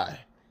genocide.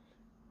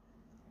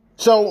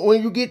 So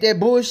when you get that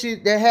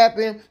bullshit that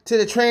happened to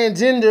the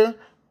transgender,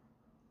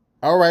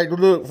 all right,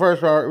 look,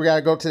 first of all, we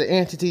gotta go to the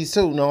entities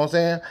too, you know what I'm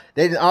saying?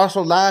 They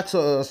also lied to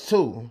us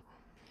too.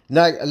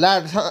 Like a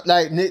lot of times,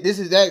 like this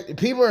is that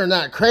people are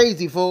not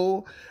crazy,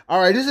 fool. All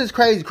right, this is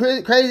crazy.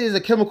 Crazy is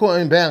a chemical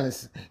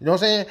imbalance. You know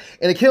what I'm saying?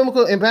 And a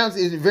chemical imbalance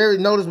is very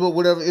noticeable.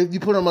 Whatever, if you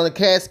put them on a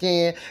CAT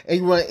scan and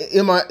you run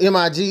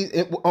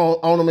MIG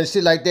on them and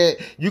shit like that,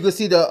 you can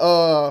see the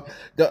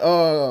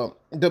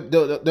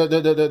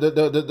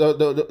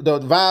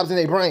vibes in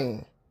their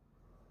brain.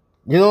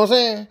 You know what I'm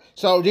saying?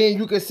 So then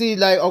you can see,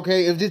 like,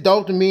 okay, if this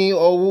dopamine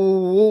or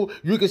woo,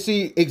 you can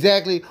see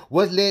exactly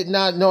what's letting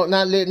out, not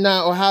letting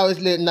out, or how it's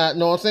letting out. You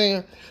know what I'm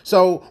saying?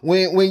 So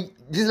when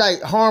just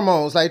like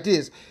hormones like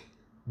this,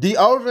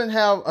 deodorant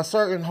have a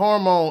certain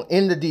hormone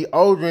in the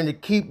deodorant to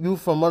keep you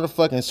from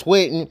motherfucking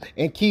sweating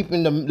and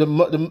keeping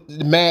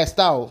the mask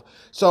off.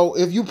 So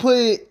if you put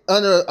it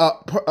under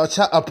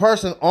a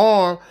person's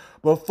arm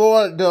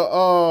before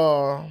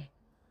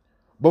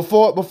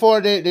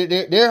before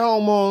their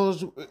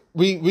hormones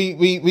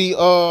we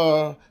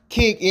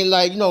kick in,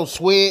 like, you know,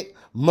 sweat,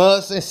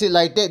 must and shit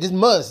like that. Just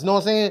must, you know what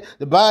I'm saying?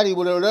 The body,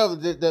 whatever,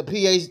 the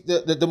pH,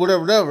 the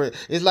whatever.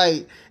 It's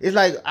like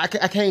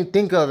I can't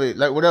think of it,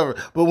 like whatever.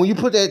 But when you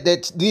put that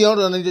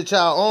deodorant under your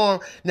child arm,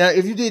 now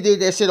if you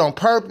did that shit on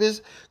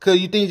purpose, cause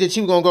you think that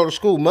you gonna go to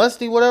school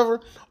musty, whatever,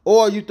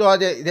 or you thought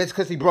that that's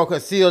cause he broke her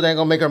seal, that ain't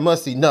gonna make her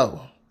musty, no.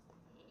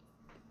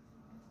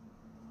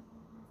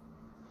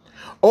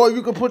 Or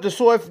you can put the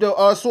soy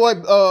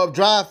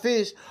dried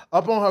fish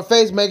up on her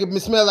face, make it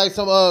smell like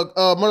some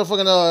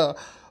motherfucking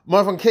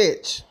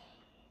catch.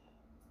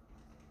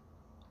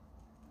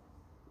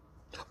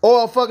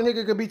 Or a fucking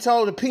nigga could be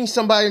told to pinch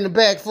somebody in the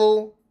back,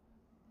 fool.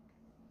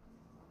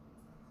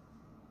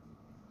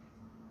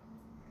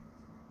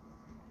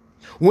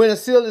 When a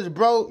seal is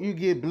broke, you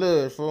get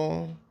blood,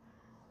 fool.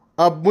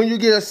 When you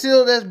get a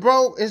seal that's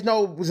broke, it's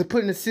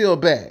putting the seal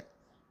back.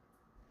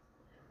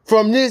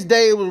 From this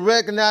day, it was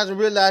recognized and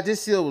realized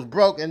this seal was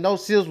broke, and no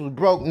seals was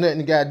broke.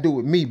 Nothing got to do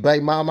with me,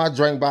 baby. My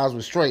drink bottles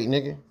was straight,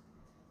 nigga.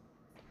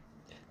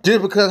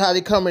 Just because how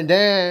they coming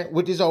down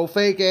with this old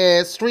fake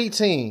ass street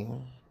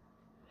team.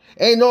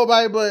 Ain't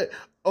nobody but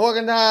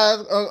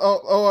organized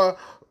or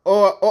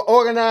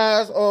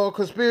organized or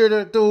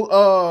conspirator through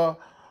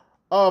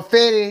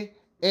Fetty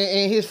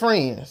and his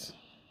friends.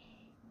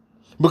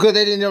 Because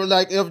they didn't never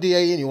like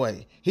FDA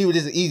anyway. He was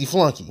just an easy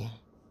flunky.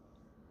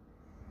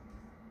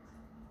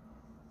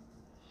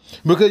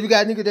 Because you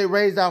got niggas that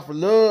raised out for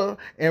love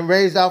and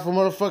raised out for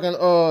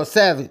motherfucking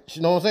savage.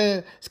 You know what I'm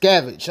saying?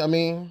 Scavenge, I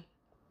mean.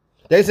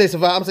 They say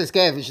survive, I'm saying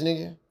scavenge,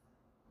 nigga.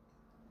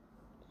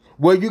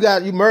 Where you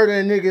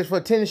murdering niggas for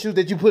tennis shoes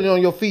that you put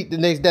on your feet the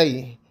next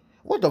day.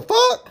 What the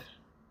fuck?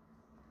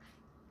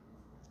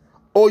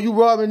 Or you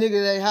robbing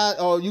niggas that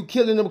hot, or you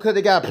killing them because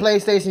they got a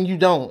PlayStation, you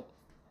don't.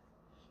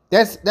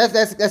 That's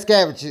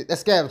scavenge.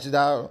 That's scavenge,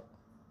 dog.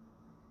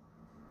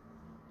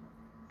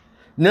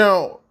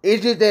 Now,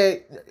 it's just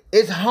that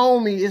it's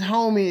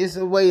homie. It's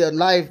a way of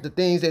life, the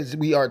things that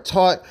we are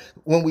taught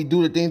when we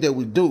do the things that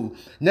we do.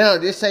 Now,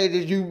 they say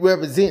that you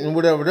representing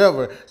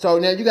whatever. So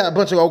now you got a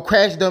bunch of old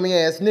crash dummy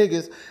ass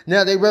niggas.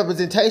 Now they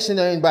representation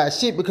ain't by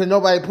shit because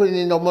nobody putting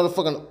in no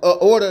motherfucking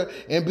order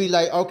and be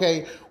like,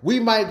 okay, we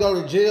might go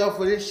to jail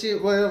for this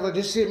shit, whatever.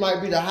 This shit might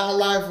be the high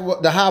life,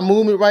 the high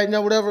movement right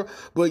now, whatever.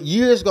 But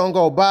years gonna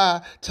go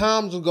by,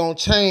 times are gonna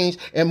change,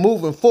 and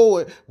moving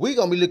forward, we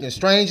gonna be looking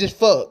strange as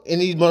fuck in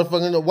these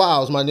motherfucking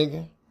wilds, my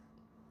nigga.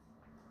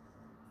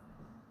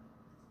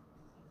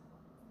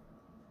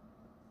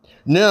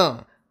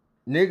 Now,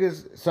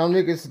 some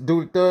niggas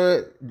do the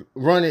third,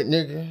 run it,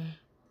 nigga.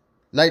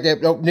 Like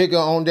that nigga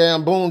on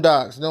damn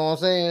Boondocks, you know what I'm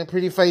saying?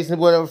 Pretty face and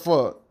whatever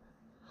fuck.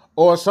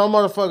 Or some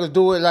motherfuckers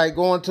do it like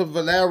going to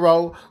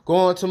Valero,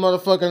 going to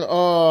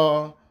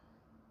motherfucking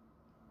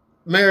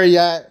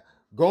Marriott,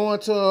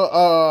 going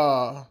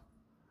to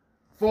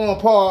Foreign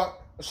Park,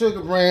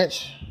 Sugar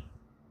Branch.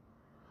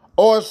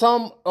 Or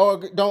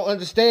don't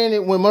understand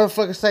it when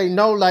motherfuckers say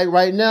no, like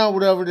right now,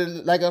 whatever,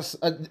 like a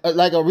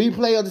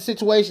replay of the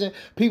situation.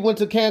 People went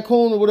to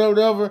Cancun or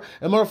whatever,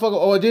 and motherfucker,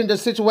 or then the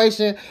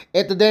situation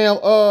at the damn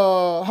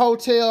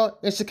hotel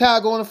in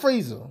Chicago in the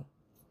freezer.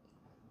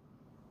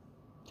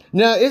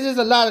 Now it's just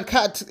a lot of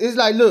it's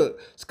like, look,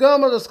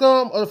 scum of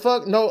the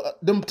fuck, no,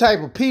 them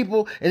type of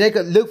people, and they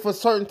could look for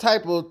certain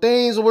type of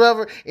things or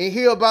whatever and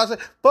hear about it.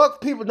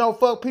 Fuck people,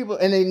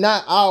 and they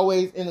not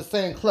always in the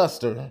same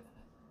cluster.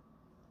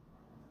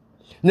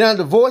 Now,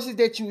 the voices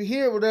that you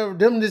hear, whatever,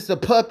 them just the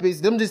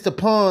puppets, them just the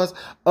pawns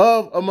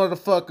of a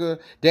motherfucker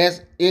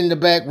that's in the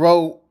back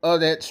row of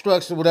that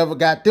structure, whatever,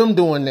 got them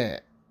doing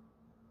that.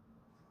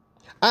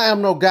 I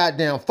am no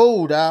goddamn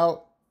fool,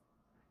 dog.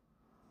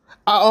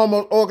 I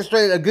almost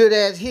orchestrated a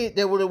good-ass hit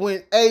that would have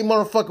went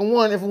motherfucking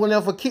one if it went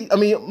out for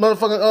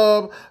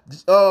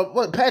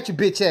motherfucking, Patrick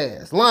bitch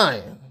ass,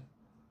 lying.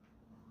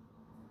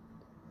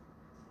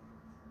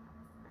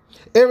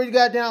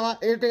 Everything I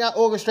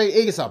orchestrate,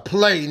 it's a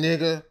play,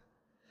 nigga.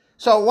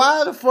 So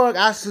why the fuck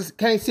I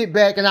can't sit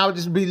back and I would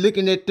just be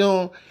looking at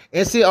them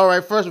and see, all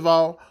right, first of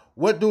all,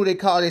 what do they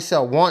call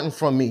themselves wanting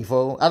from me,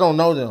 fool? I don't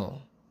know them.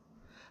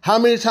 How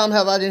many times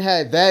have I done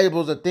had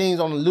valuables or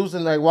things on the loose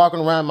and like walking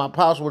around my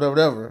pouch or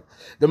whatever?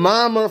 The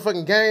mind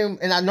motherfucking game,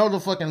 and I know the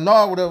fucking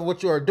law, whatever,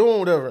 what you are doing,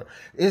 whatever.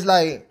 It's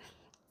like,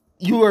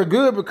 you are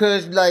good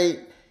because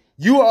like,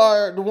 you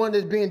are the one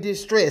that's being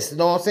distressed, you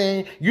know what I'm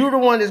saying? You're the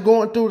one that's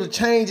going through the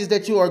changes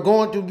that you are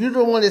going through. You're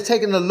the one that's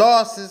taking the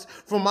losses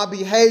from my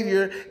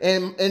behavior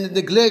and the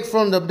neglect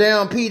from the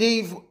damn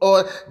PD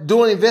or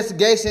doing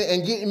investigation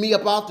and getting me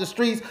up off the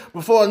streets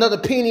before another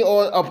penny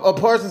or a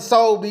person's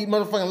soul be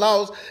motherfucking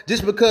lost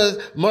just because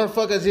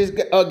motherfuckers just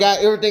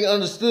got everything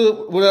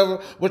understood, whatever,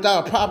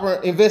 without a proper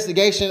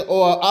investigation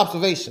or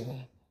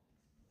observation.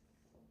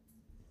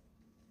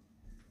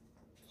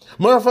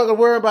 Motherfucker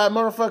worry about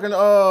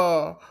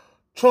motherfucking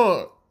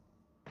Trump.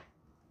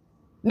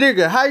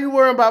 Nigga, how you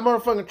worrying about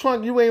motherfucking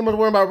Trump? You ain't much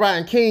worrying about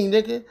Ryan King,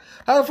 nigga.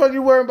 How the fuck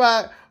you worrying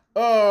about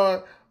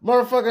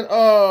Motherfucking,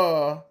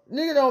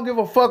 nigga don't give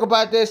a fuck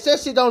about that. That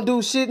shit don't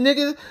do shit,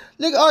 nigga.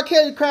 Nigga, R.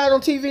 Kelly cried on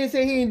TV and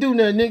said he ain't do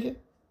nothing, nigga.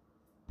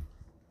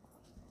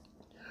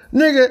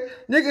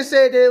 Nigga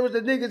said that it was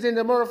the niggas in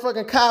the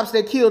motherfucking cops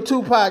that killed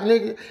Tupac,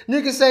 nigga.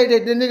 Nigga said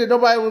that the nigga,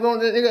 nobody was on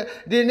the nigga.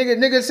 The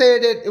nigga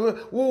said that it was,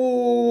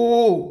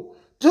 woo.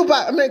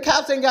 Tupac, I mean,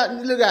 cops ain't got,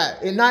 look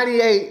at, in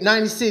 98,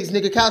 96,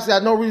 nigga, cops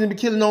got no reason to be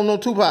killing no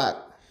Tupac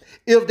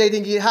if they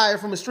didn't get hired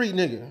from a street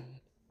nigga.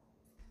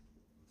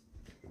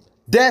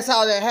 That's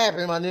how that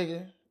happened, my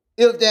nigga.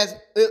 If that's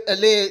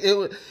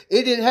alleged,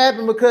 it didn't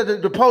happen because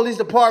the police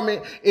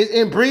department is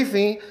in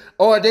briefing,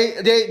 or they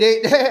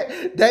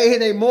in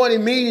their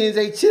morning meetings,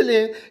 they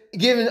chilling,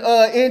 giving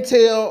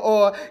intel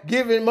or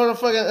giving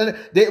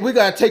motherfucking. We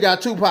gotta take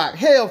out Tupac.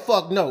 Hell,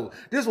 fuck no.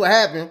 This what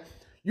happened.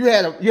 You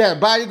had a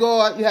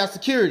bodyguard, you have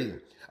security.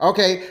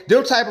 Okay,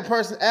 them type of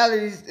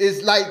personalities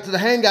is like to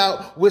hang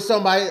out with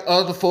somebody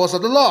of the force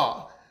of the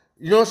law.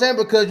 You know what I'm saying?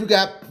 Because you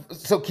got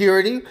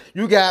security,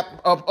 you got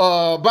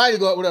a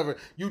bodyguard, whatever.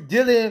 You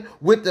dealing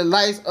with the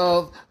likes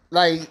of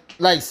like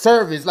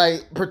service,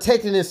 like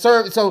protecting and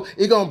service. So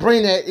it gonna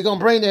bring that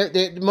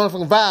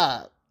motherfucking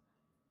vibe.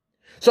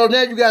 So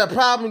now you got a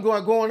problem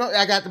going on.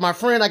 I got my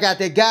friend, I got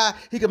that guy.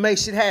 He can make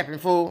shit happen,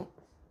 fool.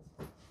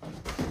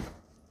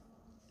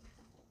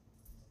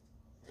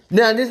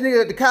 Now this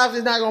nigga, the cops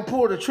is not gonna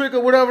pull the trigger,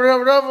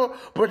 whatever,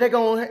 but they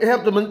gonna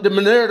help the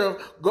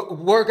narrative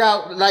work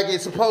out like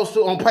it's supposed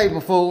to on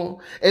paper,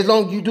 fool. As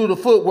long as you do the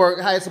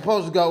footwork how it's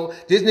supposed to go.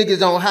 This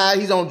nigga's on high,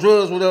 he's on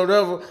drugs,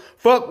 whatever.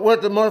 Fuck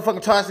what the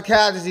motherfucking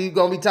toxicology he's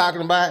gonna be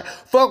talking about.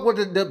 Fuck what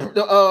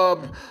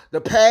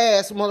the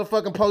past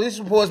motherfucking police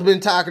reports been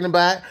talking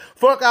about.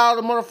 Fuck all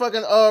the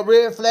motherfucking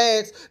red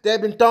flags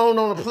that been thrown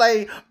on the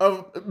play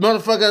of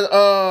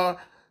motherfucking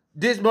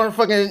this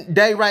motherfucking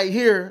day right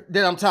here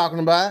that I'm talking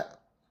about.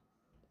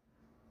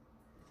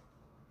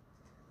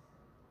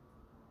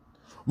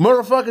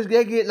 Motherfuckers,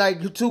 they get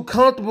like too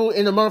comfortable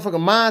in the motherfucking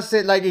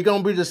mindset like it's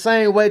gonna be the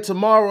same way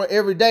tomorrow,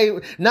 every day.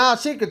 Nah,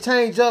 shit could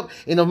change up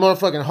in a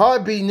motherfucking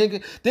heartbeat,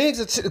 nigga.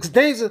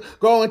 Things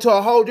go into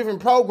a whole different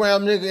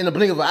program, nigga, in the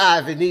blink of an eye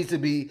if it needs to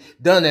be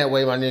done that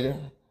way, my nigga.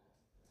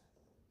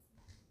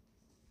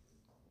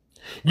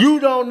 You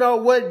don't know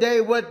what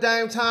day, what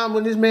damn time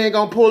when this man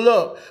gonna pull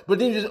up. But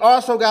then you just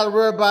also gotta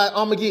worry about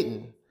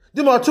Armageddon.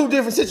 Them are two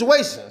different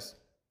situations.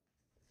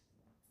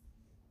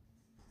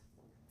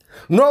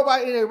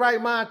 Nobody in their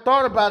right mind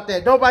thought about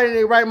that. Nobody in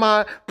their right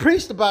mind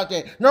preached about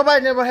that.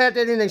 Nobody never had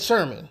that in their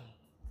sermon.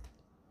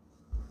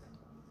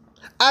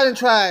 I done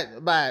tried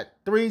about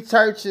 3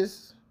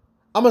 churches.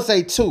 I'm gonna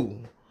say 2.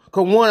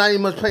 Cause one I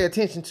didn't much pay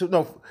attention to.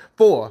 No,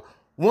 4.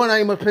 One I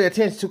ain't much pay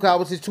attention to because I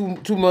was just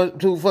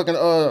too fucking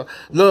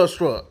love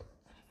struck.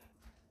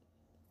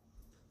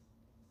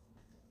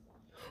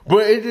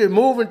 But it's just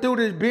moving through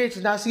this bitch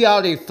and I see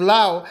all they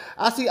flower.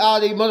 I see all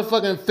they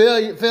motherfucking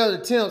failed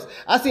attempts.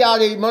 I see all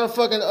they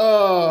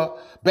motherfucking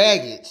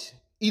baggage.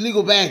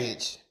 Illegal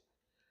baggage.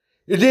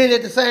 And then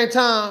at the same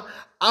time,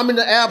 I'm in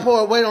the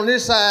airport waiting on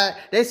this side.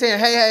 They saying,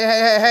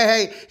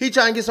 hey, he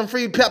trying to get some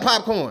free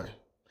popcorn.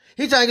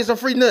 He trying to get some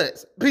free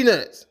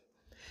peanuts.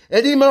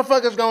 And these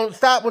motherfuckers gonna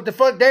stop what the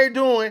fuck they're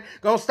doing,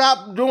 gonna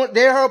stop doing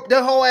their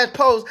whole ass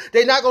post.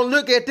 They not gonna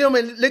look at them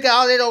and look at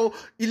all that old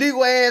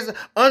illegal ass,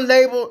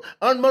 unlabeled,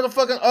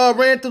 unmotherfucking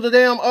ran through the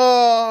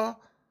damn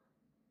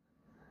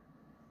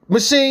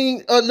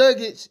machine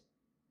luggage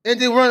and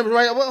then run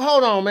right. Well,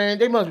 hold on, man.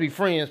 They must be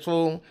friends,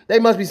 fool. They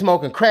must be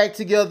smoking crack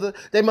together.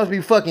 They must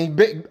be fucking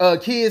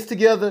kids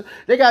together.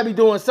 They gotta be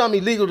doing something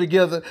illegal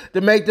together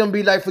to make them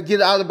be like, forget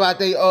all about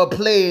their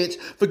pledge,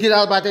 forget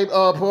all about their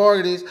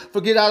priorities,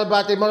 forget all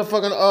about their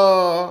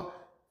motherfucking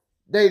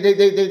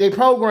they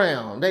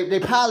program, they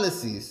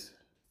policies.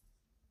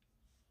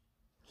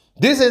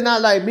 This is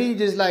not like me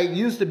just like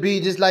used to be,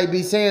 just like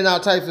be saying all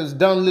types of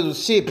dumb little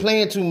shit,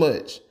 playing too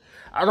much.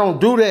 I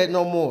don't do that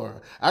no more.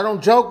 I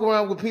don't joke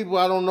around with people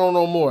I don't know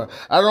no more.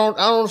 I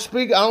don't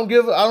speak. I don't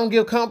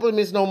give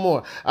compliments no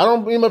more. I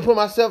don't even put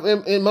myself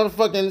in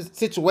motherfucking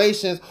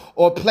situations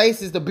or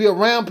places to be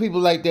around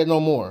people like that no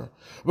more.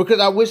 Because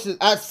I wish that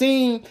I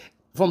seen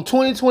from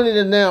 2020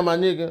 to now, my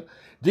nigga.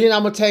 Then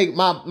I'm gonna take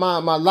my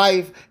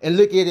life and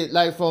look at it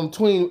like from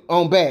 20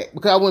 on back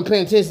because I wasn't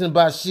paying attention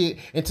about shit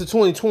until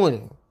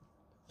 2020.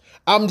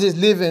 I'm just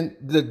living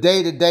the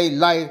day-to-day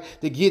life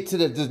to get to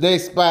the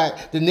next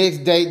spot, the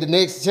next date, the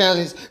next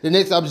challenge, the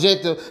next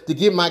objective, to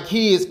get my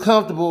kids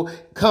comfortable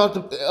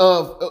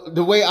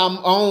the way I'm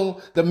on,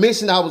 the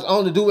mission I was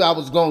on to do what I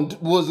was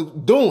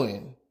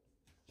doing.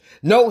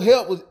 No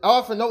help was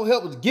offered, no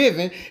help was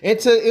given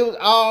until it was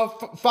all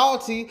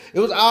faulty,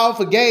 it was all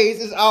for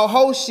gays, it's all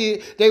whole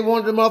shit. They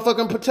wanted to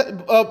motherfucking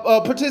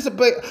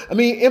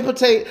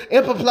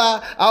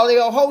imply all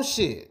their whole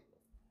shit.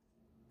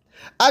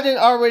 I didn't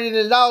already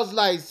lost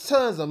like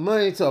tons of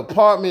money to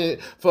apartment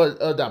for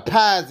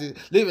deposit,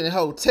 living in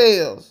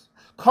hotels,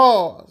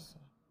 cars,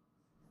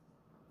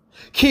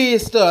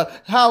 kids stuff,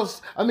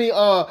 house. I mean,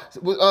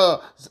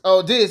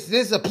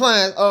 this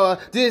appliance,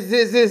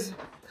 this.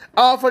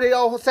 All for the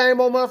old same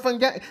old motherfucking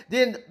game.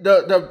 Then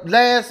the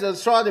last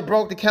straw that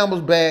broke the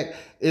camel's back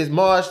is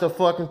March the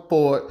fucking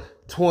 4th,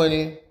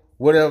 20,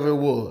 whatever it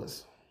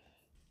was.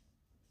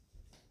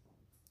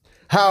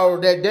 How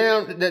that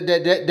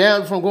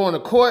down from going to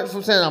court,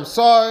 from saying I'm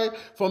sorry,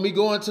 from me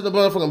going to the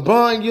motherfucking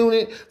bond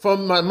unit,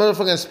 from my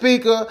motherfucking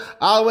speaker,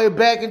 all the way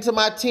back into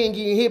my tent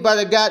getting hit by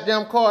the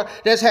goddamn car.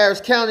 That's Harris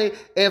County,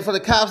 and for the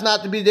cops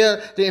not to be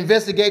there to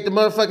investigate the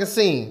motherfucking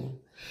scene.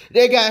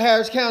 They got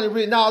Harris County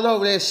written all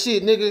over that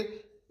shit, nigga.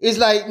 It's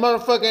like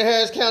motherfucking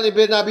Harris County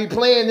better not be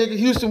playing, nigga.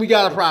 Houston, we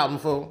got a problem,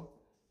 fool.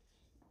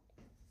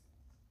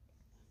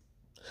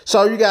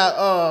 So you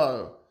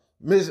got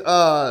Miss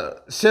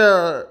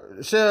Sarah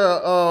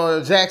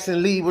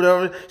Jackson Lee,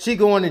 whatever. She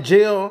going to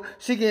jail.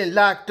 She getting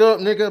locked up,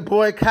 nigga.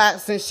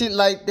 Boycotts and shit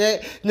like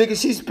that. Nigga,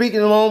 she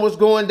speaking on what's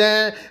going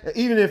down.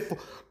 Even if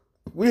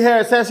we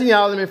had assassination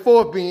all them in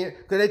Fort Bend,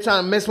 because they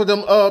trying to mess with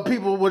them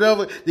people,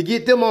 whatever, to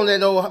get them on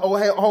that old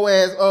whole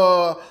ass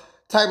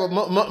type of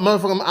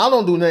motherfucker. I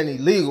don't do nothing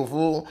illegal,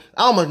 fool.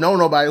 I don't know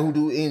nobody who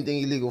do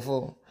anything illegal,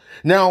 fool.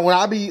 Now, when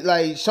I be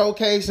like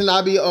showcasing,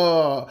 I be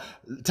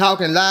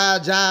talking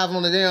live, jive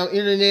on the damn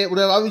internet,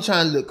 whatever, I be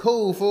trying to look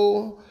cool,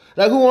 fool.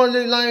 Like, who want to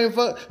look lame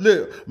fuck?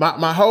 Look,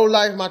 my whole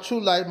life, my true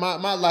life, my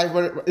life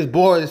is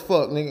boring as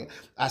fuck, nigga.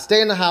 I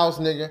stay in the house,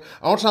 nigga.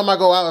 Only time I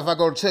go out if I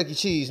go to Chuck E.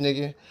 Cheese,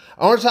 nigga.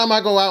 Only time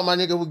I go out, my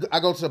nigga, I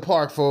go to the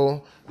park,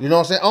 fool. You know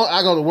what I'm saying?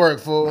 I go to work,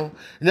 fool.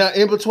 Now,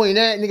 in between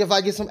that, nigga, if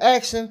I get some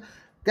action,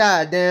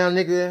 goddamn,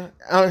 nigga,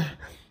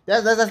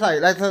 that's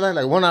like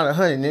 1 out of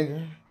 100,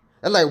 nigga.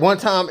 That's like one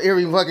time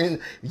every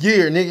fucking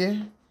year,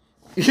 nigga.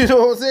 You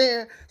know what I'm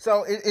saying?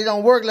 So it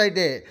don't work like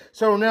that.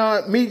 So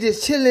now me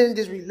just chilling,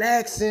 just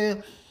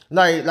relaxing,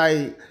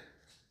 like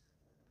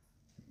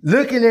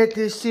looking at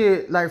this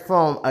shit like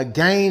from a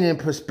gaining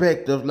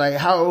perspective, like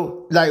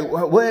how, like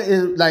what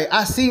is, like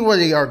I see where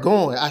they are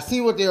going. I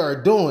see what they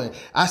are doing.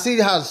 I see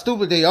how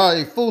stupid they are.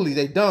 They foolish.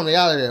 They dumb. They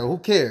out of there. Who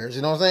cares?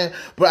 You know what I'm saying?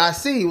 But I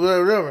see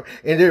whatever.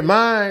 In their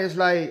mind, it's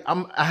like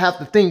I have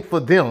to think for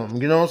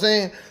them. You know what I'm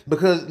saying?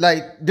 Because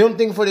like them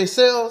thinking for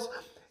themselves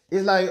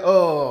is like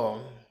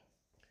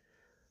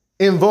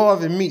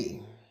involving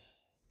me.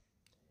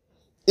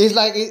 It's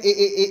like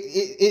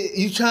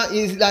it's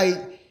like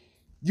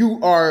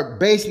you are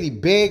basically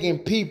begging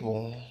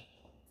people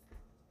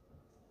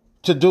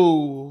to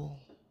do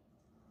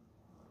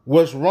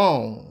what's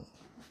wrong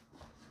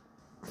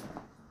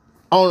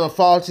on a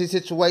faulty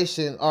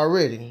situation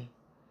already.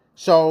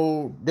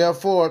 So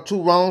therefore,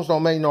 2 wrongs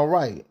don't make no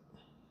right.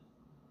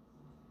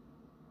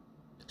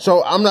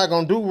 So I'm not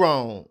gonna do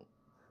wrong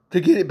to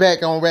get it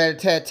back on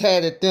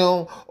rat-a-tat-tat at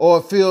them, or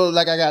feel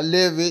like I got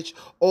leverage,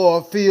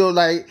 or feel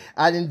like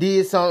I done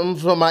did something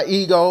for my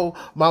ego,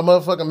 my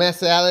motherfucking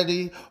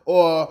masculinity,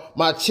 or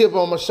my chip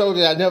on my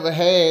shoulder that I never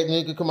had,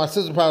 nigga, because my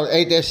sister probably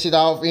ate that shit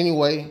off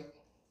anyway.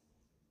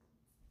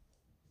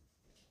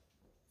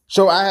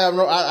 So I have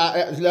no,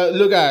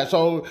 look at it.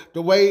 So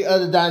the way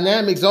the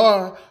dynamics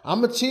are,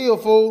 I'm a chill,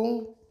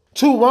 fool.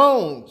 2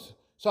 wrongs.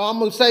 So I'm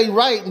going to say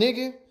right,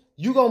 nigga.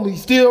 You going to be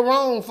still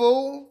wrong,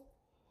 fool.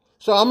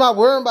 So I'm not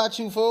worrying about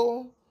you,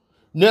 fool.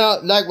 Now,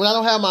 like when I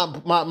don't have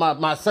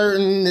my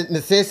certain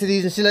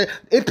necessities and shit like that,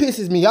 it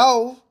pisses me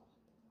off.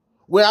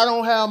 When I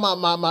don't have my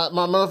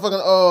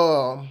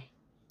motherfucking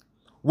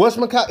what's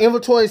my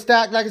inventory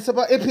stock like it's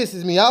supposed, it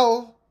pisses me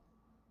off.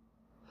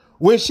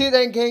 When shit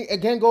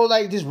can't go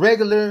like just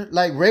regular,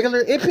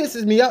 it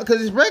pisses me off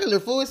because it's regular,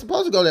 fool. It's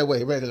supposed to go that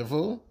way, regular,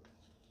 fool.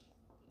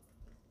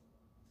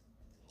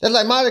 That's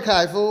like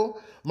Mordecai,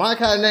 fool.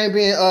 Mordecai's name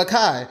being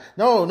Kai.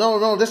 No.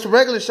 That's the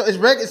regular show. It's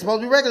supposed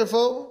to be regular,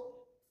 fool.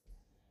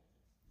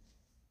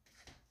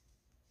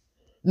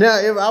 Now,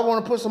 if I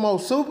want to put some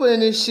old super in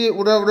this shit,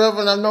 whatever,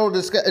 and I know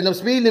the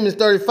speed limit is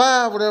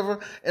 35, whatever,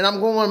 and I'm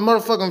going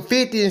motherfucking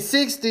 50 and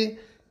 60,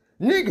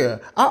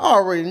 nigga, I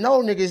already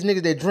know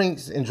niggas that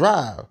drinks and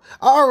drive.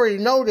 I already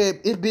know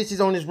that if bitches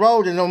on this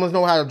road and almost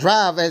know how to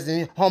drive as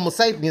in homo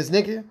sapiens,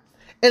 nigga.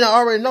 And I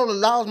already know the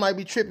laws might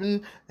be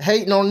tripping,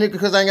 hating on nigga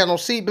because I ain't got no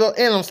seatbelt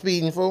and I'm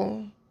speeding,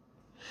 fool.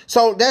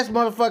 So that's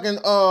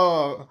motherfucking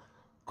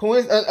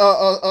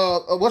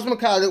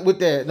whatchamacallit with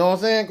that, know what I'm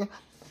saying?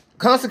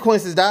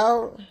 Consequences,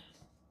 dog.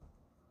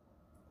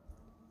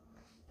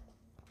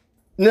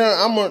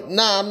 I'm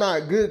not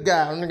a good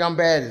guy. Nigga, I'm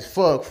bad as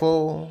fuck,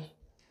 fool.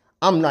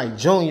 I'm like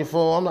Junior,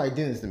 fool. I'm like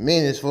Dennis the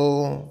Menace,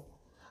 fool.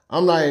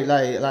 I'm I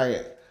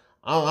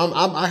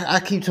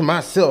keep to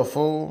myself,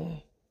 fool.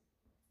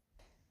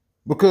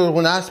 Because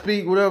when I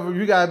speak, whatever,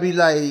 you gotta be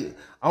like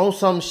on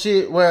some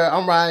shit where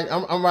I'm riding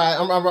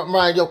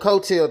your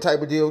coattail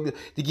type of deal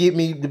to get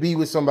me to be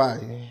with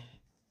somebody.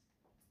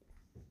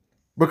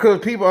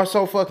 Because people are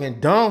so fucking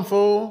dumb,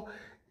 fool.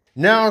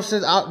 Now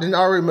since I done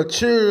already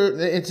matured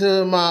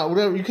into my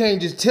whatever, you can't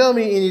just tell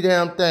me any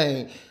damn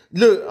thing.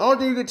 Look, only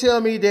thing you can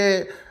tell me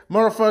that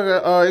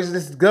motherfucker is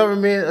this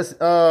government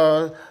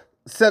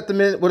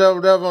settlement,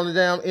 whatever on the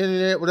damn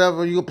internet,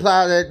 whatever, you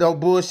apply that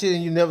bullshit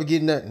and you never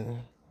get nothing.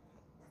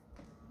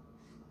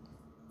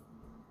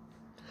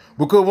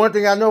 Because one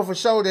thing I know for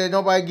sure that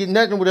nobody get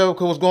nothing whatever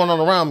because what's going on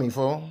around me,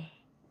 fool.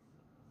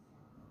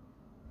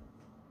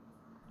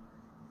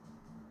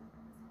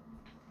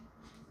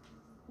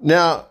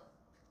 Now,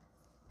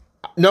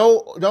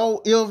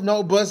 no if,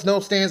 no buts, no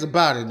stands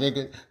about it,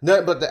 nigga.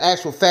 Nothing but the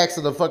actual facts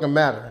of the fucking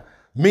matter.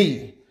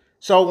 Me.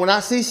 So when I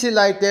see shit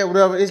like that,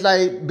 whatever, it's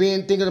like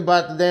thinking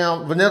about the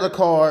damn vanilla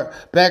card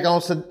back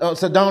on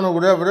Sedona,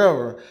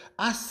 whatever.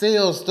 I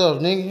sell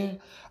stuff, nigga.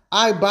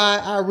 I buy,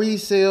 I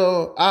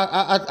resell,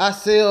 I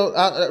sell,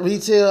 I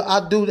retail.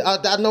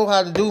 I know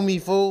how to do me,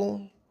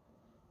 fool.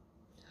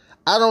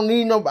 I don't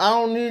need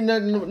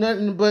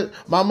nothing but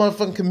my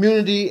motherfucking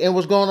community and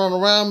what's going on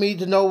around me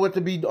to know what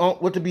to be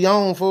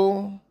on,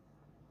 fool.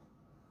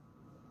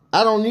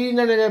 I don't need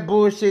none of that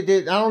bullshit.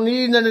 I don't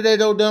need none of that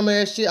old dumb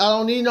ass shit. I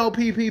don't need no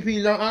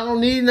PPP. I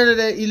don't need none of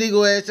that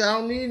illegal ass shit. I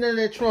don't need none of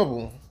that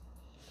trouble.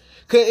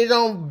 Cause it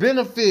don't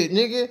benefit,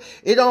 nigga.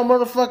 It don't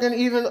motherfucking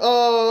even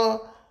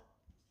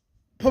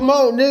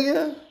promote,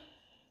 nigga.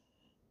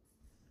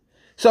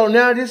 So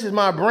now this is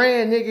my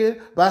brand, nigga.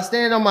 By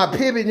standing on my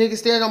pivot, nigga,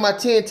 standing on my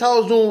 10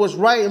 toes, doing what's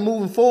right and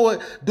moving forward,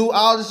 do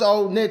all this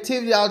old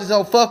negativity, all this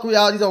old fuckery,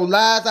 all these old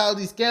lies, all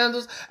these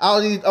scandals,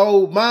 all these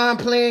old mind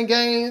playing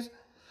games,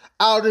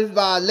 all this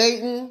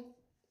violating,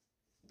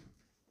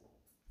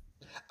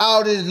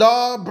 all this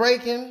law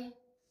breaking,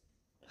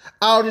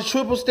 all this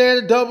triple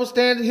standard, double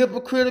standard,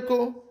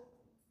 hypocritical.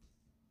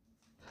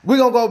 We're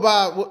gonna go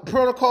by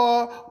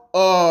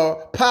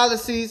protocol,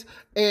 policies,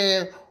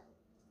 and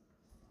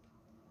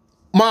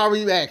my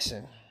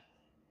reaction.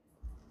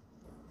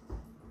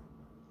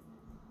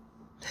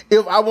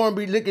 If I want to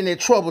be looking at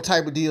trouble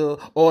type of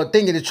deal or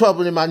thinking of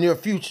trouble in my near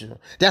future,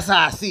 that's how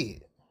I see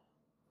it.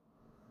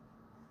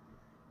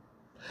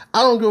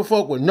 I don't give a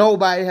fuck what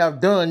nobody have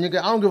done, nigga.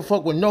 I don't give a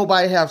fuck what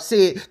nobody have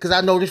said, because I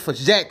know this for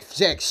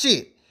jack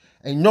shit.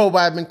 Ain't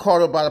nobody been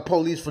caught up by the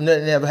police for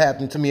nothing ever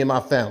happened to me and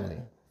my family.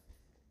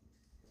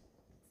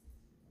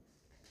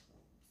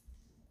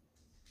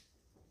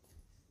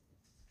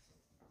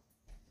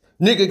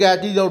 Nigga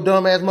got these old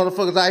dumbass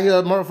motherfuckers out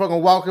here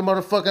motherfucking walking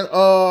motherfucking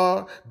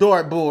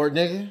dartboard,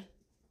 nigga.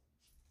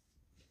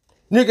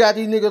 Nigga got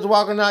these niggas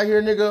walking out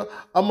here, nigga,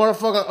 a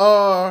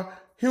motherfucking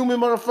human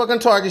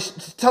motherfucking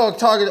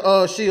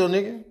target shield,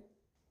 nigga.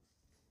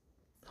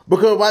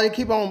 Because why they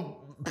keep on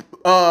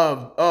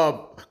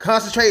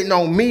concentrating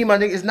on me, my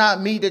nigga, it's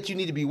not me that you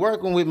need to be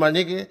working with, my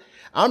nigga.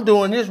 I'm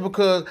doing this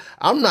because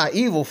I'm not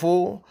evil,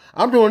 fool.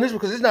 I'm doing this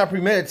because it's not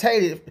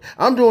premeditated.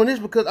 I'm doing this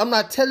because I'm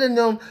not telling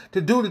them to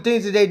do the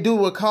things that they do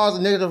will cause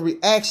a negative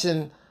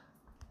reaction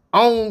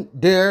on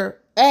their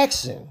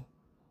action.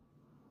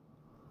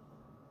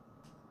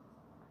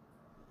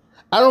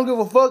 I don't give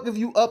a fuck if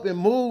you up and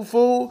move,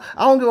 fool.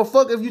 I don't give a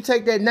fuck if you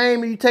take that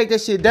name and you take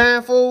that shit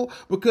down, fool.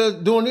 Because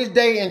during this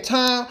day and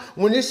time,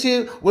 when this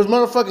shit was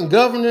motherfucking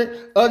governed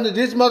under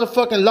this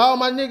motherfucking law,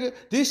 my nigga,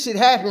 this shit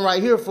happened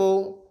right here,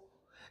 fool.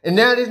 And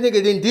now this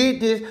nigga then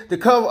did this to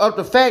cover up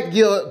the fact,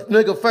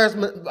 nigga, first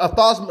a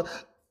false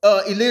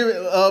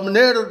illiterate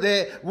narrative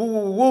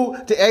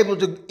that to able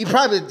to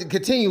probably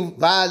continue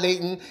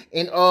violating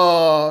and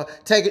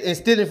taking and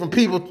stealing from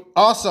people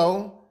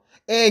also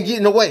and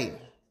getting away.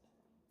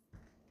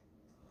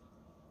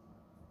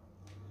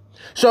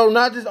 So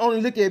not just only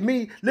look at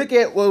me, look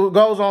at what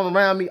goes on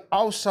around me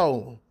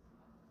also.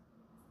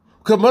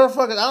 Cause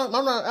motherfuckers,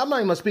 I'm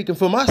not even speaking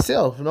for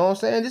myself. You know what I'm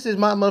saying? This is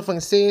my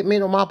motherfucking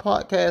segment on my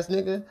podcast,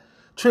 nigga.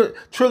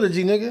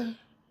 Trilogy, nigga.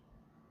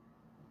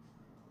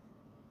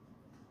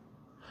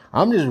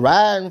 I'm just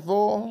riding,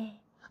 fool.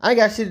 I ain't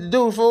got shit to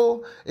do,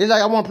 fool. It's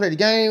like I want to play the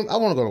game. I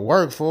want to go to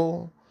work,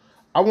 fool.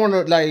 I want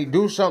to like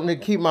do something to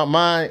keep my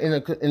mind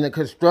in a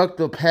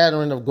constructive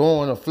pattern of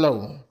going or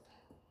flow.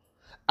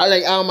 I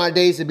like all my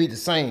days to be the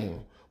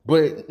same,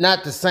 but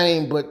not the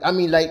same. But I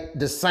mean like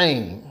the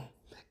same.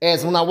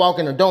 As when I walk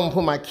in the door and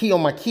put my key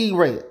on my key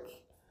rack.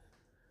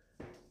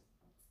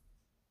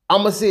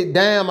 I'm going to sit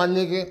down, my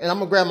nigga, and I'm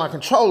going to grab my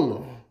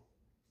controller.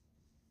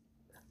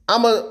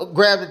 I'm going to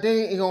grab the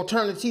thing and going to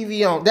turn the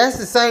TV on. That's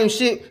the same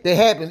shit that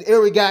happens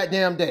every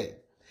goddamn day.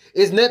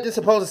 It's nothing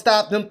supposed to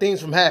stop them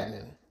things from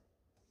happening.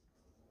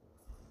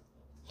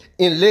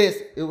 Unless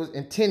it was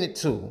intended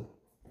to.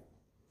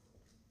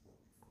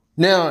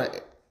 Now,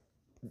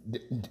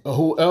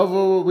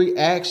 whoever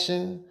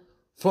reaction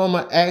from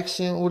an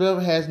action, whatever,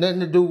 has nothing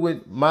to do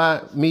with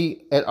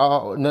me at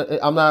all.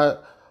 I'm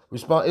not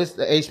responsible. It's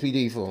the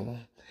HPD for them.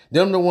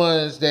 Them the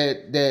ones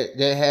that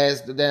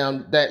has the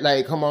damn that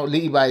like come on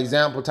lead by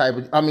example type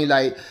of. I mean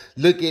like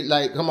look at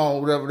like come on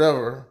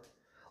whatever,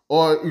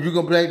 or you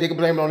can blame they can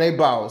blame it on their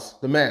boss,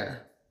 the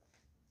mayor.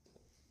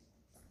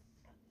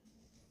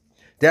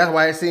 That's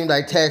why it seems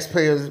like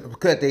taxpayers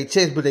cut their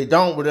checks, but they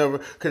don't. Whatever,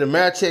 cause the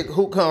mayor check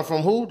who come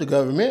from who? The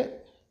government.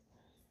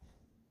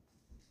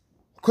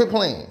 Quit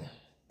playing.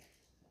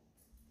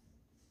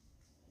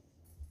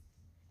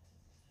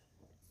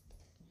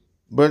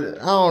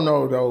 But I don't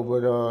know though.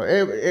 But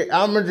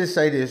I'm gonna just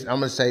say this. I'm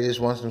gonna say this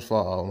once and for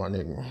all, my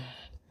nigga.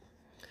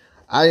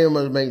 I didn't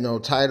want to make no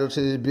title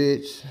to this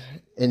bitch,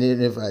 and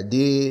then if I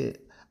did,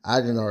 I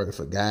didn't already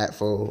forgot,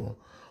 fool.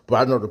 But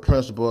I know the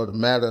principle of the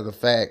matter of the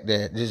fact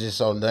that this is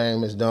so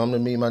lame, it's dumb to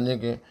me, my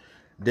nigga.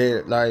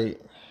 That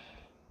like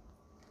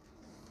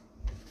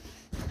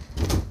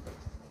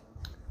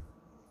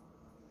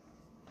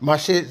My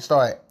shit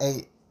start at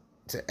 8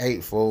 to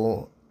 8,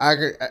 fool.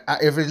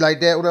 If it's like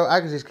that, whatever,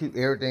 I can just keep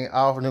everything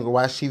off and then go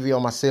watch TV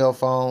on my cell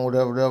phone,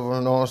 whatever, you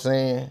know what I'm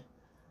saying?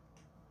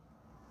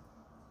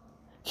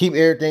 Keep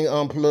everything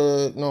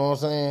unplugged, you know what I'm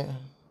saying?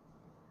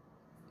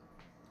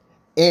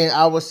 And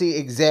I will see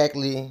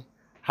exactly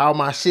how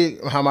my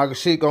shit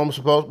gonna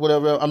supposed,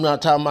 whatever. I'm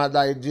not talking about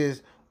like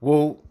just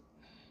whoop.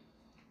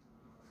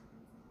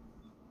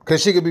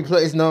 Cause shit could be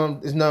play, it's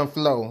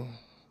non-flow.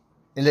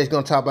 And let's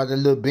gonna talk about the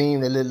little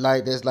beam, the little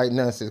light that's like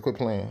nonsense. Quit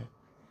playing.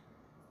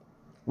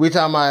 We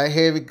talking about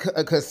heavy,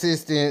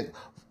 consistent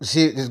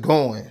shit that's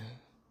going.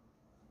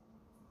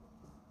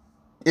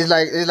 It's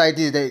like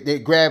this. They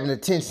grabbing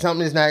attention.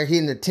 Something that's not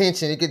hitting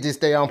attention. It could just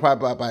stay on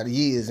probably about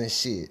years and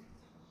shit.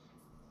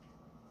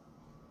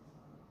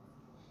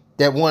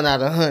 That 1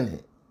 out of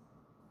 100.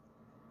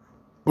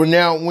 But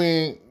now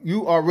when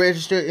you are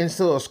registered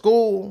into a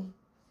school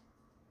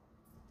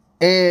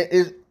and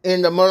it's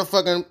in the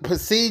motherfucking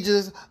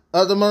procedures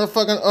of the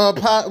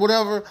motherfucking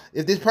whatever,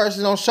 if this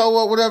person don't show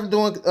up, whatever,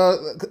 doing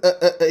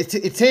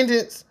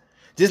attendance,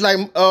 just like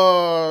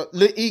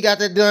Lil E got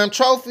that damn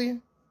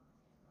trophy,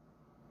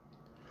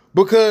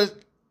 because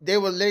they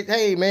were late.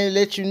 Hey man,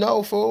 let you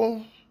know,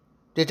 fool,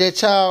 that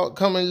child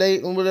coming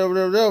late and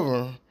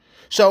whatever.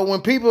 So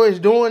when people is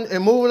doing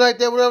and moving like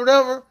that,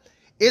 whatever,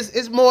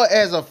 it's more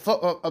as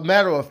a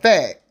matter of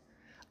fact.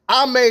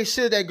 I made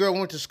sure that girl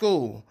went to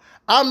school.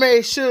 I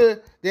made sure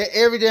that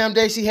every damn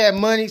day she had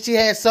money, she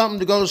had something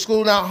to go to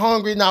school, not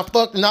hungry, not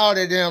fucked, and all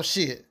that damn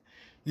shit.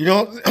 You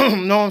know what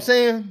I'm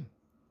saying?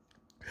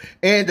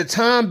 And the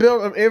time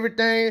built of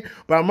everything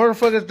by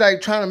motherfuckers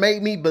like trying to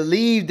make me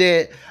believe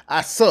that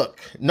I suck.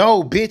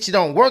 No, bitch, it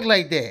don't work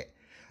like that.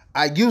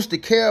 I used to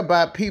care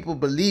about people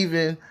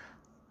believing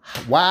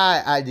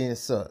why I didn't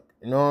suck.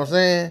 You know what I'm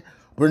saying?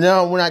 But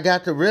now when I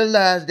got to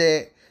realize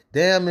that,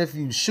 damn if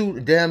you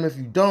shoot, damn if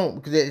you don't,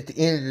 because at the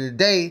end of the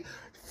day,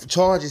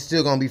 charge is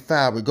still gonna be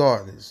filed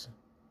regardless.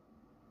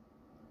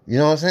 You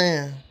know what I'm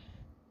saying?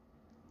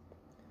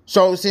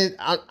 So since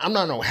I'm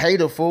not no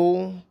hater,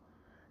 fool,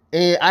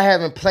 and I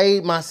haven't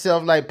played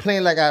myself like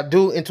playing like I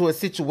do into a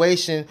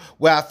situation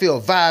where I feel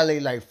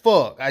violated, like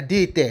fuck, I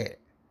did that.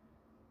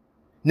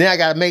 Now I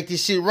gotta make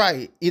this shit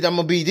right. Either I'm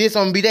gonna be this, or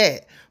I'm gonna be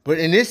that. But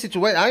in this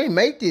situation, I ain't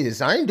make this.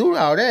 I ain't do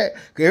all that.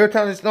 Cause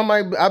every time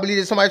I believe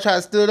that somebody try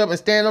to stood up and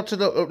stand up to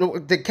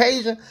the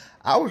occasion,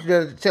 I was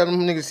there to tell them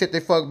niggas sit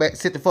the fuck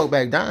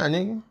back down,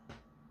 nigga.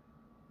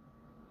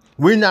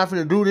 We're not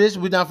finna do this.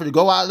 We're not finna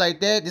go out like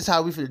that. This is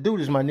how we finna do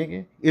this, my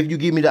nigga. If you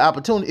give me the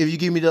opportunity, if you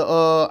give me the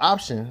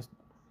options.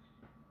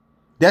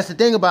 That's the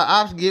thing about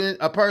options, giving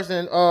a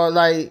person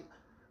like,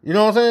 you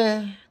know what I'm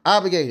saying?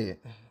 Obligated.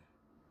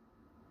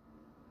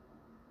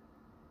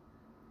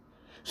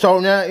 So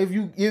now if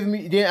you give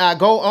me, then I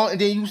go on,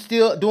 and then you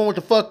still doing what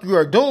the fuck you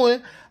are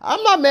doing,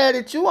 I'm not mad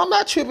at you. I'm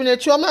not tripping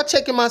at you. I'm not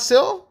checking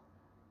myself.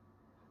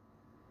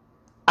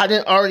 I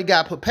didn't already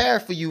got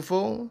prepared for you,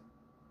 fool.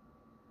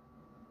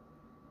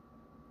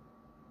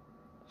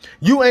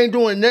 You ain't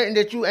doing nothing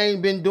that you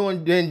ain't been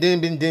doing, done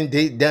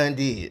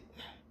did.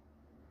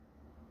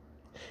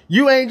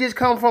 You ain't just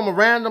come from a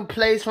random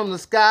place from the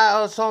sky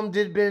or something,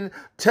 just been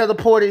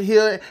teleported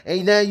here,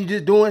 and now you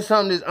just doing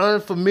something that's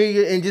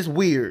unfamiliar and just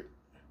weird.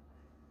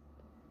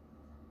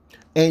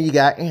 And you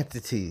got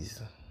entities.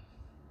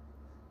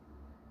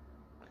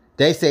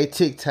 They say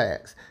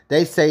tic-tacs.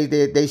 They say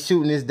that they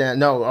shooting this down.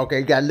 No, okay,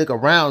 you gotta look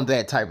around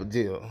that type of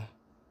deal.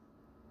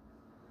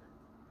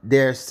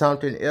 There's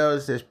something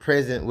else that's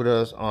present with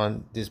us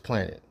on this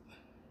planet.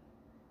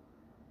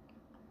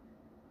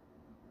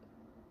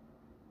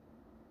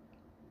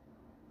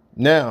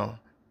 Now,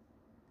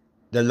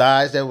 the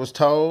lies that was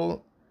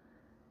told,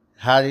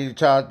 how they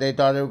thought they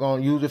were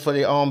gonna use it for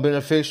their own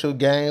beneficial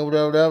gain,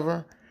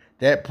 whatever.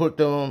 That put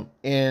them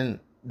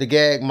in the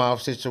gag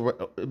mouth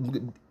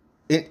situation.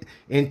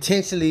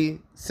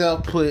 Intentionally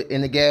self-put in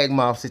the gag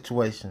mouth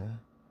situation.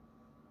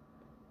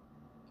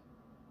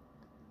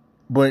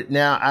 But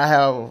now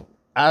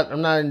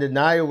I'm not in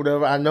denial,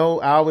 whatever. I know,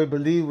 I always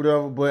believe,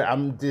 whatever, but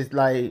I'm just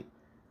like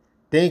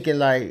thinking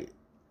like,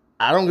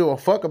 I don't give a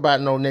fuck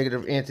about no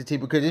negative entity,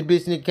 because this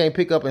bitch nigga can't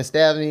pick up and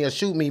stab me or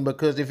shoot me,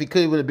 because if he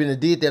could, he would have been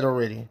did that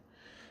already.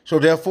 So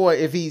therefore,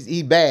 if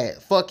he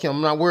bad, fuck him.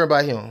 I'm not worried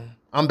about him.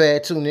 I'm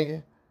bad too,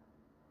 nigga.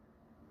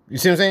 You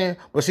see what I'm saying?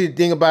 But see, the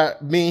thing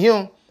about me and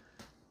him,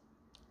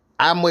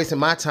 I'm wasting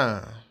my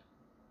time.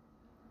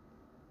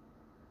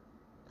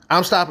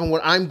 I'm stopping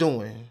what I'm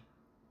doing.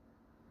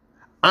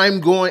 I'm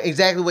going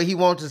exactly where he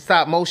wants to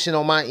stop motion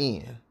on my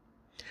end.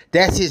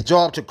 That's his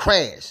job, to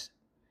crash.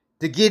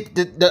 To get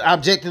the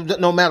objective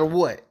no matter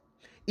what.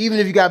 Even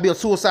if you gotta be a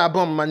suicide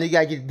bomber, my nigga, you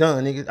gotta get it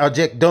done, nigga.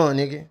 Object done,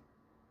 nigga.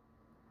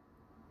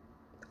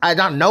 I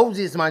don't know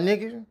this, my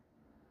nigga.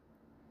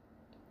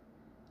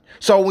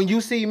 So when you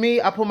see me,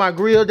 I put my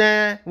grill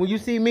down. When you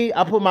see me,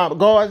 I put my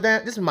guards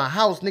down. This is my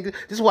house, nigga.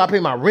 This is why I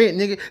pay my rent,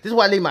 nigga. This is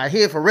why I lay my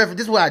head for reference.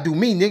 This is why I do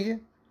me, nigga.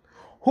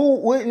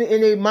 Who wouldn't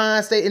in their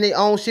mind state, in their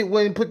own shit,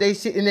 wouldn't put their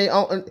shit in their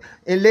own,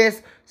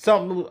 unless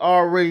something was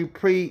already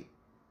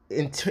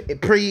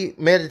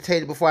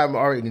premeditated before I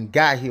already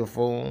got here,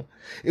 fool.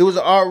 It was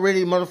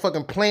already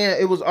motherfucking plan.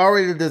 It was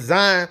already the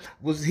design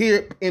was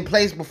here in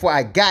place before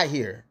I got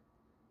here.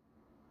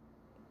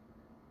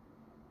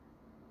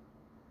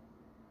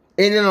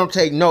 And it don't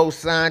take no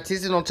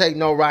scientist. It don't take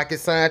no rocket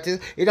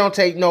scientist. It don't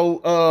take no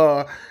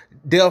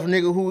deaf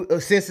nigga who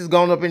senses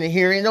gone up in the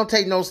hearing. It don't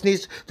take no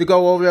snitch to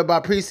go over there by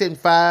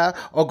Precinct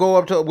 5 or go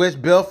up to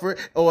West Belford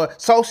or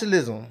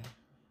socialism.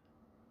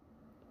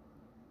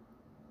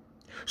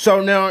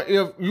 So now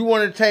if you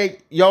want to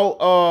take your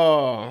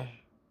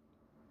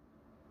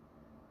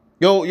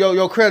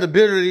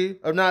credibility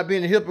of not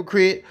being a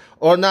hypocrite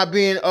or not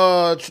being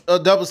a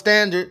double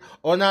standard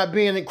or not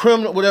being a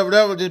criminal,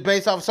 whatever, just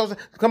based off of social.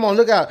 Come on,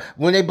 look out.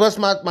 When they bust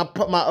my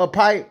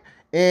pipe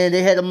and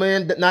they had a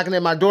man knocking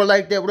at my door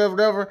like that,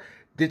 whatever,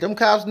 did them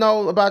cops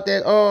know about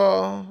that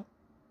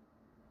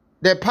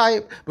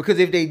pipe? Because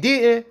if they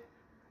didn't,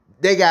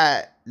 they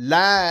got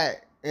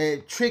lied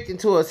and tricked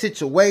into a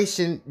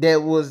situation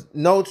that was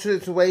no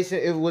situation.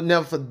 It was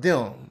never for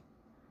them.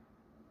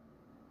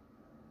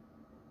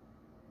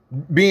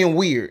 Being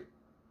weird.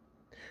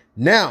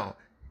 Now,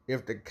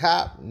 if the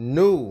cop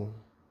knew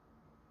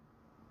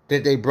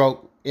that they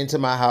broke into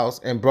my house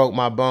and broke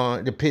my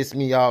bond to piss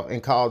me off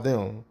and called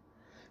them,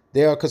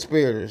 they are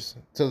conspirators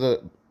to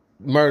the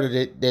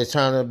murder that's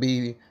trying to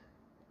be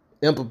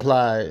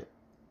implied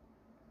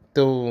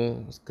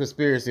through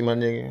conspiracy, my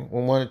nigga.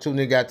 When one or two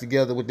niggas got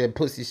together with that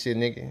pussy shit,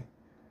 nigga.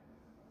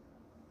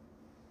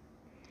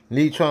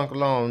 Leave Trunk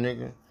alone,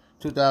 nigga.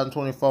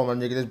 2024, my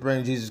nigga. Let's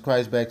bring Jesus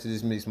Christ back to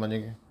this mix, my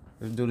nigga.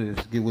 Let's do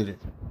this. Get with it.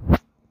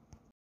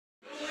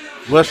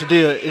 What's the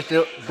deal? It's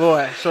the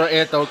boy, Sir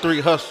Antho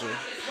 3 Hustle.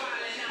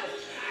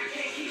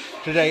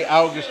 Today,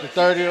 August the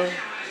 30th,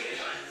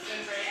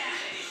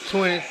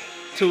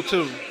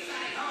 2022.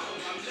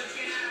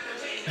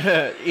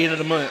 End of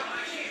the month.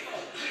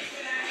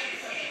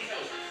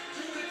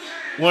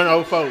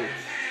 104.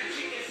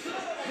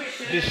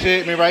 This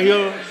shit, me right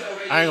here,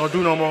 I ain't gonna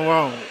do no more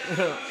wrong.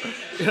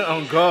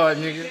 On God,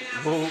 nigga.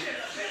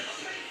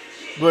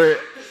 But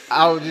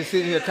I was just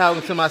sitting here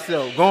talking to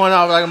myself, going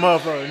off like a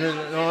motherfucker,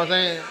 nigga. You know what I'm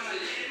saying?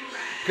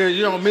 Because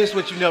you don't miss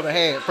what you never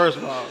had, first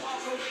of all.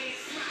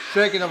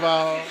 Second of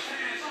all,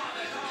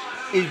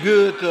 it's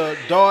good to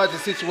dodge a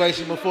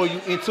situation before you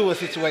into a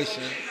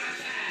situation.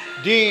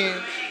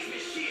 Then,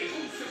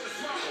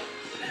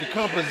 the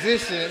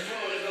composition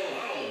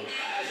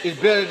is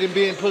better than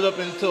being put up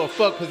into a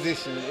fuck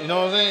position. You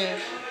know what I'm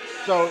saying?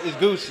 So, it's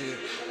Gucci.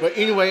 But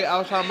anyway, I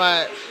was talking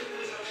about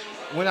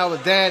when I was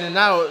down and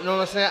out, you know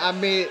what I'm saying? I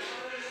met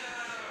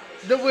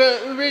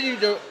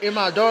in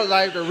my adult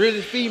life, the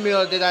really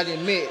female that I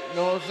didn't meet, you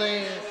know what I'm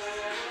saying?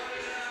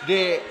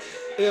 That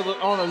it was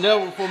on a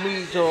level for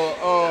me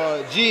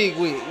to jig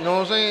with, you know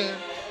what I'm saying?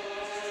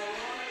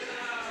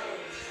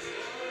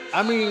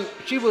 I mean,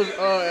 she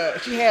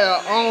had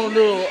her own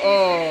little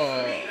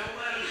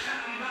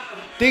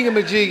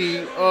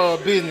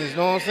thingamajiggy business, you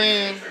know what I'm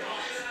saying?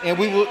 And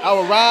I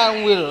was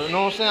riding with her, you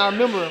know what I'm saying? I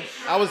remember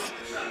I was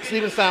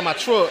sleeping inside my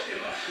truck.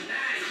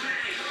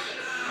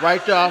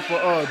 Right there off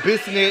of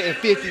Bissonnette and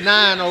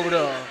 59 over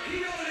there.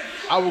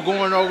 I was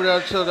going over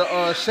there to the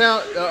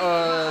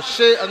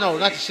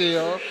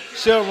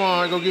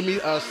Chevron, go get me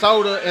a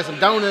soda and some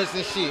donuts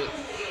and shit.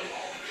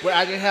 But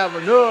I didn't have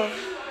enough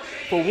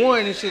for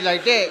one and shit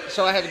like that.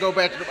 So I had to go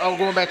back I was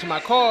going back to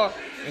my car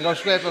and go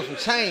scratch up some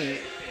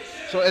change.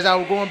 So as I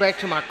was going back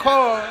to my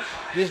car,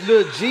 this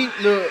little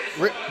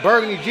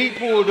burgundy Jeep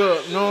pulled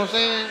up, you know what I'm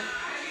saying?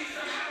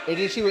 And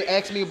then she would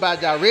ask me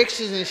about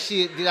directions and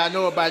shit. Did I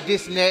know about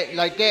this and that,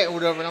 like that,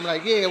 whatever? And I'm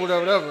like, yeah,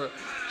 whatever.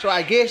 So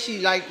I guess she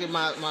liked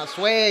my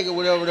swag or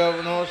whatever, you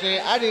know what I'm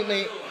saying? I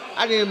didn't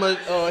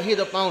hit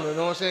up on her, you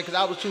know what I'm saying? Because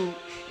I was too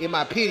in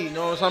my pity, you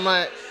know what I'm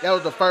saying? That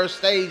was the first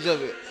stage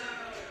of it.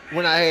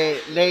 When I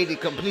had laid it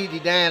completely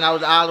down, I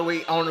was all the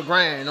way on the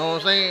ground, you know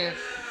what I'm saying?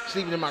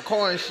 Sleeping in my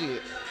car and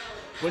shit.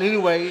 But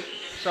anyway,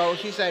 so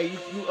she say,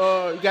 you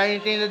got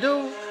anything to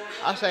do?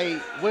 I say,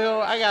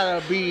 well, I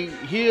gotta be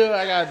here,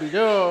 I gotta be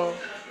there,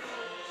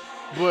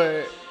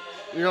 but,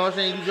 you know what I'm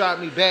saying, you drop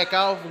me back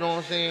off, you know what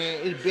I'm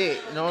saying, it's big,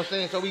 you know what I'm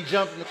saying, so we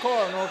jumped in the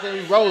car, you know what I'm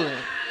saying, we rolling.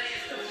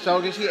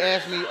 So then she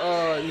asked me,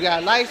 you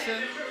got a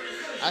license?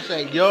 I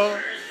say,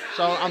 yeah.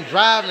 So I'm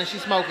driving and she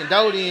smoking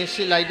doty and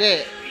shit like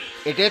that.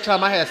 At that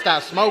time I had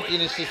stopped smoking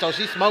and shit, so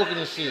she smoking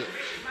and shit.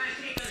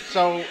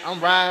 So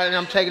I'm riding,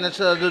 I'm taking her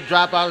to a little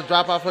drop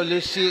off her little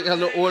shit, her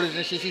little orders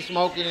and shit, she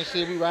smoking and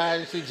shit, we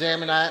riding, she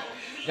jamming out.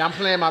 I'm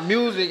playing my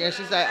music, and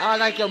she's like, I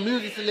like your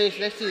music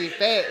selection, that shit is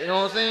fat, you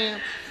know what I'm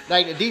saying?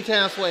 Like the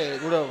D-Town swag,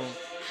 whatever.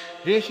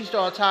 Then she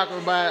started talking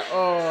about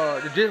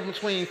the difference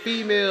between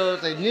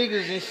females and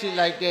niggas and shit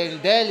like that,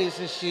 and daddies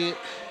and shit.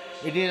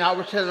 And then I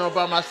was telling her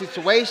about my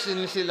situation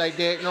and shit like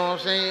that, you know what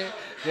I'm saying?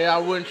 That I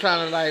wasn't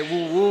trying to like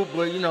woo-woo,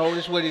 but you know,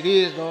 this what it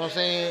is, you know what I'm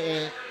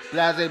saying?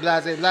 And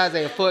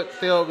blase,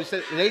 failed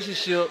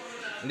relationship,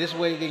 and this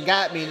way it didn't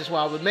got me, and this is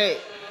why I was mad.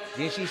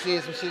 Then she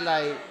said some shit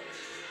like,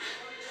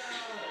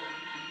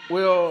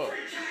 well,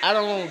 I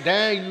don't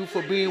down you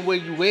for being where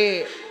you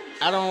at.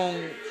 I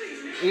don't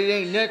it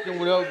ain't nothing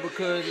whatever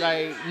because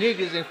like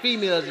niggas and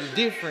females is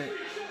different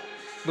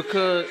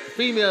because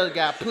females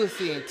got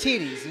pussy and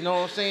titties, you know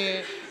what I'm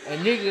saying? A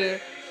nigga,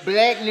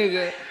 black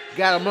nigga,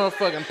 got a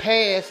motherfucking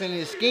pass in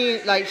his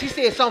skin. Like she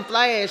said some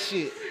fly ass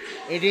shit.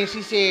 And then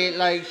she said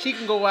like she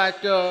can go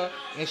out there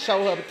and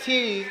show her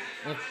titties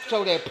and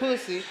show that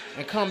pussy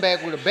and come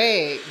back with a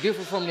bag,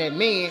 different from that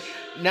man.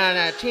 9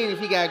 out of 10, if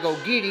he gotta go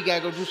get it, he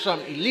gotta go do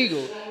something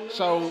illegal.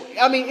 So,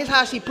 I mean, it's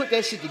how she put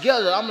that shit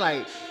together. I'm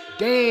like,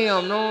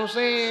 damn, know what I'm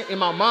saying? In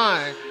my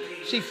mind,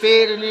 she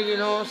fed a nigga, you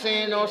know what I'm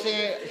saying? Know what I'm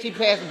saying? She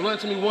passed the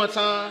blunt to me one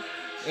time,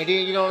 and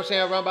then, you know what I'm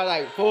saying, around by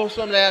like 4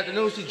 something in the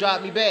afternoon, she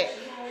dropped me back.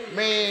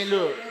 Man,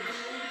 look.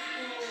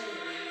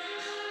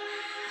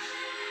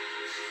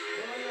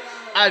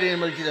 I didn't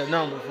really get a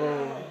number,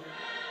 fool.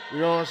 You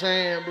know what I'm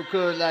saying?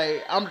 Because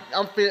like I'm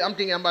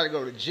thinking I'm about to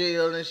go to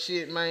jail and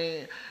shit,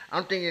 man.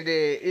 I'm thinking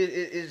that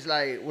it's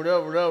like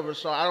whatever.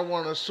 So I don't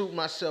want to suit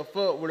myself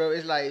up, whatever.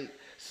 It's like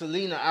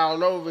Selena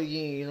all over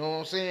again. You know what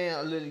I'm saying?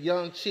 A little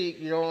young chick.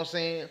 You know what I'm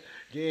saying?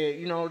 Yeah,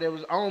 you know that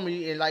was on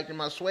me and liked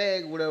my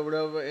swag,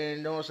 whatever. And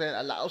you know what I'm saying?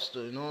 I lost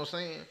her. You know what I'm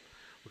saying?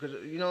 Because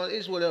you know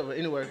it's whatever.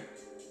 Anyway.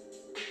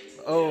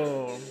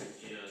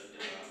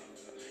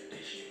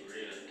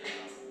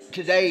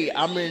 Today,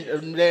 I'm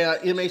in there.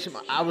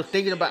 I was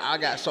thinking about. I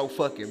got so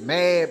fucking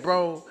mad,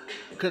 bro,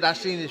 because I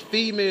seen this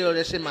female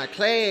that's in my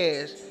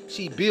class.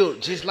 She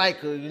built just like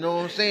her, you know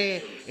what I'm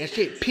saying? And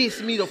shit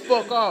pissed me the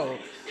fuck off.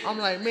 I'm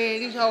like,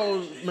 man, these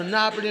hoes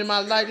monopoly in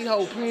my life. These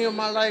hoes pre in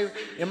my life.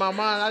 In my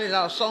mind, I done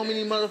lost so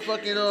many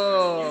motherfucking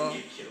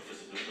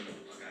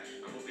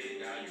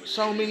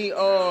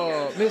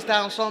missed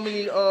out on so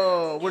many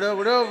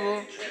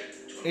whatever.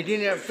 And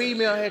then that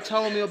female had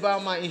told me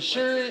about my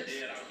insurance.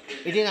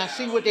 And then I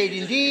see what they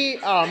did.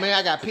 Oh, man,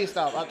 I got pissed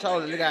off. I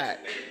told her, look,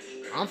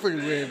 I'm pretty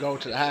ready to go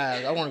to the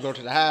highs. I want to go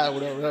to the highs,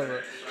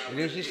 whatever. And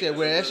then she said,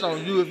 well, that's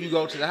on you if you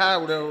go to the high,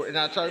 whatever. And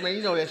I told her, man,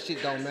 you know that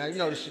shit don't matter. You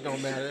know this shit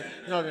don't matter.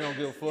 You know they don't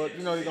give a fuck.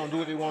 You know they gonna do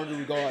what they want to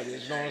do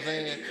regardless. You know what I'm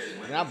saying?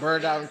 And I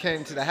burned out and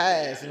came to the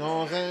highs. You know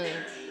what I'm saying?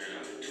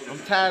 I'm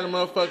tired of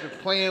motherfuckers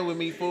playing with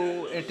me,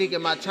 fool, and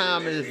thinking my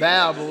time is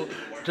valuable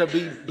to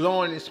be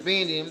blowing and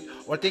spending,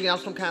 or thinking I'm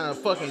some kind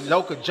of fucking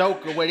local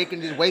joker where they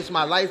can just waste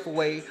my life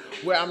away,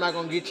 where I'm not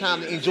gonna get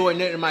time to enjoy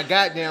nothing of my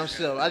goddamn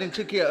self. I didn't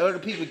took care of other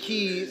people's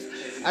kids.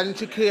 I didn't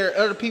took care of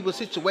other people's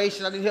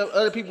situations. I didn't help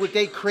other people with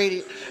their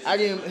credit. I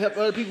didn't help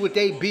other people with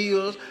their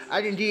bills.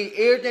 I didn't do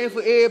everything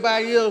for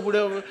everybody else,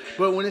 whatever.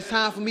 But when it's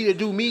time for me to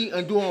do me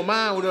and do on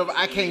mine, whatever,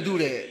 I can't do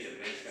that.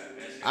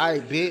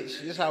 Alright,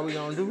 bitch, this how we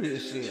gonna do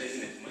this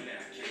shit.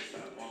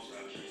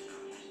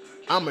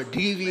 I'm a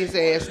devious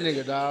ass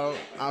nigga, dog.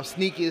 I'm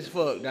sneaky as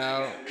fuck,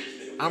 dog.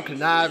 I'm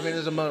conniving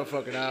as a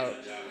motherfucker, dog.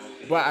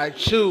 But I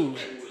choose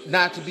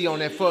not to be on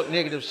that fuck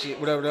negative shit,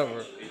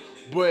 whatever.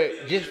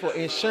 But just for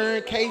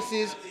insurance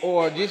cases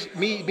or just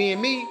me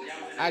being me,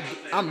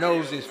 I'm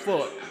nosy as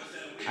fuck.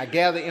 I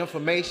gather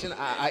information.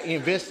 I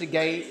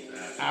investigate.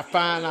 I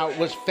find out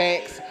what's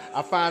facts.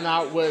 I find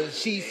out what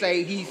she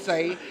say, he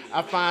say.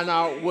 I find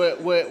out what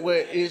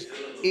is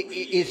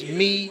it's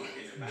me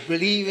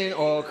believing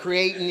or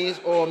creating this,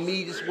 or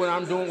me, this is what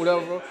I'm doing,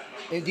 whatever.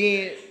 And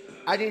then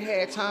I didn't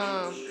have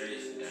time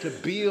to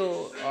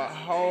build a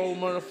whole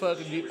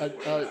motherfucking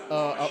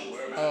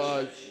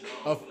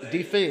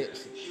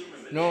defense.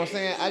 You know what I'm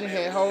saying? I didn't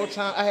have whole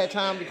time. I had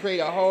time to create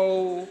a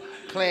whole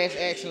class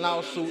action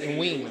lawsuit and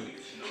win.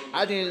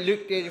 I didn't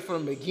look at it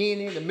from the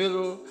beginning, the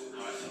middle,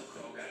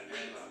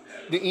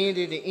 the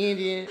ending, the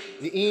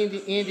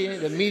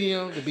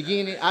medium, the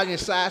beginning. I didn't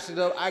size it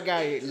up. I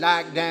got it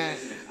locked down.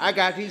 I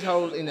got these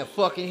hoes in the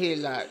fucking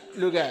headlock.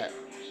 Look at it.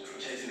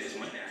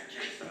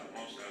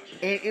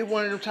 And it's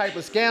one of them type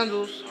of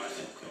scandals.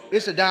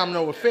 It's a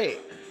domino effect.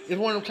 It's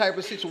one of them type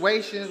of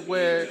situations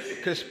where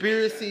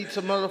conspiracy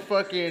to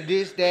motherfucking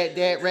this, that,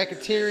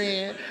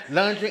 racketeering,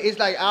 laundering, it's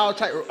like all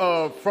type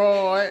of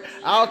fraud,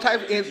 all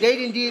types. If they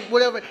didn't did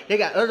whatever, they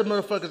got other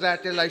motherfuckers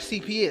out there like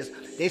CPS.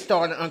 They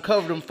starting to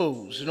uncover them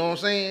fools, you know what I'm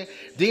saying?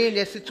 Then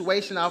that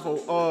situation off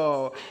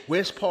of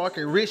West Park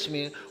and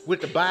Richmond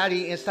with the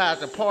body inside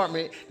the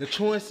apartment, the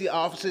truancy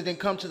officers didn't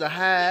come to the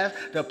hive,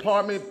 the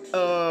apartment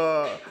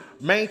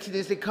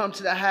maintenance didn't come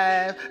to the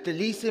hive, the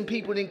leasing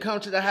people didn't come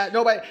to the hive,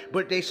 nobody,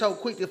 but they so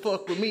quick to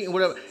fuck with me and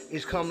whatever,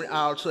 it's coming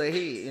all to a head,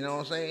 you know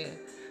what I'm saying?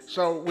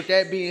 So with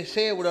that being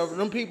said, whatever,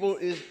 them people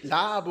is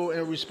liable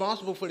and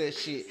responsible for that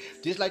shit.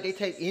 Just like they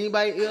take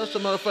anybody else to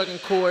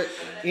motherfucking court,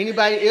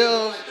 anybody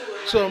else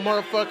to a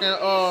motherfucking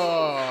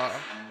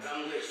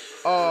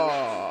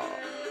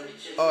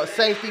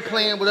safety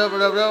plan,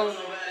 whatever.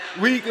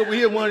 We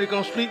here one that's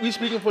gonna speak. We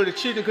speaking for the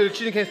children because the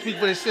children can't speak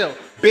for themselves.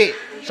 Bet.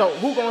 So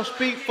who gonna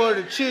speak for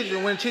the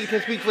children when the children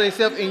can speak for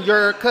themselves in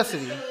your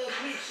custody?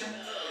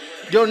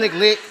 Your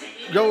neglect,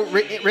 your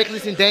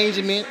reckless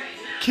endangerment,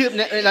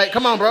 kidnapping. Like,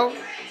 come on, bro,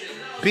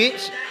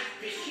 bitch.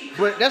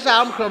 But that's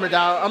how I'm coming,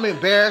 dog. I'm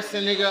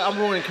embarrassing, nigga. I'm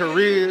ruining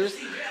careers.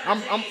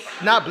 I'm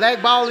not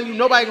blackballing you.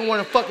 Nobody gonna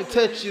want to fucking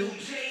touch you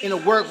in the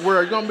work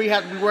world. You're gonna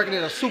have to be working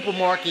at a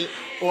supermarket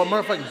or a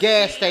motherfucking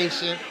gas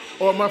station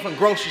or a motherfucking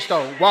grocery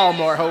store,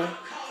 Walmart, ho.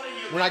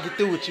 when I get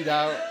through with you,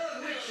 dog.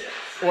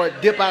 Or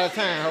dip out of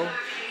town, ho.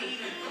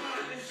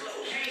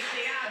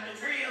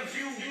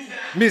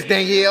 Miss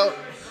Danielle.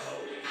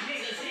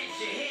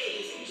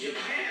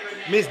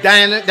 Miss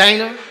Dana.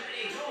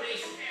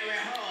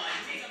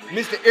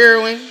 Mr.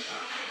 Irwin.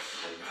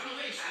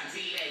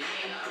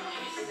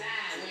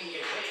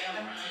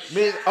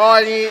 Miss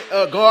Arden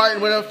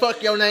Garden, whatever the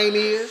fuck your name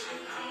is.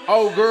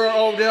 Old girl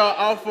over there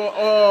off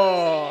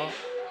of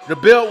the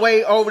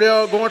Beltway over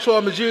there going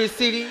to Missouri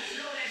City.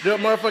 The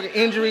motherfucking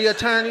injury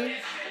attorney.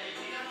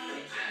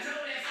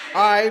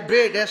 Alright,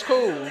 bet, that's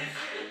cool.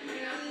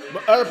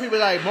 But other people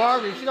like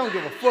Margaret, she don't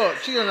give a fuck.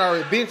 She done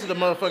already been to the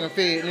motherfucking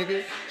Fed,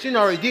 nigga. She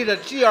done already did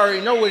it. She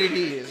already know what it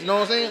is. You know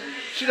what I'm saying?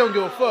 She don't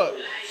give a fuck.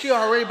 She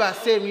already about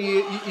 70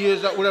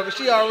 years or whatever.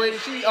 She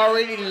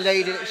already done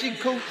laid it. She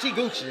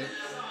Gucci.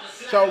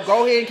 So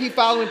go ahead and keep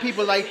following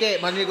people like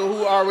that, my nigga,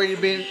 who already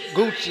been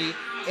Gucci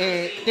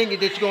and thinking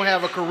that you're gonna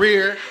have a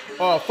career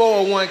or a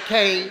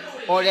 401k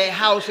or that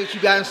house that you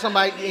got in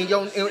somebody and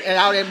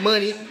all that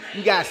money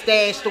you got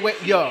stashed away.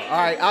 Yo, all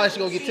right, all that's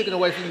gonna get taken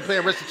away from you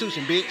playing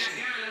restitution, bitch.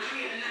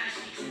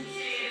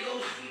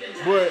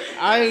 But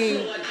I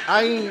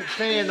ain't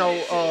saying no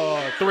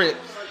threats.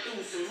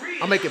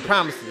 I'm making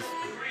promises.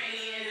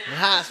 The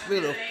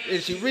hospital,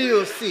 and she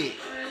real sick.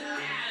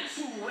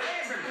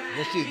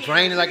 That shit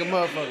draining like a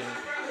motherfucker.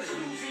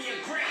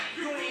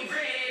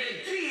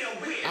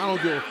 I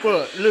don't give a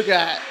fuck. Look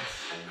at.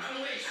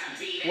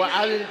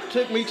 Well, it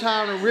took me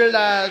time to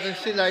realize and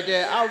shit like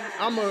that.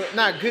 I'm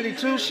not goody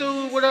two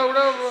shoes,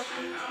 whatever.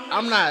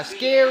 I'm not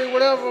scary,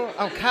 whatever.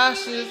 I'm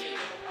cautious,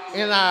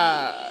 and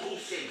I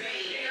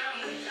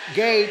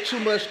gave too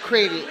much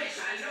credit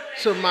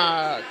to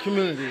my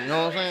community. You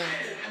know what I'm saying?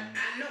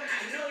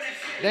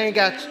 They ain't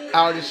got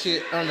all this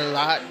shit under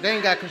lock. They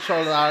ain't got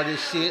control of all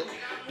this shit.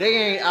 They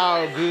ain't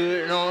all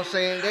good. You know what I'm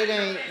saying? They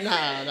ain't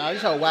nah.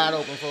 This whole wide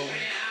open for them.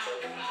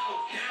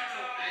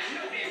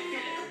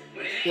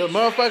 Your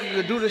motherfucker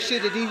could do the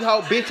shit that these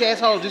whole bitch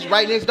assholes just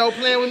right next door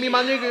playing with me,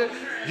 my nigga.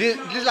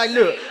 Just like,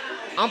 look,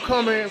 I'm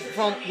coming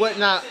from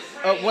whatnot,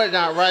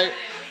 right?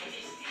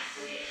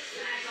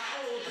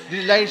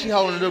 This lady, she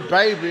holding a little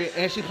baby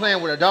and she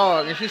playing with a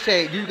dog, and she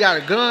said, "You got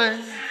a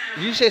gun?"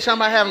 You say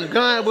somebody having a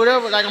gun,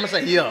 whatever. Like, I'm gonna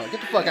say, "Yeah,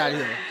 get the fuck out of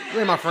here. You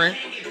ain't my friend."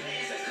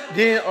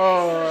 Then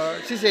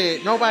she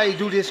said, "Nobody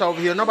do this over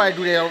here. Nobody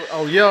do that.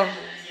 Oh yeah."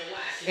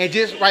 And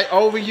just right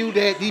over you,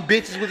 that these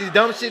bitches with this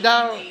dumb shit,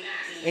 dog.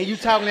 And you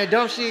talking that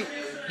dumb shit,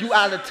 you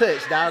out of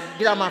touch, dog.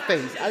 Get out my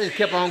face. I just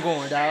kept on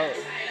going, dog.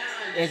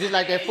 And just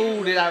like that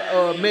fool that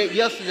I met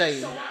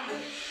yesterday.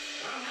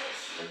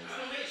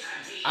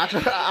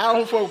 I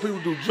don't fuck with people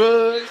who do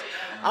drugs.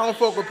 I don't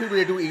fuck with people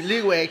that do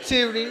illegal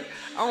activity.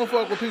 I don't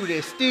fuck with people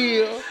that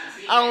steal.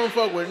 I don't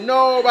fuck with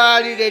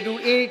nobody that do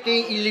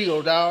anything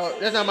illegal, dog.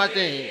 That's not my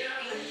thing.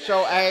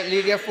 So I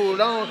leave that fool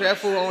alone, because that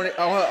fool on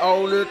her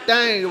own little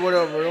thing or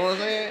whatever, you know what I'm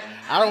saying?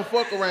 I don't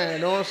fuck around, you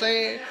know what I'm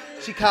saying?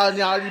 She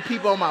calling all these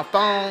people on my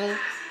phone,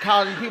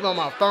 calling people on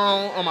my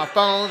phone, on my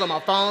phones.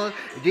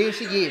 And then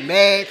she get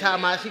mad,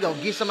 talking about she gonna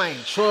get somebody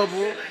in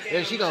trouble,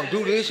 and she gonna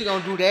do this, she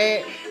gonna do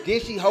that. Then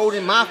she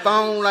holding my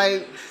phone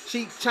like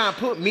she trying to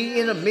put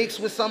me in a mix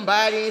with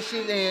somebody and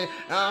shit. And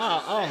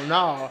oh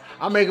no,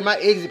 I'm making my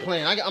exit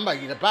plan. I'm about to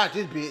get about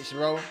this bitch,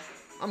 bro.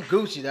 I'm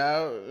Gucci,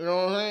 dog. You know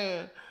what I'm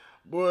saying?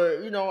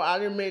 But, you know, I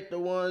done met the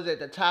ones at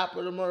the top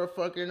of the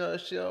motherfucking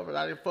shelf, and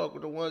I didn't fuck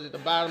with the ones at the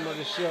bottom of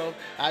the shelf.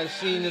 I done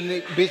seen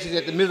the bitches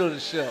at the middle of the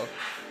shelf.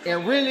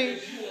 And really,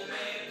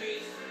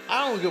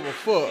 I don't give a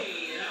fuck.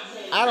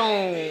 I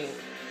don't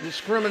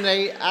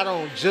discriminate. I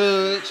don't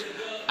judge.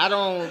 I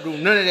don't do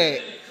none of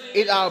that.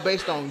 It's all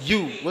based on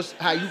you.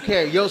 How you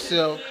carry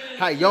yourself,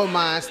 how your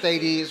mind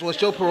state is,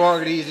 what your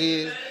prerogatives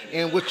is,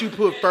 and what you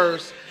put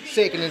first,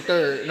 second, and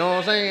third. You know what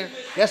I'm saying?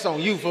 That's on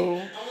you,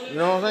 fool. You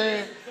know what I'm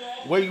saying?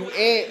 Where you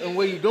at and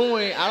what you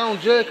doing, I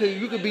don't judge, because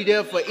you could be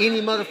there for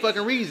any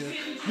motherfucking reason.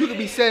 You could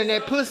be selling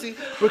that pussy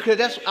because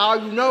that's all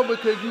you know,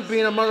 because you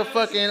being a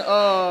motherfucking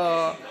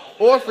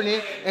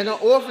orphanage, and the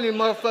orphanage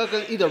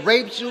motherfuckers either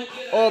raped you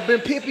or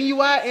been pimping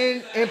you out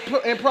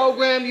and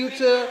programmed you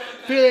to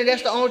feeling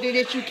that's the only thing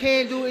that you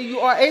can do and you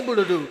are able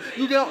to do.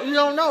 You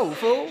don't know,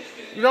 fool.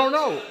 You don't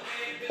know.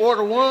 Or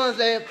the ones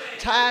that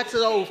tied to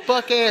those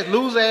fuck ass,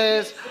 loser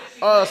ass,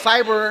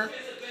 cyber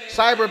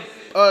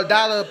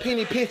dollar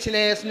penny pinching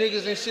ass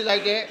niggas and shit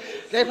like that.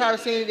 They probably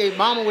seen their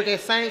mama with that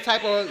same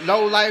type of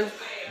low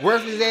life,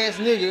 worthless ass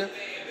nigga,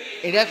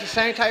 and that's the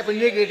same type of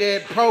nigga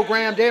that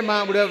programmed their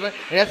mind, whatever.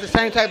 And that's the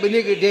same type of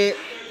nigga that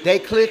they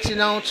clutching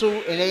on to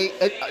and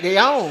they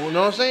own. You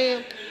know what I'm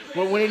saying?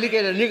 But when they look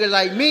at a nigga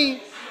like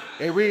me,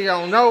 they really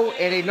don't know,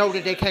 and they know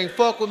that they can't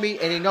fuck with me,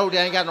 and they know they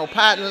ain't got no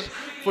partners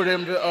for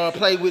them to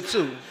play with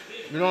too.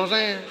 You know what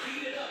I'm saying?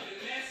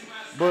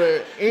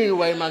 But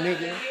anyway, my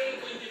nigga.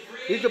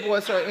 It's your boy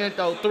Sir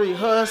Intho 3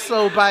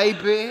 Hustle,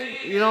 baby.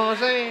 You know what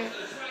I'm saying?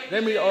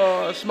 Let me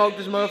smoke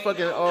this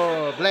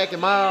motherfucking Black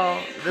and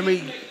Mild. Let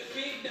me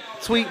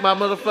tweak my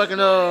motherfucking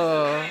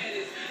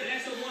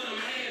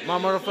my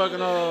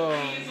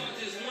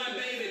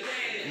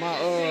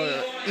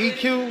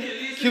EQ,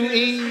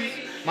 QEs,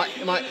 my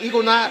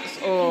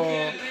Equinox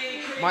or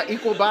my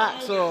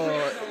Equinox or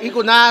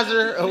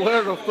Equalizer or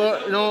whatever the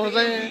fuck, you know what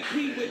I'm saying?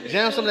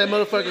 Jam some of that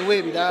motherfucking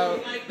with me,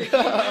 dog.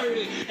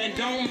 And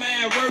don't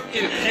mind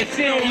working, and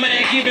she don't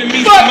mind giving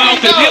me some mouth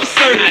and lip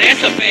service. Now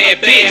that's a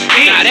bad bitch.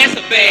 Now that's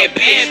a bad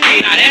bitch.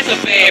 Now that's a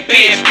bad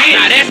bitch.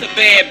 Now that's a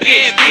bad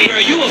bitch. Girl,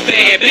 you a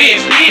bad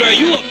bitch. Girl,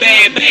 you a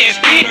bad bitch.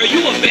 Girl,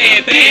 you a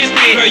bad bitch.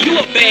 Girl, you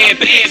a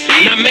bad bitch.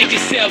 Now make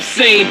yourself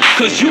sing,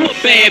 cause you a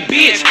bad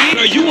bitch.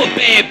 Girl, you a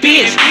bad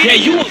bitch. Yeah,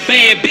 you a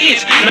bad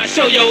bitch. Now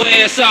show your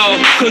ass off,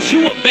 cause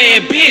you a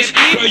bad bitch.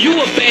 Girl, you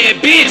a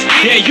bad bitch.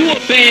 Yeah, you a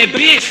bad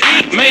bitch.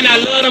 Man, I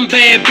love them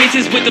bad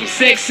bitches with them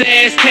sex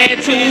ass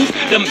tattoos.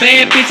 Them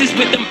bad bitches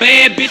with them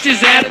bad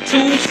bitches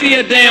attitude. She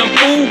a damn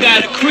fool,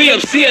 got a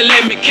crib, she'll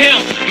let me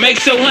count. Make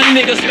sure her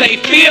niggas stay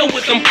filled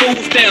with them food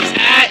stamps.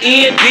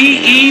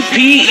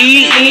 INDEPENDENT.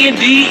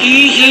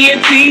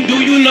 Do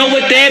you know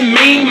what that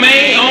mean,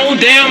 man? On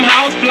damn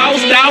house,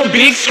 flossed out,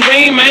 big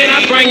screen, man.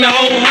 I bring the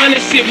whole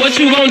 100 shit. What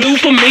you gon' do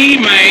for me,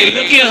 man?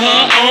 Look at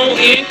her own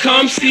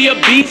income, she a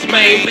beast,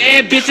 man.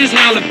 Bad bitches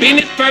holler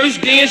Bennett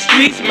first, then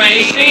streets,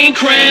 man. She ain't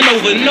crying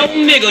over no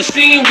nigga,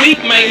 she ain't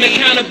weak, man. The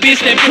kind of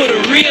bitch that put a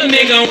real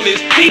nigga on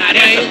his feet. Now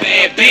that's a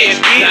bad bitch.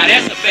 Now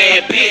that's a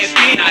bad bitch.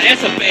 Now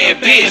that's a bad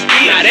bitch.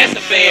 Now that's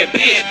a bad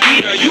bitch.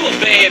 Girl, you a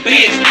bad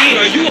bitch.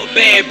 Girl, you a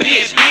bad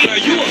bitch. Girl,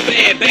 you a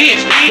bad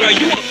bitch. Girl,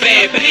 you a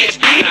bad bitch.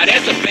 Now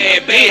that's a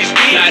bad bitch.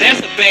 Now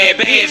that's a bad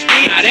bitch.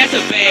 Now that's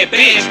a bad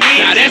bitch.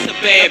 Now that's a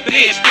bad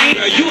bitch.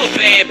 Girl, you a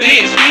bad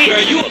bitch.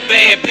 Girl, you a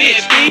bad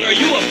bitch. Girl,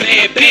 you a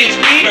bad bitch.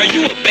 Girl,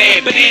 you a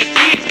bad bitch.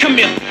 Come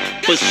here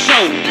for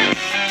show.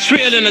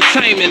 Trill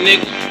Entertainment,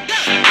 nigga.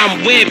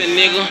 I'm webbing,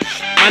 nigga.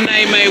 My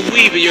name ain't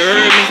Weaver, you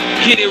heard me?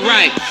 Get it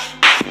right.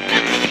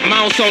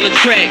 Mouse on the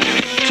track.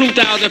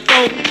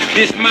 2004,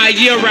 this my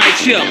year right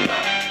here.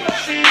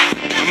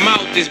 I'm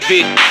out this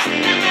bitch.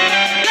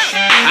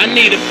 I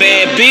need a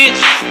bad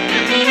bitch.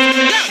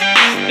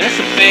 That's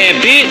a bad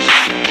bitch.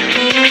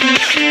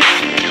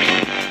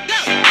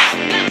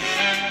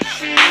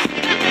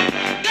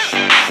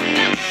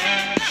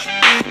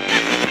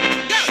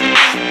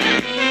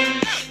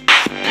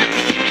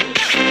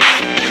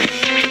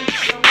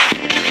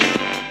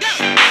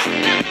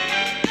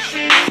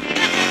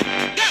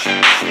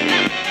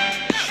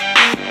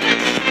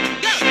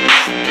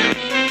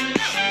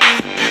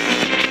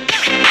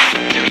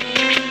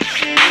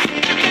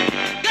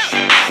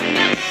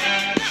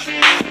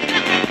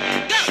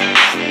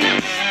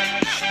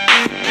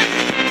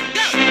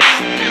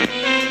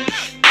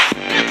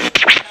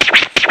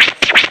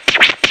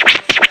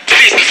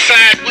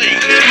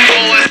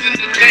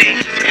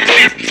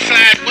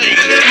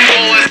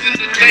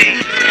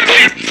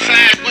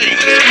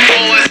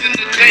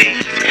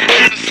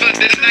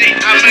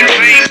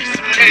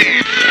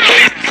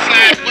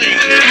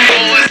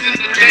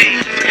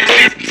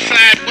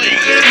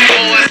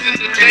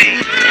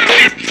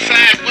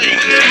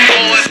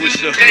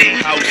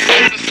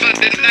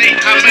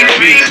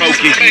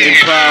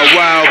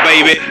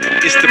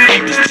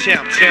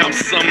 I'm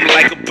something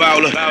like a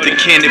baller. The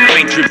candy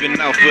paint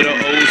dripping off of the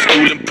old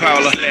school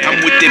Impala.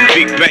 I'm with that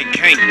big bank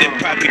Hank, that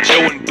Poppy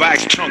Joe and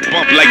box. Trunk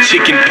bump like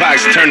chicken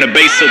pox. Turn the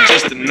bass up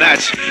just a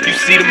notch. You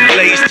see them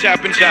blades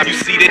chopping, you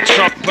see that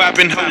trunk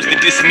popping. Hoes that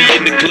diss me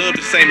in the club,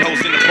 the same hoes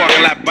in the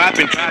parking lot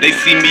bopping. They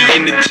see me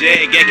in the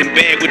Jag, acting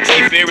bad with T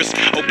Ferris.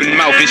 Open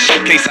mouth and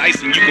showcase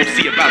icing, you gon'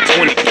 see about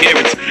 20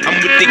 carats.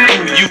 I'm with the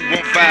Goo,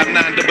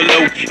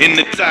 15900 in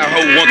the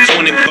Tahoe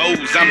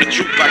 124s. I'm the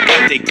truth, I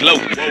got that glow.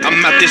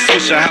 I'm out this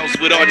Swisher house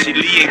with Archie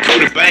Lee and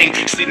Kuda Bang,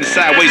 sitting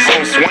sideways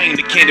on Swain,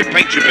 the candy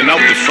paint dripping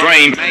off the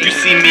frame. You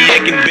see me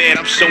acting bad,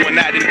 I'm showing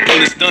out in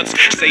pulling stunts.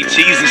 Say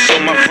cheese and show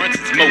my fronts,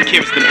 it's more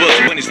carrots than buzz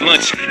when it's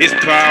lunch. It's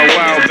Power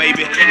Wow,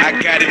 baby, I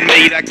got it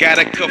made. I got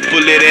a cup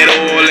full of that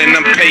oil and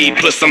I'm paid,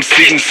 plus I'm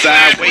sitting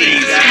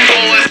sideways.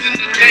 Boys in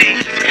the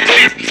day,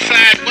 sitting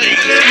sideways.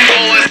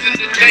 Boys in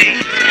the day,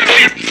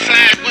 sitting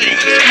sideways.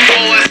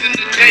 Boys in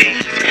the day,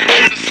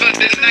 on a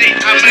Sunday night,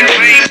 I make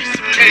rain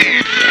some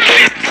cash.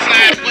 Sitting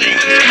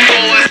sideways.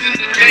 Boys in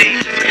the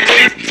day,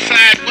 sitting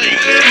sideways.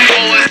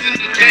 Boys in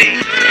the day,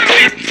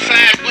 sitting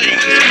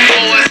sideways.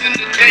 Boys in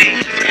the day,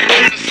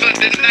 on a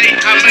Sunday night,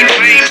 I make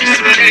rain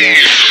some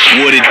cash.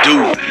 What it do?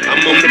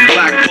 I'm on the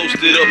block,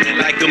 posted up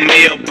like a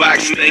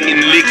mailbox, slanging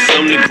licks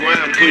on the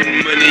ground,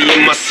 putting money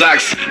in my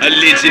socks. A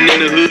legend in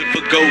the hood for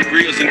gold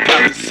grills and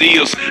popping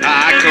seals. An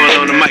icon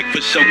on the mic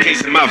for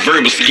showcasing my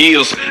verbal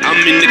skills.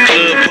 I'm in the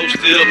club,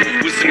 posted up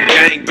with some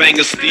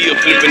gangbangers, still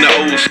flipping the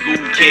old school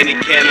candy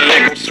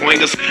Cadillac on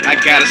swingers. I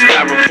got a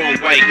styrofoam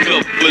white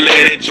cup full of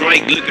that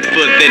drink, looking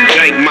for that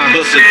jank. My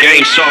hustle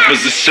game sharp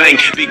as a shank.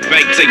 Big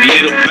bank take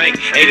little bank,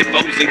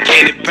 84s and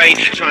candy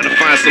paint, trying to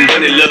find some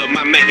money. Love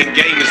my making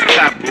game is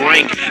top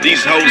rank.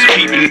 These hoes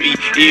peeping me,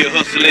 ear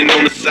hustling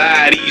on the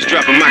side,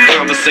 eavesdropping my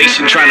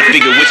conversation, trying to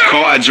figure which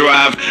car I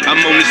drive. I'm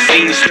on the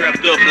scene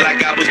strapped up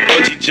like I was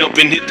bungee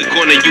jumping. Hit the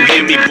corner, you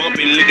hear me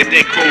bumping. Look at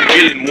that chrome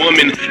grilling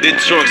woman. The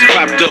trunks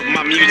popped up,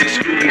 my music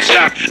screwed and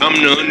chopped. I'm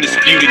the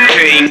undisputed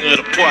king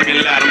of the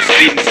parking lot. I'm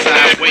sitting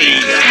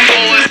sideways.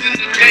 Boys in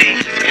the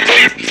day.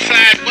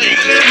 Sideways,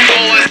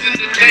 boys in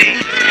the days.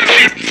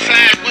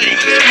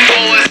 Sideways,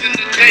 boys in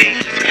the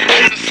days.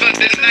 On a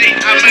Sunday night,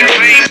 I make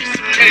rain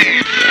some days.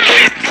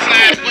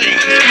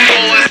 Sideways,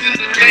 boys in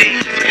the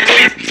days.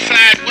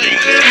 Sideways,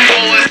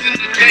 boys in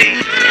the days.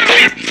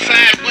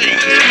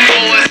 Sideways,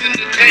 boys in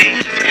the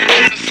days.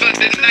 On a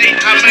Sunday night,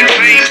 I make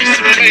rain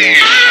some days.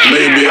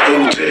 Maybe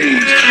old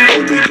days,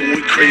 oh we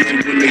going crazy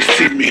when they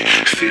see me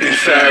sitting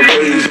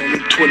sideways on the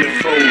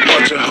 24.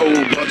 Bunch of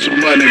hoes, bunch of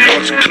money,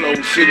 bunch of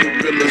clothes,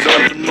 cigarillas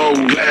out the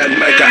mold. Glad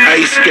like an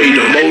ice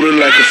skater, motor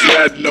like a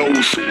slide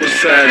nose.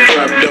 Suicide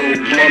drop dough,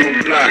 mono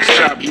blocks,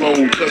 chop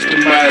mode,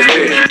 customize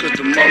that, cause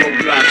the mono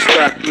block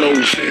stock low.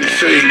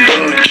 Sensei,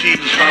 gun key,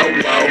 how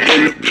wow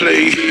in the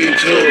place. In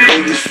tub,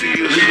 when you see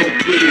us, we gon'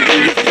 put it in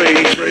your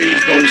face.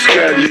 Raised on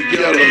sky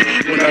together,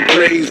 when I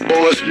blaze,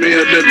 boys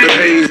smell that the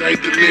haze.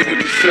 Ain't the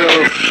nigga to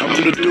settle, I'm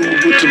the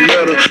dude with the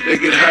metal. They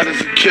get hot as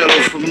a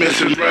kettle from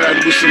messing ride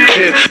with some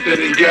cats that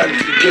ain't got it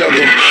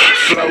together.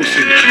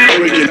 Flossing,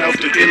 breaking out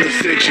the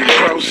intersection,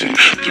 crossing,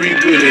 three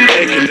wheeling,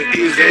 acting the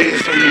his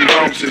ass on the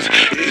bounces.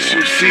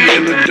 SUC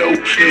in the dope,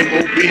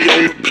 MOB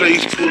on the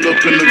place, pull up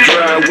in the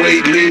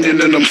driveway,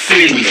 leaning and I'm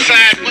sitting.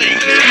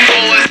 Sideways,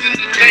 boys in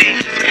the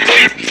days.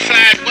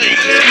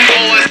 Sideways,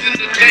 boys in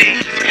the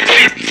days.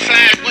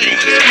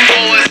 Sideways,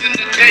 boys in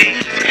the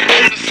days.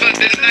 On a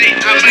Sunday night,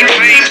 I make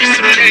rain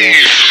some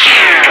days.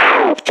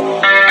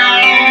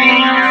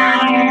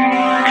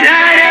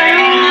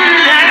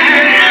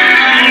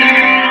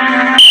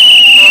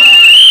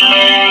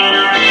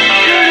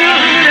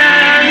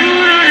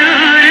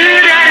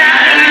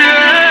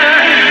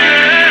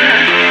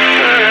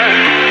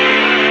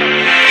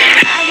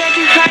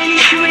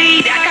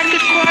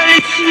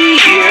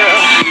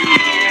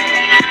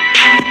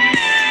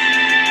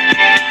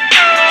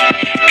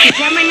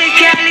 I'm in the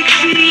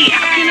galaxy,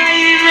 how can I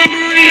even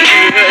breathe?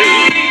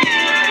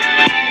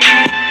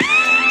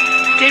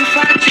 Then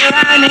fucked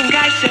around and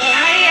got so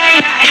high.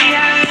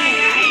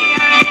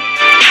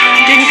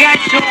 Then got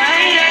so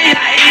high.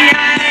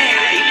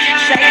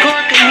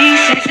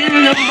 Psychokinesis in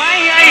the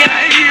mind.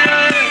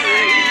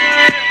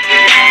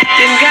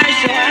 Then got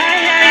so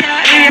high.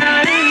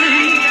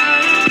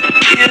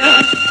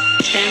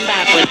 Stand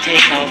by for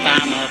takeoff,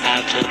 I'm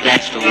about to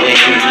blast away.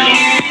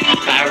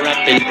 Fire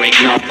up and break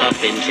off up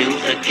into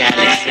the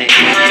galaxy.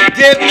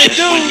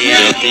 Just one hit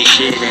of this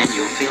shit and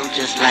you'll feel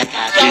just like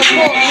I do.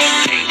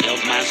 Can't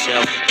help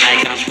myself,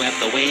 like I'm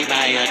swept away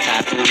by a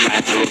typhoon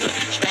right through the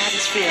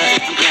stratosphere.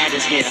 I'm glad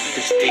it's here,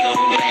 this big old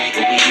bag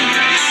of weed.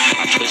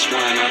 I'll twist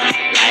one up,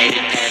 light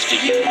it past to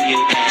you,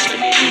 you pass to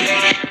me.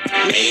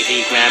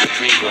 Maybe grab a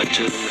drink or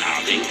two,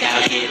 I'll think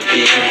I'll get a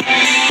beer.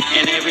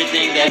 And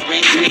everything that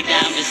brings me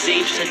down just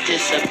seems to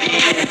disappear.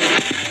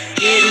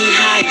 Getting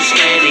high and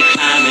steady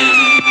climbing.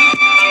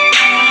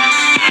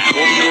 I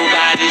hope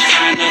nobody's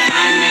trying to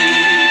find me.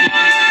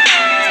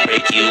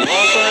 Break you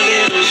off a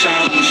little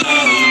something,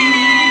 something.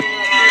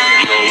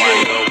 You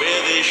wonder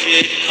where this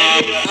shit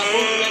comes from.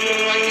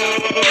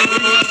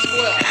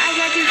 I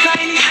got the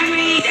finest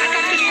weed, I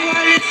got the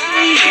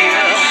quality.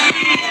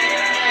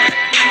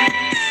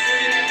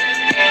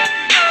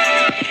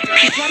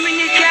 Cause I'm in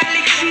the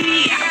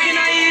galaxy, how can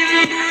I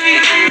even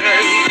breathe?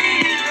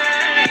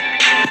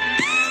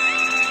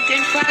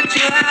 Then fucked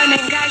around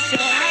and got so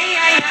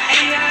high.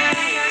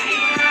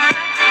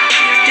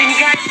 Then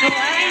got so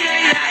high.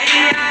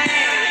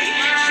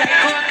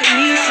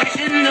 Psychokinesis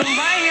in the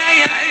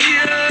mind.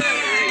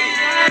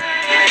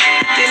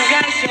 Then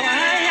got so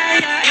high.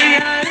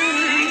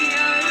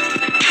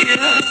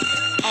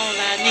 All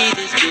I need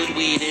is good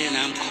weed and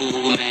I'm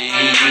cool, man.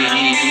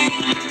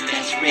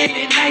 That's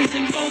really nice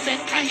and for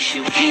that price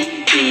you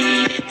can't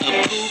beat. A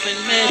proven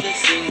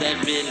medicine that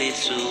really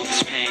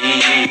soothes pain.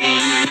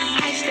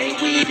 I stay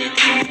weeded,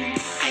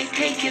 I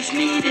take as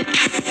needed.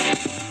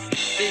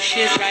 This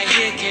shit right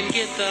here can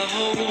get the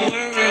whole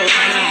world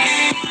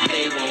high.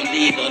 They won't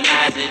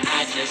legalize it,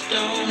 I just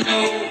don't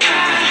know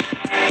why.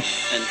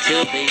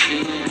 Until they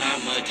do,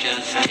 I'ma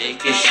just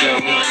take it slow.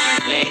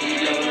 Lay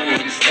low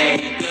and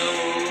stay low.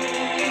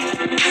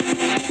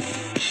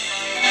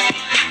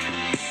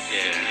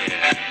 Yeah.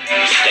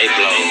 Stay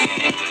low,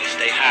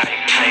 stay high.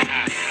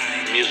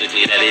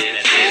 Musically, that is.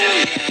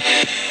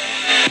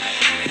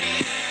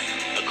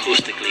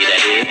 Acoustically,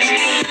 that is.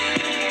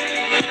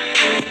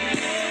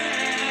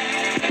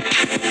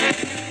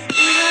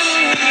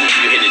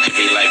 You hit it to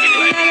me like it,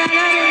 like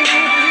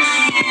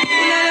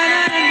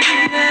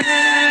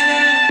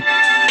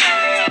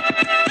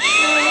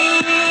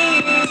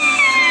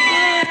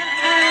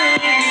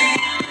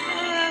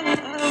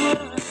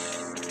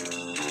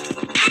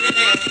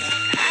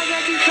I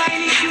got the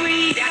finest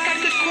weed, I got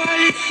the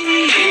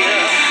quality.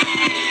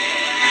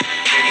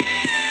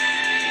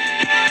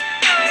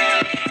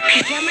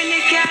 Cause I'm in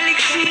the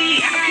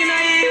galaxy, how can I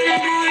even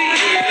breathe?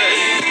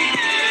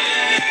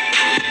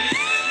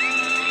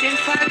 Then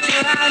fucked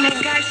around and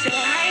got so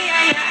high.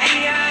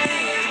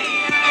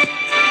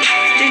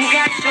 Then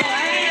got so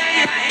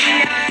high.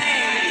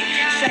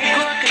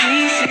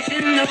 Psychokinesis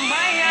in the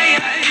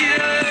mind.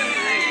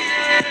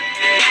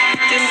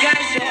 Then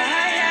got so high.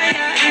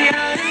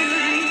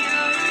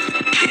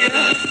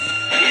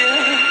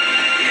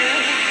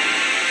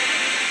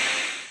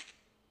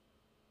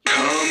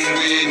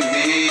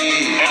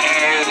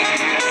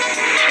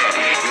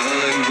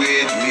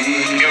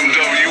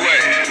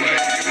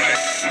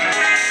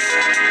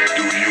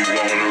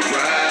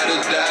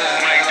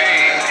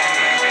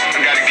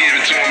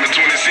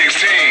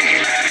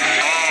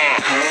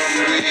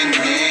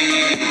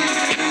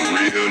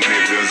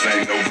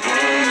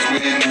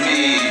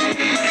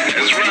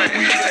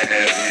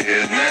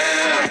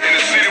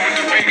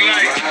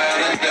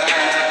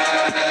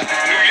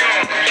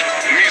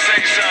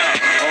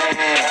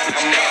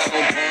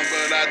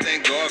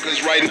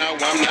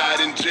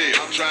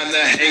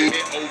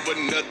 but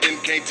nothing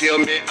can't tell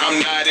me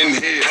I'm not in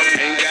here.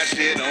 Ain't got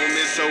shit on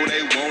me, so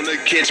they wanna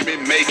catch me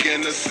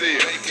making a sale.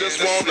 Just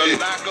wanna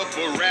lock up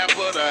a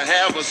rapper to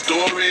have a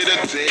story to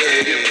tell.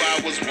 If I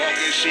was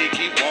walking, she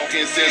keep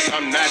walking. Since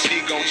I'm not,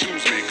 she gon'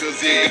 choose me. Cause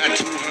he got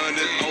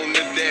 200 on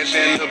the dash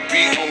and the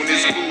beat on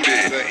his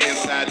booty. The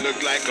inside look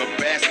like a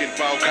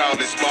basketball court.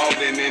 It's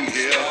ballin' in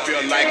here.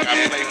 Feel like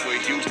I play for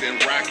Houston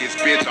Rockets,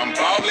 bitch. I'm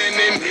ballin'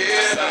 in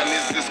here.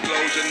 Silence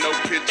disclosure, no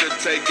picture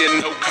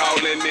taking, no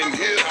calling in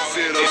here.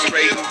 Sit up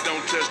straight,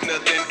 don't touch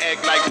nothing,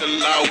 act like the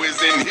law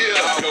is in here.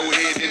 Go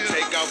ahead and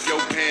take off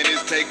your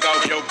panties, take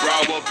off your bra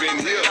up in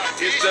here.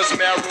 It's just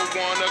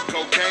marijuana,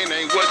 cocaine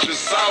ain't what you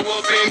saw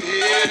up in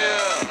here.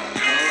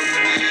 Come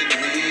with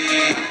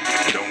me,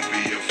 don't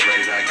be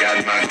afraid, I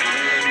got my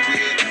gun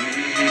with me.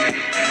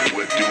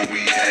 What do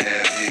we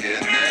have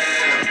here now?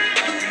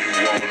 Do you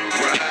wanna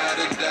ride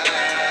or die?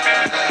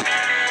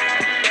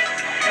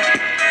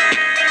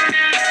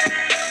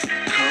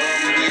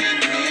 Come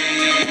with me,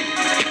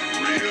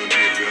 real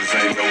niggas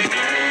ain't no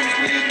guns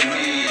with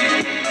me.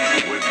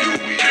 What do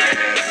we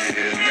have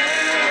here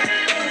now?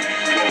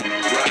 You wanna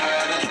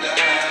ride or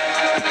die?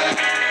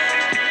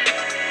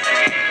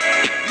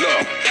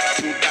 Look,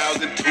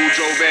 2002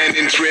 drove an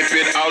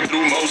intrepid all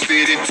through most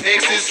city,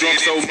 Texas. Drunk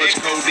so much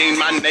codeine,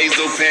 my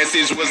nasal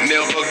passage was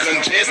never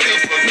congested.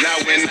 Now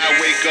when I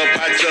wake up,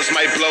 I just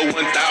might blow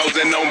 1,000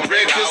 on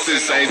breakfast.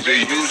 This ain't the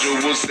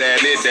usual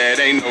salad, that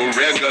ain't no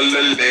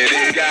regular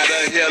lettuce. Got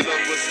a hell of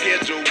a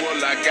schedule,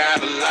 I got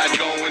a lot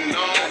going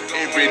on.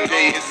 Every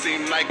day it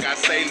seems like I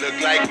say, look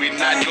like we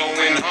not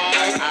going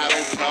home. I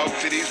don't talk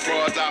to these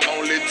frauds, I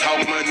only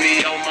talk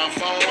money on my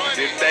phone.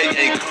 If they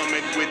ain't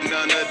coming with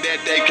none of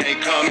that, they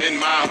can't come in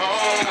my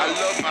home. I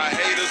love my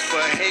haters for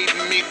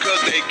hating me,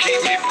 cause they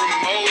keep me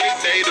promoted.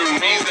 They the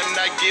reason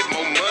I get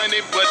more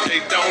money, but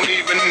they don't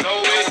even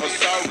know it.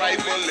 Assault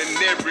rifle in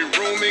every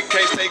room in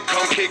case they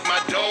come kick my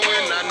door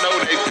in. I know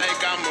they think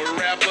I'm a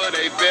rapper,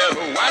 they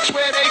better watch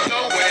where they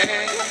going.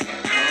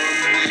 Come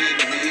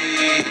with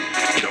me,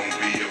 don't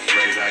be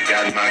afraid, I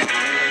got my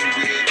gun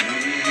with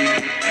me.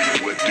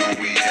 What do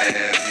we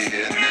have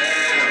here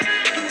now?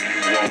 Do you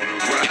wanna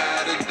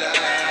ride or die?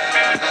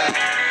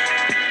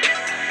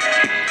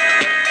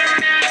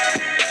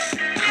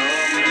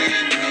 Come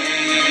with me,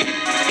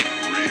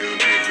 real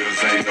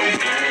niggas ain't no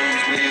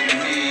guns with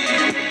me.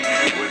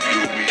 What do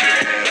we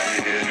have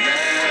here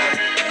now?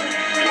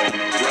 You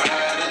wanna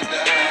ride or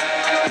die?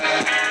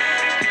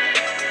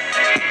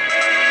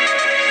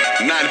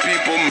 9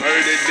 people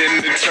murdered in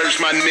the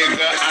church, my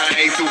nigga, I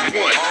ain't the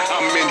one.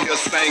 I'm in here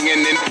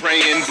singing and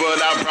praying,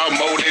 but I brought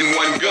more than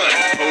one gun.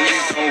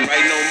 Police don't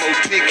write no more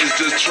tickets,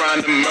 just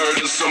trying to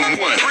murder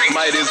someone.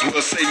 Might as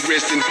well say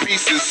rest in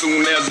peace as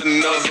soon as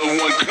another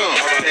one come.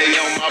 They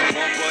on my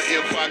bumper,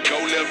 if I go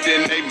left,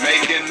 then they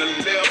making the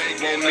left.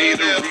 Want me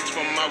to reach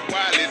for my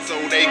wallet so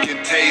they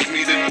can tase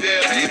me to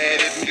death. Mad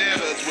at me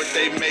cause what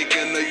they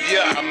making a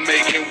year, I'm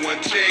making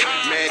one check.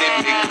 Mad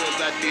at me cause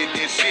I did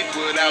that shit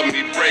without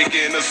me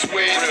breaking a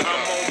sweat. I'm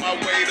on my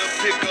way to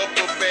pick up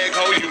a bag,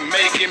 ho, you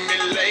making me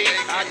late.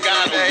 I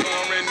got a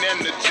warrant and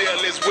the jail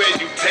is where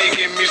you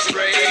taking me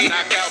straight.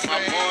 Knock out my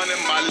bond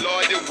and my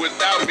lawyer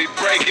without me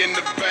breaking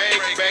the bank.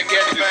 Back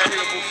at the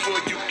crib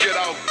before you get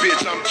off,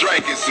 bitch, I'm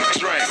drinking some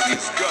drink.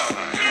 Let's go.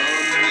 Come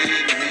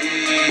with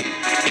me,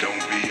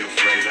 don't be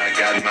afraid, I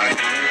got my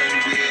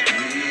gun with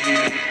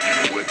me.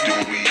 What do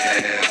we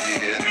have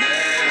here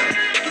now?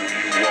 Do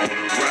you wanna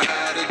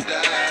ride or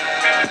die?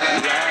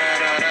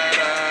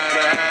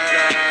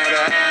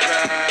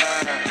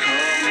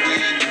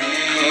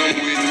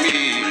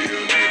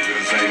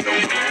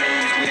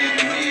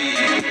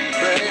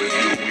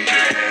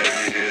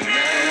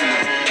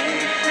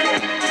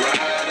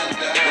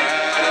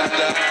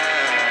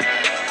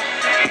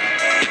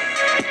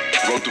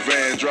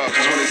 Drops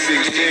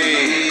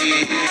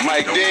 2016,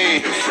 Mike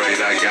Dean. Afraid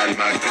I got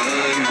my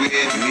gun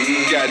with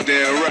me.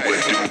 Goddamn right.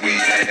 What do we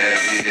have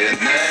here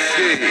now?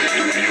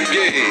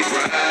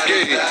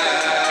 Yeah.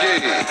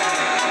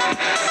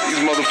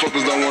 These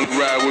motherfuckers don't want to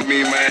ride with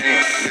me, man.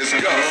 Let's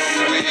go.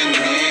 Come with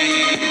me.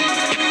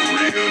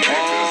 Real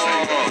niggas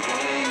ain't no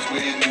guns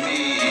with me.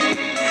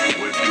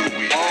 What do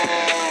we have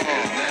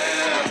here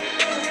now?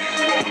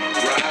 You wanna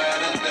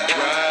ride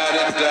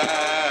or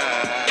die?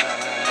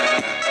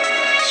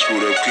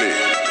 Screwed up clear.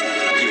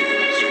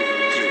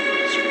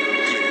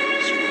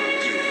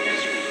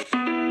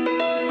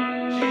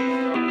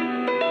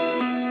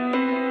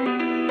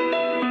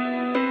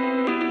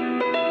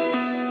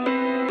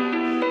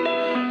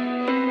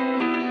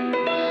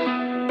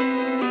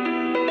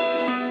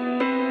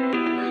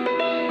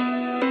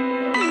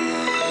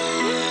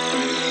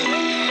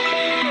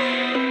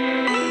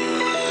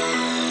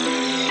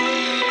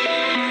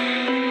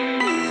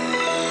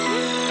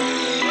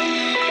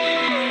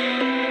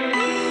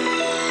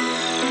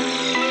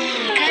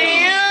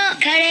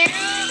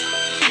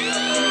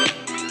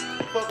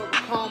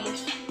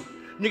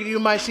 Nigga, you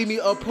might see me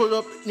pull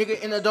up, nigga,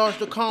 in the Dodge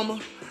Tacoma.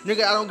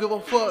 Nigga, I don't give a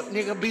fuck.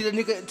 Nigga, beat a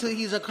nigga until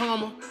he's a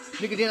comma.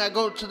 Nigga, then I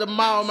go to the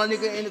mall, my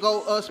nigga, and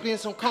go spend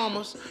some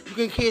commas. You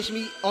can catch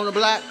me on the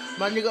block,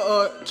 my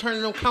nigga,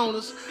 turning them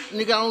counters.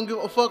 Nigga, I don't give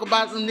a fuck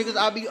about them niggas.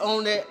 I be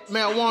on that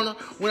marijuana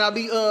when I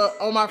be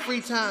on my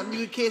free time.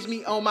 You can catch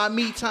me on my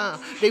me time.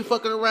 They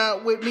fucking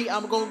around with me,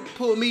 I'm gonna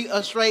pull me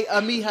a straight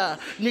me high.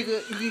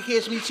 Nigga, you can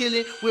catch me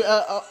chilling with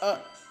a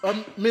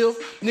MILF,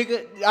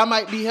 nigga, I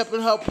might be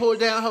helping her pull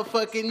down her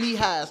fucking knee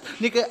highs.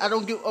 Nigga, I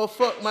don't give a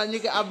fuck, my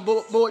nigga. I'm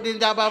more than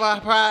die by my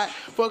pride.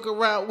 Fuck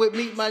around with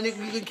me, my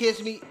nigga. You can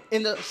catch me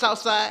in the south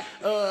side.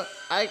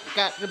 I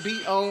got to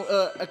be on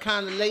a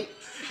kind of late.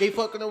 They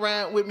fucking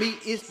around with me,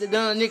 it's the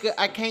done, nigga.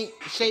 I can't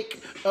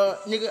shake,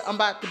 nigga. I'm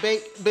about to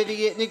bake, better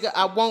yet, nigga.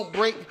 I won't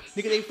break,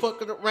 nigga. They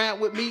fucking around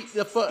with me,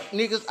 the fuck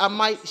niggas. I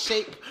might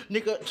shake,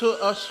 nigga, to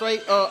a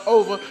straight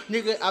over,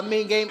 nigga. I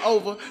mean game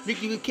over,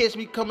 nigga. You can catch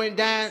me coming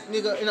down,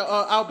 nigga, in a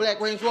all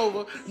black Range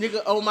Rover,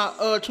 nigga, on my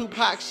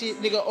Tupac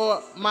shit, nigga,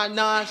 or my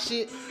Nas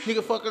shit,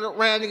 nigga. Fucking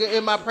around, nigga,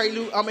 in my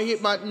Prelude. I'ma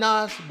hit my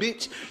Nas,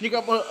 bitch, nigga.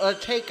 I'm gonna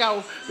take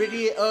out, better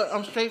yet,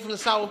 I'm straight from the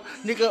south,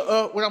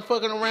 nigga. When I'm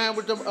fucking around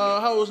with them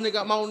hoes, nigga,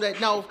 I'm on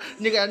that north,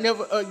 nigga. I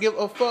never give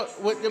a fuck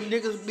what them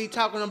niggas be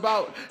talking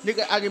about,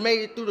 nigga. I done made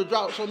it through the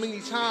drought so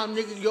many times,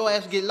 nigga. Your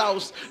ass get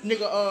lost,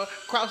 nigga.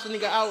 Crossing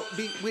nigga out,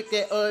 be with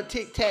that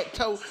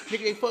tic-tac-toe,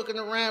 nigga. They fucking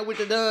around with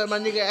the done, my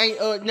nigga.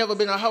 Ain't never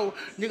been a hoe,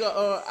 nigga.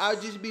 I'll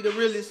just be the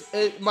realest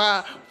at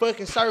my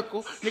fucking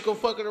circle, nigga.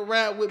 Fucking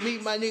around with me,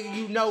 my nigga.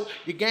 You know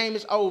the game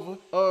is over.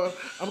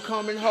 I'm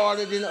coming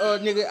harder than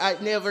nigga. I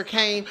never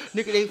came,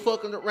 nigga. They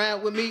fucking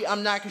around with me.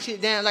 I'm knocking shit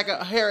down like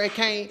a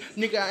hurricane,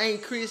 nigga. I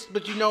ain't Chris,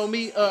 but you know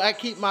me. I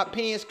keep my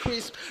pants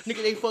crisp,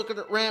 nigga. They fucking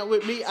around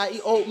with me. I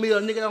eat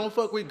oatmeal, nigga. I don't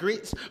fuck with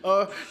grits,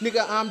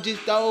 nigga. I'm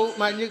just old,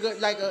 my nigga,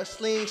 like a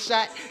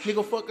slingshot,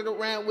 nigga. Fucking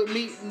around with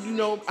me, you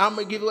know.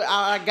 I'ma give it all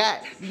I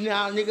got, you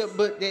know, nigga.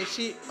 But that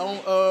shit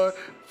on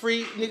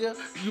free, nigga.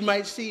 You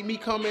might see me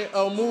coming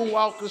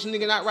moonwalkers,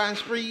 nigga, not riding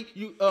spree.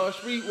 You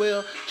street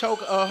well,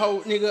 choke a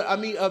hoe, nigga. I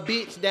mean a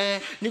bitch down,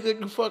 nigga.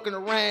 You fucking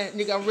around,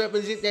 nigga. I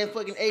represent that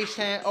fucking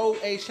H-Town, old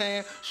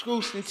H-Town,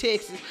 Screwston,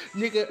 Texas,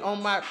 nigga.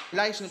 On my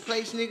license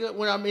plates, nigga.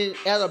 When I'm in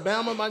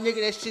Alabama, my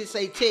nigga, that shit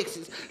say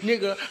Texas,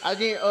 nigga. I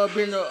didn't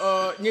been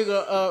a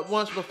nigga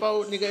once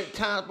before, nigga,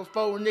 times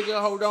before,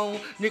 nigga. Hold on,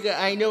 nigga.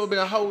 I ain't never been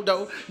a hoe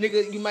though,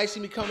 nigga. You might see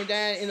me coming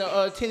down in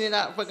a tinted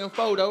out fucking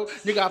photo,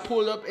 nigga. I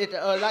pull up at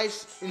the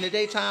lights in the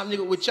daytime,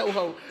 nigga, with your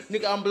hoe,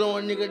 nigga. I'm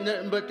blowing, nigga,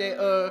 nothing but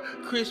that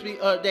crispy,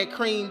 that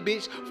cream,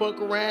 bitch. Fuck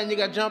around,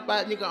 nigga. I jump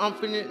out, nigga. I'm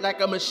feeling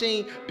like a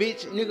machine,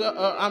 bitch, nigga.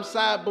 I'm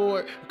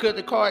sideboard because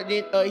the car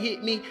didn't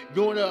hit me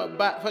doing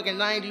about fucking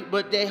 90,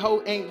 but that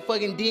hoe ain't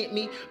fucking dent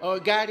me.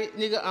 Got it,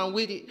 nigga. I'm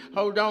with it.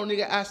 Hold on,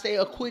 nigga. I stay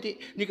acquitted,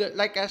 nigga.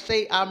 Like I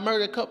say, I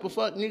murder a couple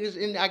fuck niggas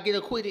and I get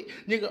acquitted,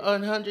 nigga.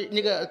 100,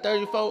 nigga.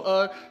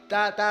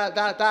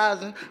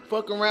 34,000.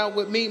 Fuck around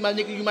with me, my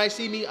nigga. You might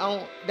see me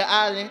on the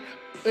island.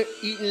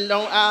 Eating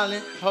Long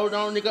Island, hold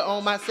on, nigga,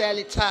 on my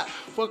salad top.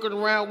 Fucking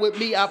around with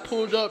me, I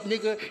pulled up,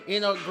 nigga,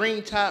 in a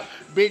green top.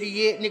 Better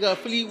yet, nigga,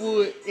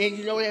 Fleetwood, and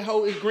you know that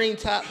hoe is green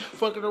top.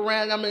 Fucking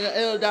around, I'm in the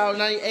L-Dog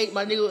 98,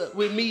 my nigga,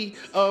 with me,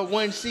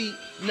 one seat.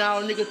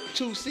 Now, nigga,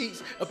 2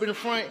 seats up in the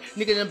front,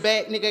 nigga, in the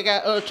back, nigga,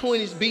 got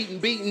 20s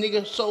beating,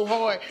 nigga, so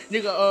hard.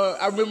 Nigga,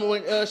 I remember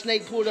when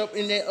Snake pulled up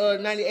in that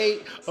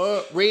 98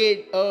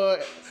 red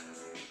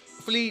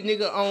Fleet,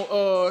 nigga,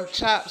 on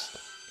chops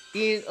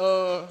in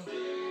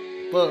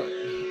but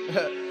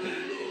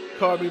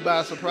caught me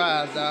by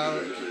surprise,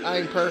 dog. I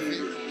ain't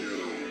perfect.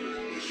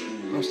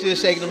 I'm still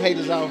shaking them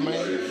haters off,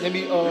 man. Let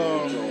me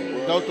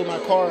go through my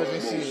cards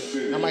and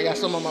see. I might got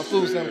some of my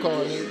food stamp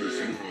cards, nigga.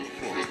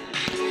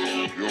 You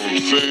know what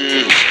I'm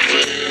saying?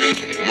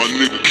 My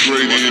nigga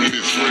Grady in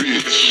this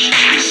bitch.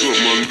 What's up,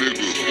 my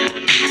nigga?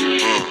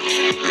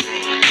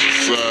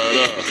 Side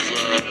out.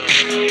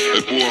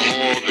 That boy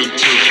hard done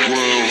touch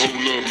ground.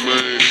 Hold up,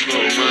 man.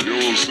 You know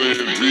what I'm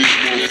saying? Ridge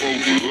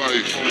motherfucker for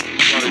life.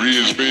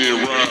 Ridge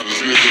band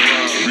riders, nigga.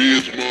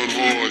 Ridgemont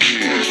hard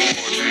heads.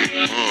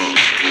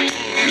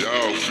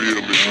 Y'all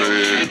feel me,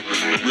 man.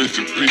 Rest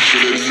in peace to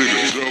that nigga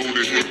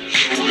Jody.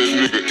 That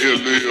nigga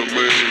LL,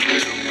 man.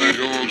 You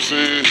know what I'm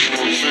saying?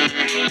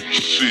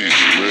 Shit,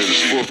 man,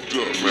 it's fucked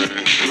up, man.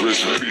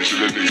 Rest in peace to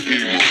that nigga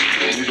Emo.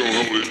 We gon'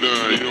 hold it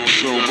down, you know what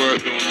I'm talking about?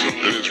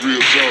 And it's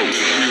real talk.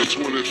 Real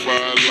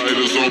 25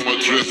 lighters on my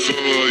dresser.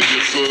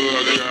 Yes, sir.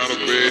 I got a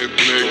bad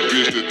black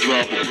bitch that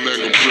drop a black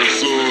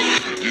compressor.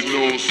 You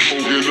know I'm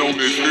smoking on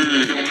that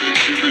nerd.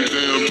 Give me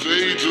damn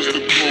day just to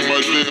blow my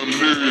damn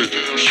nerd.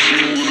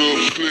 Screwed up,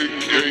 click,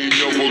 ain't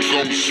never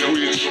gon'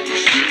 switch.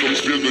 Get a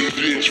bigger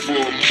ditch for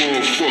a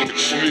motherfucking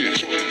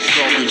snitch.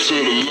 Talking to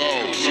the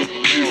laws,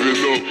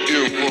 giving up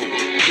info.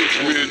 Catch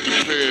me at the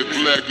pad,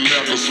 black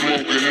lacquer,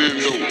 smoking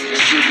Indo.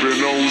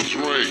 Sipping on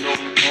drink,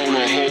 on a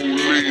whole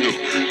liter.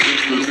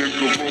 It's the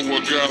nigga roll, I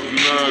got a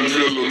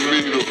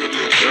 9mm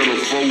and a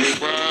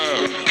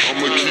 4.5.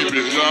 I'ma keep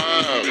it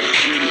live.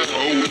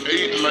 In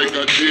 08 like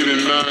I did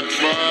in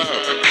 95.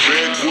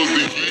 That was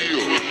the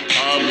year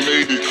I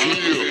made it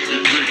clear.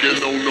 Drinking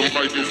man on the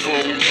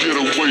microphone, get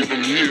away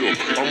from here.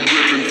 I'm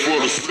ripping for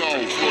the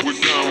South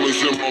with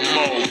diamonds in my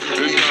mouth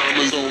and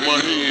diamonds on my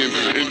hands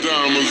and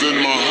diamonds in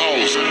my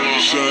house.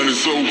 Shining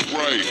so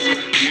bright,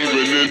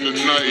 even in the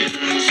night.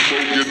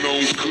 Smoking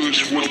on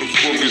Kush, what the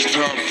fuck is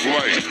top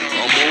flight?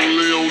 I'm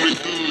only on the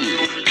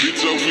good,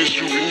 bitch, I wish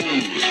you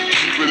would.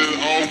 Keeping it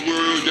all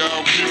world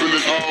out, keeping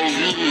it all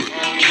good.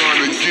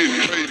 Trying to get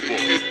paper,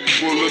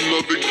 pull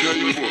another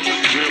caper.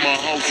 Man, my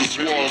house is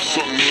suave,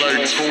 something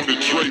like Tony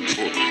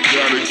Draper.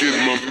 Gotta get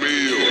my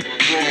mail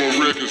from a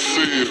record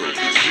sale.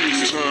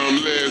 This time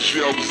last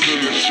year I was in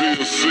the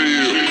jail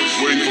cell,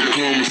 waiting for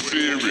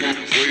commissary,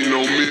 waiting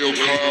on mail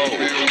call.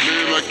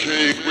 Man, I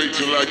can't wait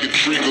till I get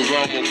free, cause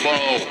I'm a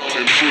ball,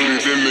 and put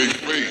it in their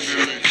face.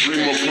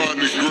 Bring my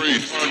partner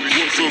Grace.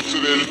 What's up to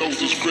that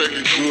Lotus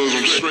cracking, cause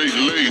I'm straight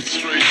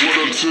laced. What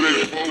up to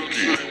that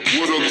Pokey?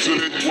 What up to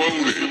that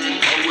Wody?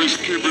 Always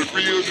keep it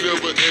real,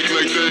 never act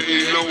like they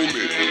ain't know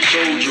me.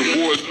 Soldier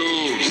boy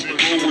loves, he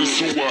always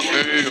who I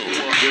am.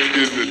 Back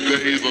in the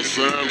days I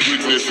signed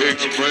with that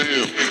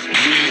X-Fam.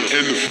 Me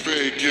and the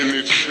fake in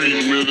that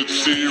street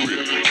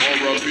military.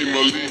 R.I.P.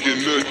 Malik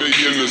and Nut, they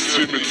in the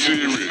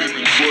cemetery.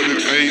 But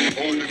it ain't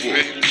over,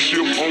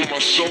 chip on my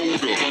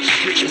shoulder.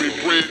 Catch me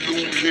brand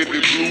new candy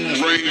blue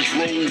Range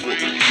Rover.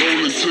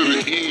 Rolling to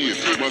the end,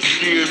 my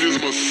skin is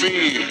my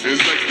sin. And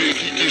like that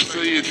he keeps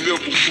saying,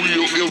 never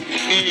will ever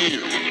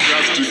end.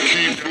 Got to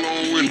keep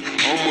blowing,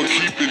 I'ma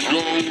keep it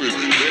going.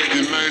 Back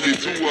in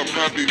 92 I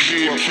probably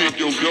did keep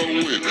your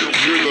going.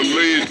 Nigga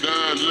lay it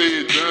down,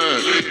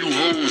 you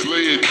hoes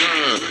lay it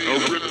down.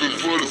 I'm ripping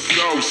for the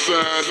south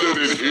side of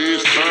it,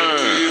 it's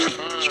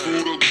time.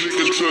 Screwed up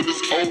nigga till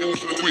it's over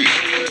quick.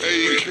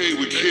 AK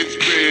with catch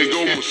bag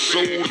on my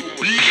shoulder,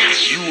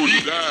 bitch, you will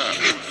die.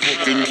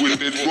 Fucking with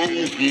that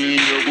road, he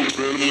ain't never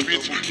been a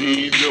bitch,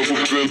 he ain't never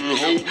been a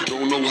hoe.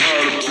 Don't know how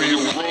to be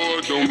a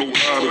rod, don't know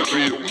how to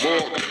be a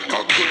mark. I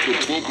cut the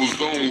bubbles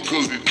on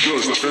cause it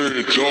just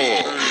turned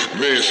jar.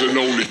 Mashing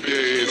on the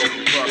gas,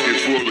 pocket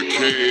full of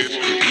cash.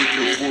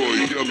 Looking for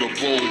a yellow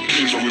bone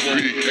bitch with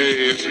big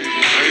ass.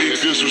 I ain't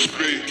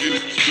disrespecting,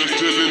 just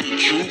telling the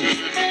truth.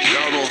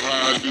 Y'all know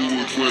how I do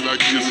it when I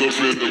get up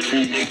in the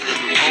booth.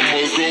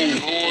 I'ma go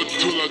hard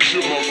till I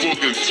chip my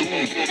fucking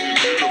tooth.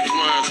 Get a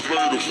flying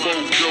spur to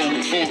photo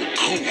for the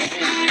coupe.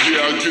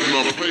 Yeah, I get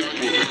my paper,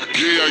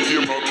 yeah, I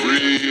get my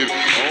bread.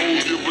 I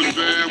don't give a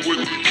damn what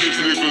these bitch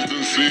niggas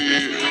done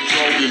said.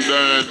 Talking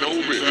down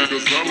on me,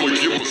 cause I'ma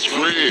get my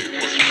spread.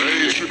 I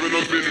ain't tripping,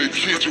 I'm in the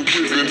kitchen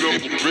whipping up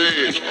a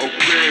badge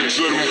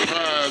of them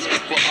pies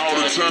for all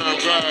the time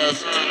guys.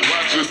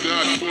 Watching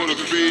out for the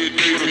fed,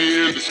 they be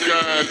in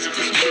disguise.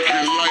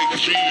 Looking like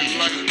G's,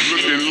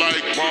 looking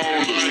like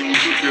ballers,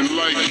 looking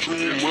like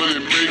true money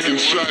making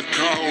shot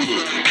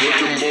callers. But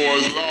them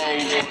boys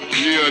lost,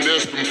 yeah,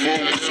 that's them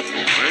folks.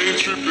 I ain't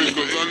tripping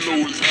cause I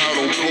know it's hot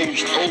on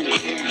Post Oak.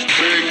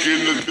 Back in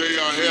the day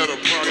I had a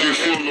pocket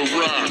full of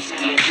rocks,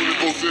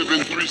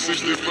 24/7,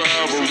 365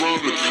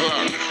 around the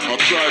clock. I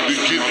tried to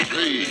get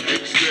paid,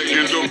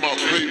 stacking up my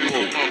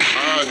paper.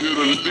 I hit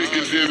a lick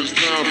and then it's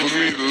time for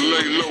me to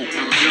lay low.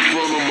 In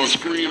front of my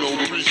screen on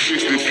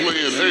 360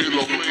 playing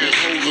Halo.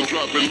 Hoes are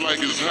dropping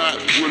like it's hot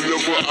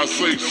whenever I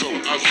say so.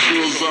 I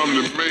cause I'm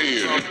the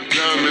man,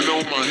 diamond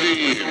on my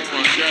hand.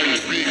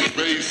 Got big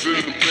bass in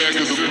the back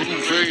of the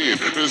blue van.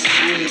 That's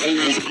blue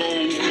over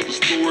gold, the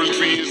story's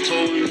being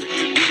told.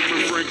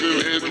 Benjamin Franklin,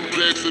 Andrew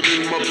Jackson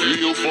in my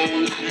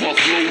billfold. My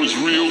flow is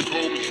real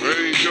cold, I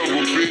ain't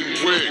never been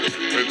wet.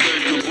 And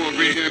thank you for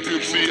being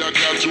MC, I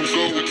got you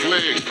gold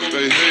plaque.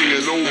 They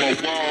hanging on my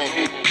wall,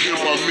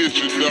 if I miss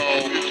you,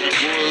 dawg.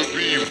 Boy,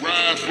 be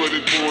ride for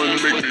the boy and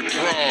make me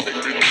proud.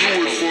 And do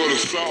it for the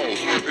South,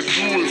 and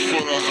do it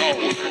for the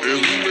house. And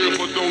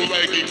whoever don't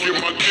like it, get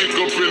my dick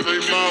up in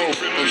their mouth.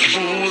 I'm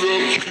screwed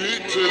up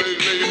strict till they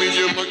lay me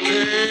in my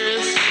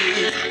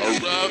casket. I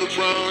ride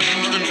around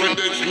Houston with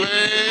that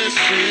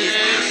plastic.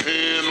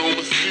 Hand on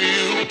my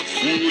steel,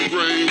 wood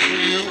grain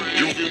wheel.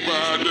 You can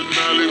buy the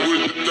Nolly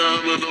with the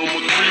diamond on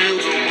my grill.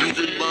 You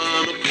can buy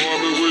an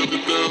apartment with the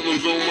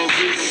diamonds on my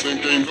wrist. And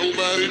can't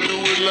nobody do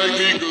it like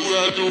me, cause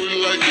I do it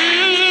like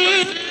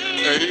this.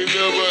 Ain't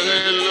never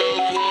had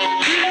love for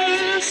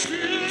this.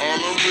 All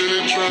I'm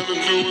really trying to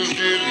do is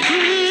get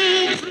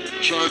rich.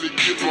 Trying to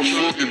get my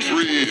fucking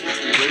bread,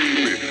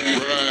 baby.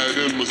 Ride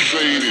in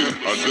Mercedes.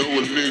 I know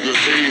a nigga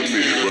hate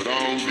me, but I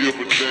don't give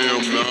a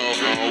damn now.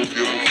 I don't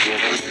give a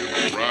fuck.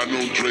 I'm riding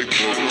on Drake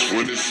Buckles,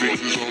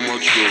 26s on my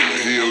truck.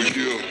 Hell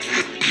yeah,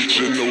 bitch,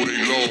 you know they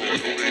love.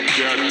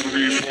 Got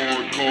 3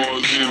 foreign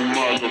cars in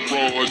my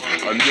garage.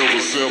 I never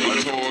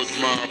sabotage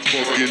my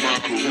fucking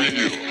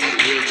career.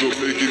 Had to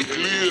make it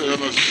clear,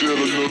 and I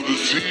shed another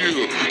tear.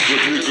 But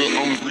nigga,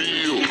 I'm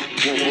real.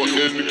 Bumper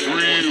and the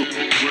grill.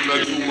 When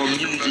I do my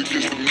music,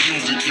 it's the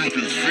music you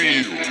can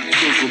feel.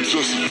 Cause I'm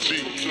just a G,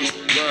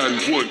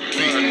 riding one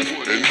beat.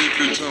 And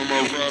every time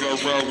I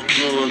ride with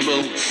gun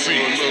low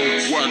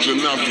seat.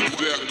 Watching out for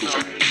deckers,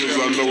 cause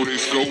I know they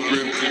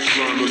scoping.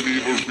 Trying to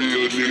leave a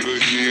real nigga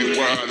head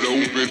wide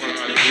open.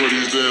 For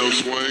these damn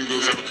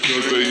swangers,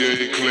 cause they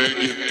ain't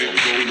clacking.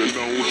 Rolling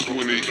on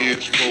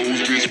 20-inch foes,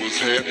 bitch, what's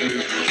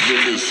happening?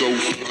 Looking so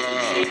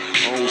fly,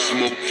 on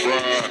smoke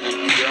fried.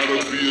 Gotta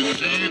be a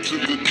G to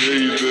the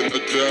day that I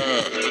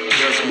die.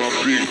 That's my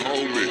big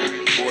homie,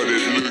 boy,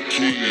 that little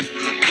kid.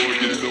 Boy,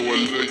 you know I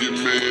love you,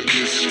 man,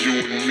 it's you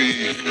and me.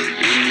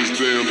 In this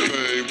damn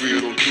thing,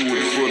 we gon' do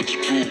it for the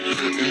truth.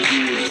 And do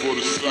it for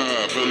the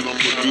side, and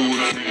I'ma do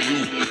it for you.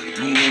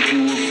 You gon' do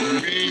it for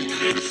me,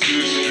 it's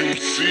just you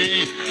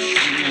see.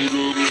 Shoot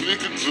up,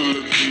 click it to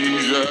the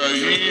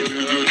D.I.E.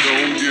 Nigga,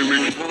 don't get me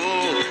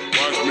wrong.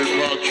 Watch me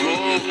pop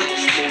drum,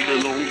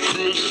 smoking on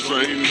kush,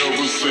 ain't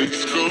never say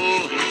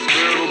scum.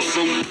 Man, I'm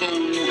so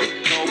low,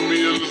 call me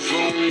in the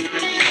zone.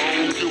 I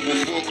don't give a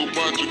fuck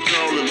about you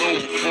calling on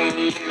the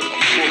phone. I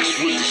fucks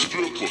with the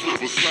stripper,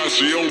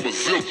 Versace on my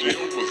zipper.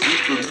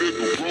 This the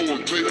nigga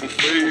rolling paper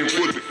fade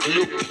with the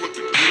clipper.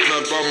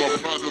 Not by my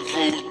partner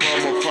folks, by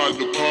my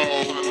partner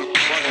Paul.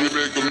 Watch me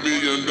make $1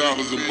 million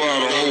and buy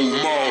the whole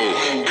mall.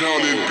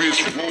 Call it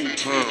bitch roll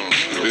time,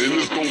 and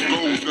it's gon'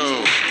 go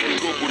down. A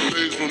couple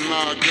days from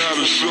now I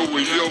gotta show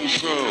it your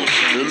son.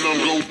 And I'm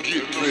gon'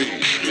 get paid,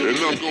 and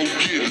I'm gon'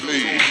 get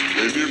laid.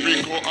 And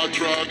every car I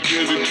drive,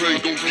 candy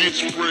paint gon' get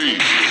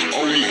sprayed.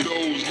 Only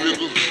those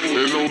niggas,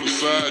 and on the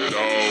side,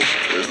 dawg.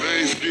 And they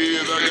ain't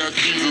scared, I got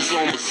Jesus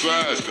on my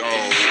side,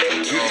 dawg.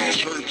 Hit the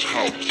church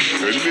house,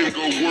 and then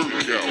go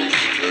work out.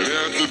 And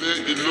after that,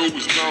 you know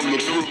it's time to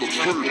fill a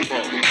perk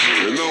bottle.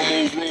 And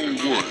I'ma roll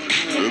one,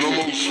 and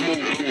I'ma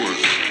smoke one.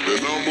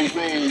 Then I'ma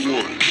roll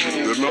one,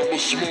 then I'ma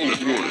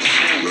smoke one.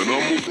 Then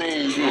I'ma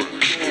roll one,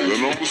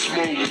 then I'ma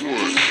smoke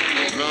one.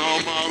 Now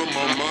I'm out of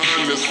my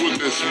mind, that's what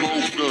that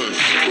smoke does.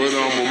 But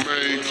I'ma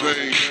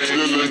maintain,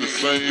 still in the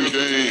same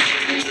game.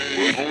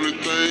 But only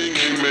thing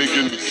ain't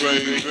making the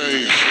same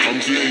thing. I'm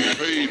getting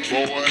paid,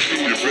 boy,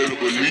 you better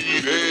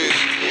believe that.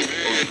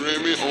 A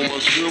Grammy on my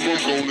strip, I'm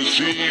gonna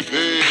achieve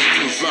that.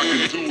 Cause I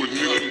can do it,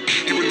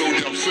 nigga, even though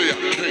y'all say I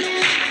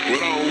can't.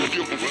 But I don't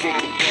give a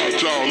fuck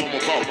about y'all, I'm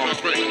about my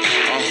bank.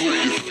 I hope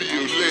you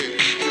feel that,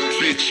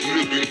 bitch,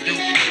 nigga, you.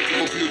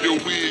 I'ma peel your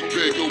wig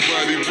back, your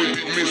body will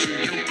be missing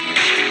you.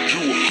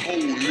 You a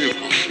whole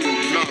nigga,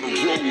 not a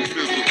roll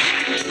nigga.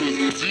 Cause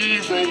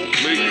zero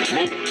make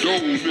more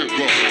dough, nigga.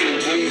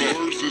 More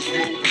verses,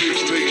 more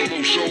bitch, takes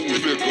more shows,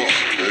 nigga.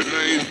 And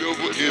I ain't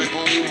never at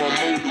home, I'm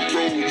on the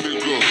road,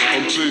 nigga.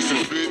 I'm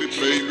chasing Betty,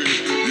 baby.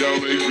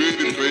 Y'all ain't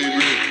ready,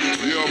 baby.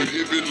 Yeah, I'm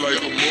hippie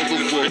like a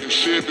motherfucking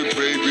Chevy,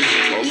 baby.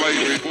 I like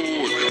the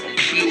Ford, I'm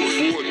pure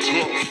Ford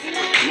tough.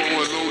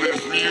 Blowing on that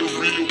real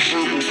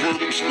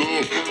purple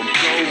stuff. I'm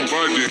talking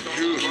about that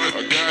good.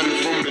 I got it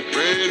from the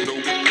band,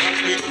 though.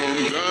 Watch me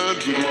come down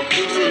to my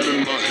pistol in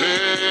my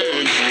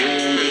hand.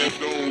 Oh,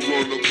 don't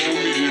run up on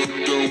me if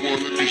you don't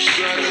wanna be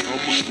shot.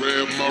 I'ma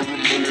grab my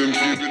remote and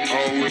give it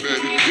all that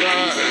it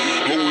got.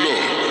 Hold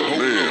up,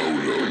 man.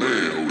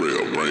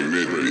 Bring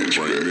that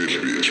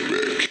bitch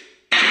back.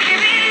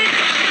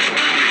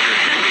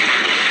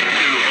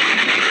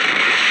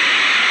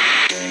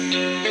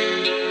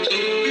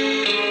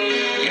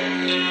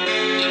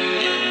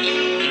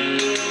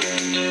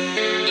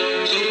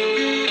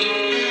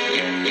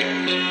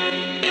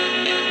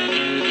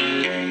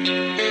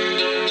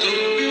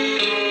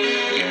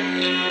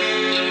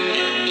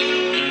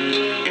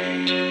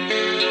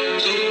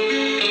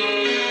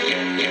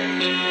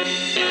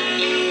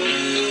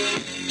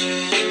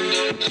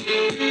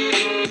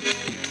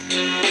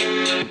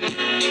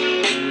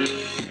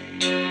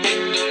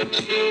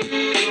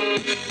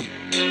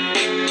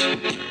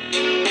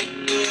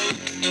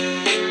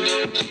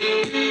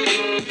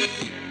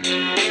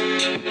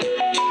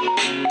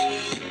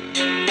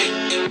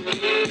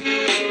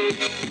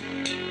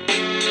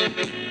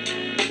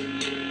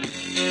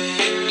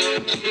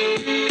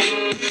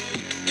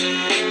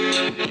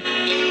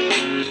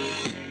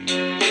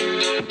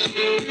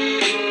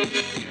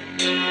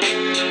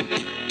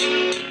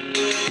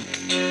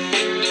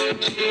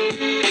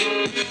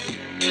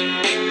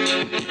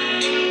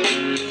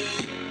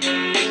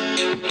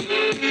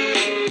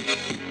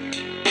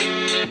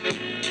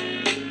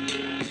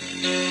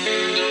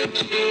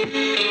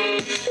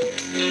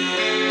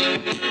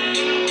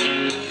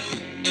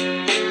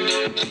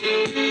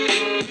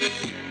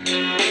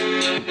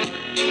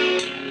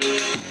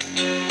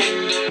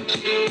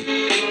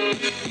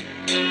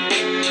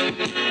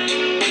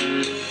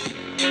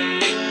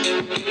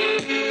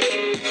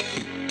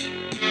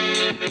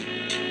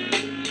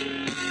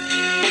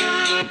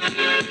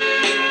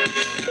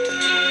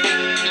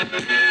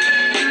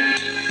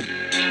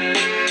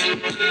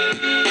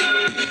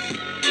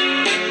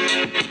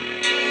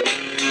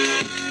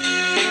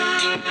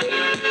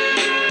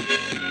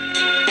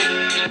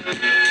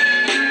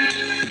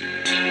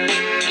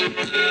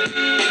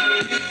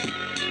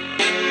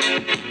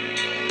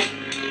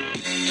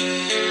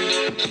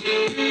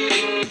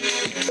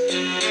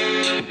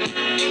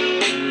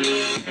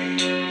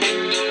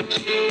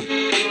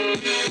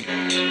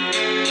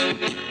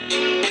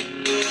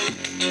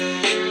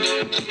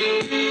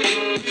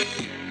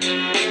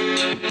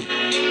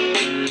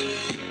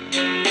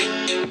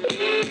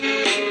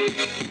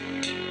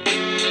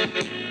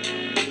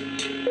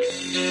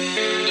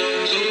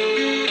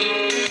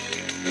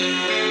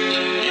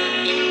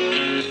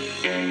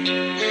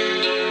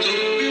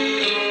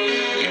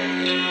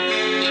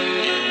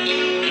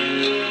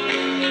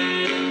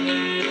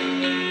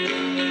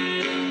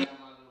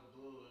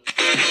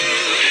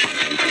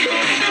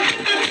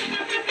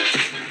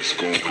 It's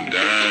going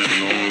down, you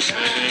know what I'm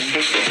saying?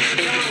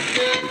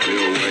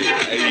 Bill White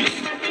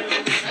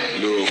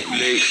 8, Lil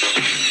Flex,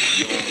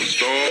 Young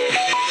Star.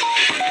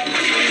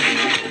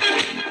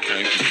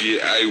 Can't forget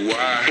AY,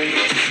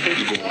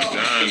 you going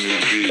down, new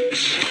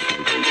bitch.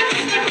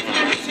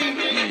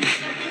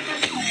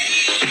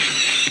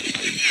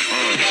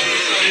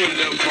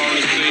 Putting up on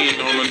the scene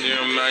on the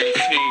damn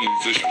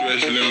 19s, a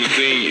stretch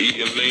limousine,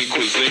 eating lean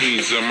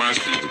cuisines, and my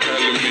seat's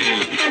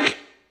Calamine.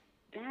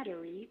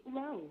 Battery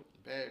low.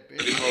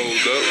 They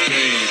hold up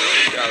things,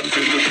 got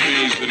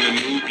Philippines and the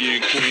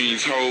Nubian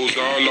queens, hoes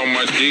all on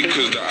my dick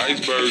cause the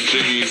iceberg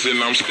jeans,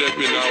 and I'm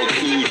stepping out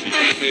Coogee,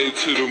 head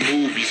to the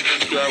movies,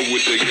 strapped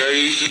with the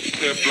gauge,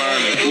 Teflon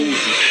and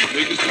Uzi.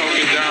 Niggas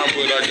talking down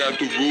but I got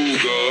the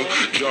Ruger,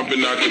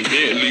 jumping out the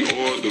Bentley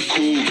or the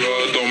Cougar,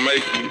 don't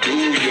make me do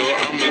ya,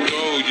 I'm a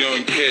dog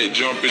young cat,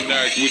 jumping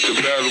out with the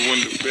battle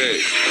in the back.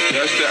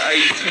 That's the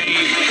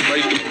 18,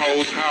 make them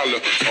hoes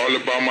holler, all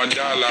about my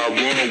dollar, I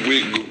run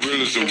with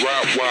gorillas and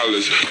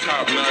Rottweilers.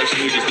 Top notch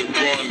niggas that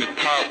run and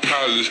pop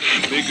collars.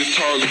 Niggas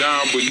talk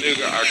down, but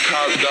nigga, I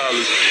cop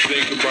dollars.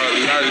 Think about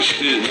a lot of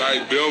shit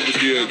like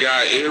Belvedere.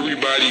 Got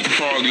everybody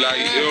crunk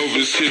like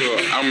Elvis here.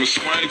 I'ma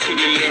swing to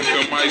the left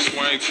and might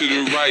swing to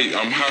the right.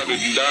 I'm hotter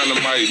than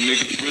dynamite,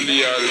 niggas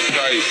really out of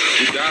sight.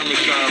 The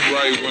diamonds shine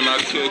bright when I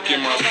tuck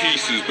in my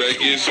pieces.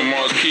 Back in some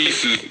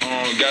Marquises,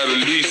 got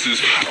Elises.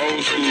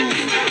 Old school,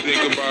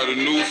 think about a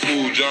new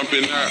food.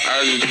 Jumping out,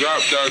 I just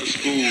dropped out of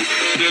school.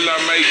 Still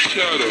I make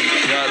cheddar,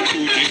 got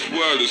Coogee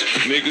sweaters.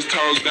 Niggas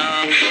talk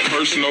down,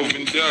 personal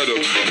vendetta.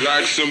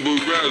 Blacks and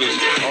Berettas,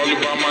 all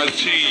about my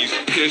cheese.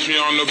 Catch me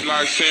on the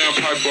block,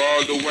 Sandpiper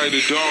all the way to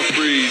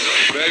Dumfries.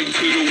 Back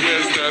to the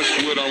west, that's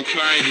what I'm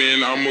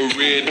claiming. I'm a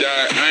red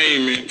dot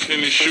aiming,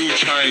 tennis shoe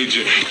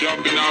changing.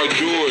 Jumping out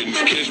Jordans,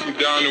 catch me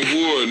down in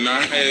Wood. And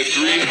I had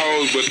 3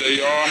 hoes, but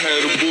they all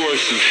had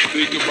abortions.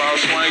 Think about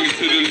swinging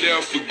to the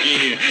left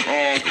again.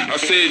 I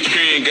said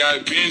trend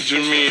got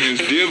Benjamins,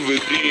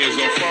 dividends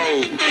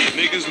unfold.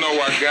 Niggas know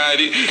I got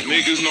it.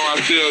 Niggas know I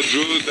sell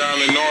drugs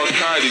down in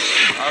narcotics.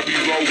 I be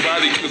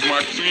robotic cause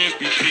my friends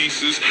be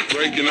pieces.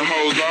 Breaking the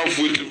hoes off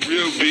with the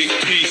real big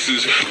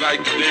pieces.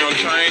 Like the damn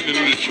chain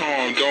and the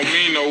charm. Don't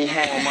mean no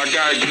harm. I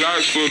got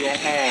Glocks for the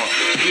harm.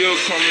 Still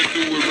coming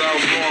through with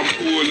Ralph Lauren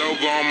pull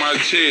over on my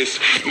chest.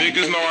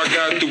 Niggas know I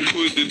got to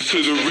put it to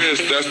the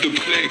rest. That's the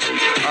flex.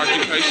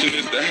 Occupation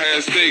is the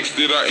have sex.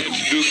 Did I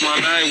introduce my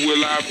name?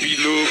 Will I be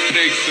Lil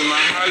Flex? And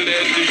I holla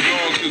at the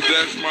young cause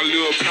that's my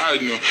little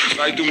partner.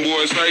 Like them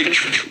boys say,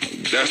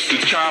 that's the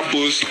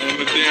choppers on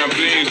the damn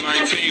things.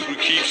 19s we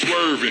keep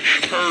swerving,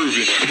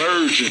 curving,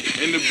 merging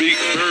in the big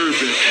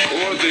bourbon,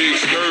 or the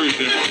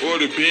excursion, or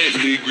the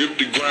Bentley. Grip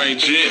the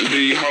grind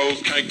gently. Hoes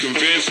can't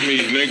convince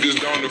me. Niggas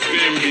don't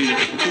offend me.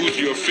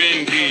 Coogee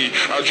Fendi.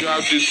 I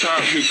drop the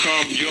top. Here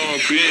come young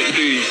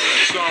Bentley.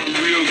 Something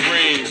real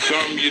green,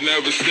 something you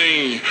never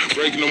seen.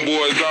 Breaking them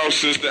boys off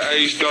since the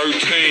age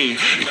 13.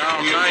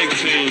 Now I'm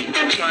 19.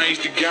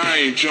 Changed the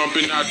game.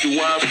 Jumping out the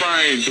wide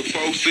frame. The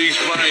 4-6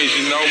 range.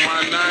 You know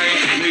my name.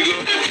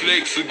 Nigga,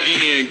 flex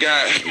again,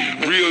 got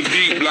real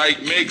deep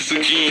like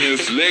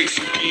Mexicans,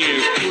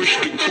 Lexicans, push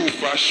the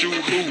coupe, I shoot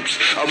hoops,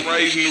 I'm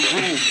raising the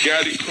roof,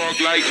 got it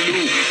crunk like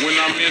Luke, when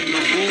I'm in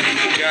the booth,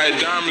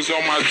 got diamonds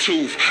on my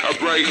tooth, I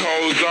break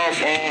hoes off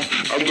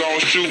I'm gon'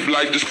 shoot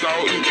like the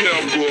salt and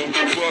pepper,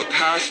 fuck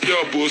high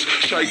steppers,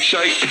 shake,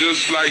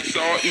 just like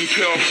salt and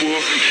pepper,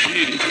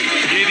 get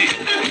it,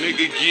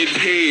 nigga get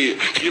head,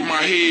 get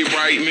my head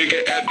right,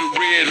 nigga at the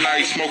red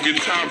light, smoking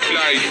top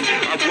flight,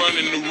 I'm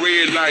running the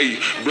red light,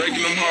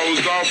 breaking them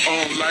hoes off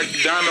like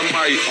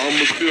dynamite.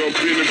 I'ma still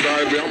Benny,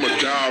 baby, I'ma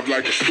dive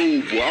like a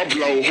schoolboy. I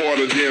blow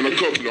harder than a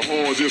couple of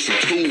horns and some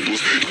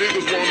tubers.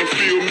 Niggas wanna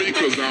feel me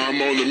cause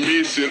I'm on a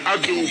mission. I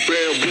do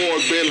bad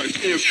boys bad like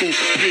 10 school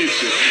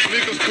suspension.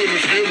 Niggas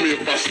couldn't feel me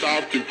if I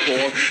stopped and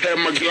parked.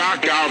 Had my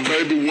Glock out,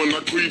 baby, when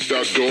I creeped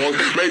out, dog.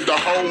 Made the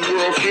whole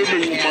world feel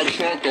me with my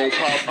trunk on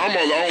pop. I'm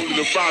on the only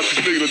the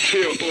fastest nigga to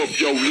tear up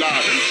your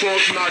lie.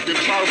 Trunk knocking,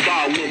 top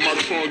out when my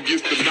trunk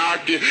gets to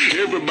knocking.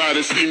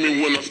 Everybody see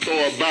me when I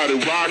start body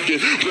rocking.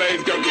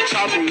 Blaze got the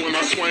chopper when when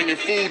I swang in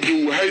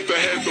voodoo. Hate to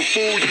have to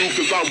fool you,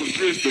 cause I was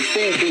dressed in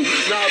FUBU.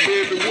 Now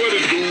baby, what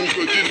it do?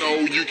 Cause you know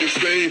you can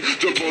sing.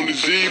 Jump on the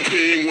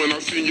G-ping when I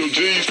sing your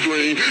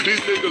G-string. These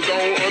niggas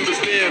don't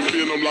understand,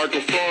 feel them like a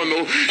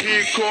funnel.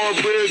 Hit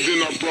cornbread, then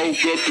I broke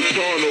up the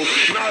tunnel.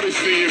 Now they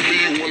seeing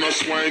me when I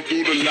swang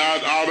through the lot.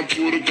 I done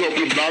put a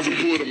couple of blocks and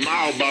put a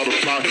mile by the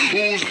fly.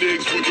 Who's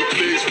next with the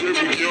flex?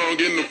 Very young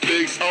in the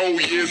flex. Oh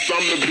yes,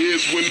 I'm the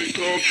best when it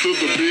comes to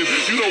the best.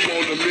 You don't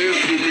wanna mess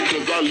with me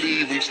cause I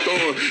leave them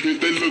stunned. If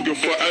they looking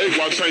for A,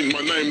 why change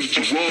my name to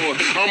Jerron?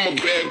 I'm a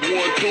bad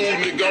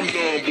 1-2, nigga, I'm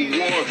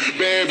 #1.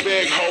 Bad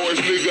back horse,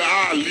 nigga,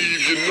 I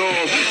leave you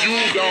numb. You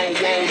don't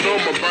want them,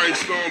 my bank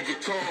sums a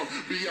ton.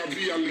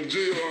 B.I.B. I lick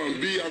jail and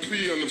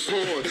B.I.P. on the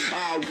port.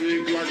 I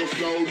rig like a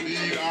flow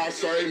lead, I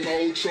say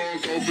more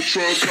trunk over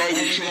trunk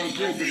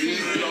over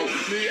heat flow.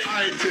 Nigga,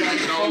 I ain't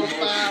taking no more.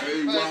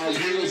 Hey, Ryan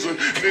Wilson,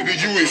 nigga,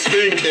 you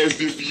extinct as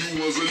if you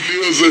was a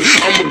lizard.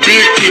 I'm a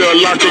big player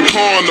like a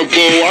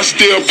carnivore. I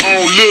step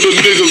on little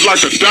niggas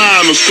like a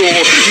dinosaur.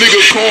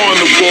 Nigga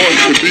carnivore.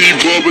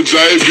 B-Bubba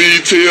JB,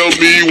 tell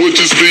me what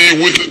you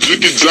see with the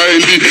Jicky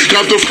J-Lee.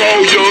 Count to 4,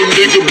 young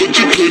nigga, but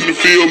you couldn't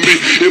feel me.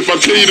 If I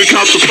tell you to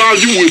count to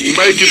 5, you wouldn't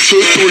make it to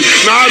 3.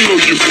 Now I know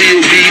you feel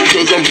me,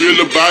 cause I'm real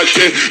about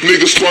that.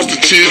 Nigga, squash the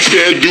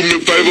chit-chat, do me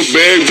a favor,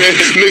 bag that.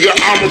 Nigga,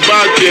 I'm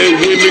about that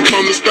when it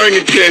come to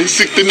stinging cat.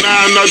 69,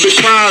 I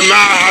decline,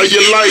 now how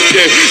you like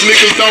that?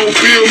 Niggas don't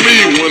feel me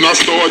when I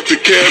start to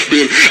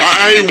capping.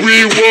 I ain't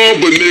real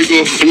but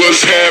nigga,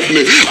 what's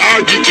happening?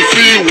 I'll get you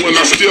feel when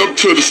I step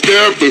to the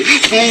stepping.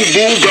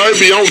 Boo,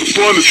 baby, on the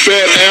front of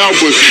Fat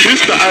Albert.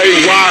 It's the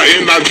AY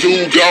and I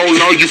do gone.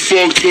 Now you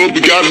fucked up,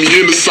 you got me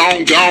in the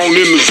song, gone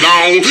in the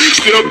zone.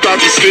 Stepped out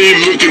the scene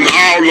looking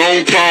all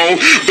on prone.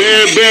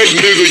 Bad back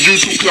nigga, you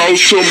too close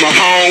to my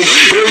home.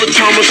 Every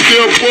time I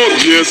step up,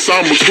 yes,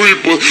 I'm a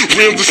creeper.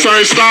 Rims the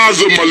same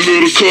size of my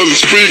little cousin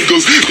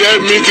speakers.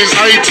 That means it's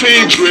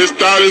 18 dressed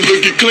out and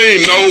looking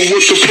clean. Know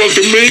what the fuck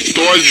it means?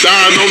 Start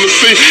dying on the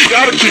scene.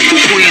 Gotta keep a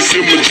crease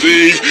in my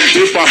jeans.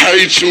 If I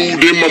hate you,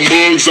 then my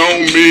mug's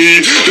on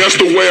me. That's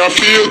the way I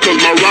feel, cause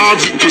my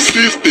rhymes is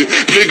persistent.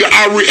 Nigga,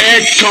 I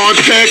react,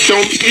 contact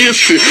on the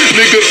instant.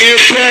 Nigga,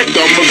 impact,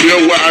 I'm a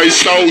bill with a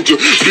soldier.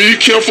 Be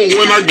careful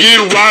when I get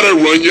right, I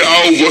run you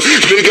over.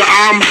 Nigga,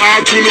 I'm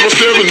high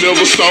 24/7,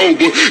 never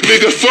sober.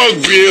 Nigga, fuck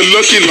being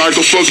lucky like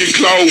a fucking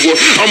clover.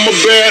 I'm a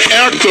bad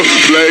actor,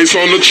 blaze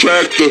on the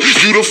tractor.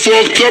 You the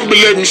fucked up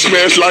and let me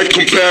smash like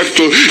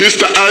compactor. It's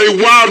the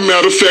AY,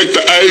 matter of fact,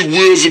 the A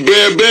wheels a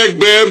bad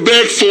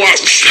back for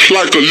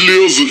like a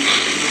lizard.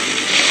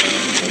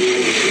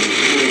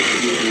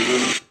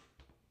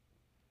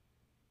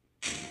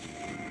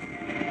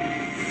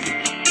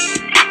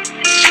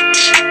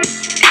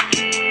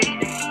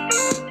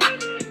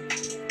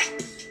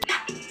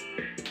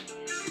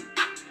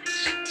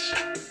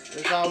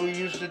 That's all we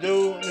used to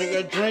do,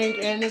 nigga, drink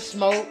and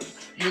smoke.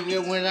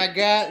 Nigga, when I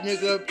got,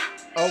 nigga,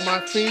 on my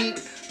feet,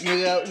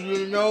 nigga,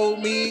 you know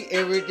me,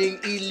 everything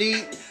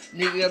elite.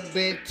 Nigga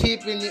been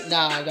tipping it.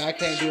 Nah, I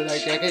can't do it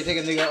like that. I can't take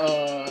a nigga,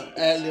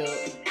 ad-lib.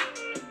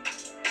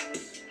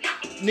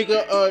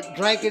 Nigga,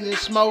 drinking and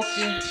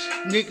smoking.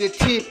 Nigga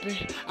tipping.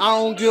 I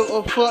don't give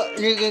a fuck.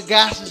 Nigga,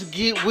 got to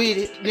get with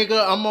it.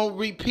 Nigga, I'm gonna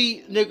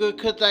repeat, nigga,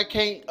 cause I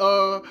can't,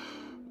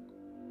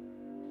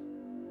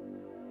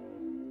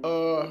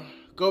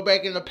 go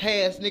back in the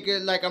past,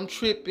 nigga, like I'm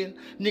tripping.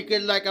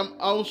 Nigga, like I'm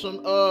on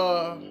some,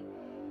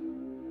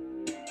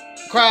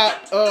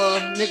 crap,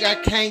 nigga, I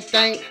can't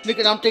think.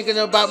 Nigga, I'm thinking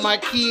about my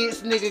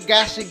kids. Nigga,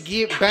 got to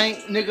get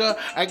banked. Nigga,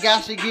 I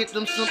got to get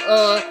them some,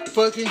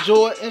 fucking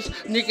Jordans.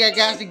 Nigga, I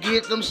got to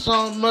get them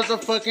some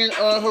motherfucking,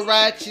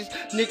 Hirachis.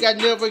 Nigga, I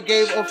never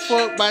gave a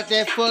fuck about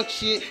that fuck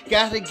shit.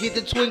 Got to get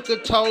the twinkle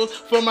toes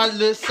for my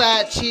little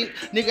side chick.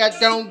 Nigga, I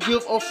don't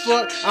give a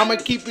fuck. I'ma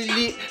keep it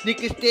lit.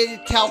 Nigga,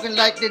 steady talking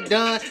like the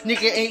done.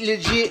 Nigga, ain't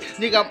legit.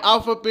 Nigga, I'm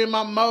off up in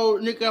my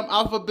mode. Nigga, I'm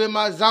off up in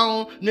my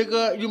zone.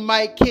 Nigga, you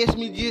might catch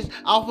me just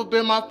off up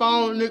in my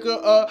phone,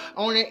 nigga,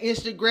 on that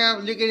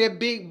Instagram, nigga, that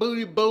big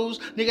booty booze,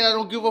 nigga, I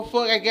don't give a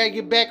fuck, I gotta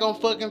get back on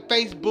fucking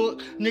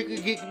Facebook,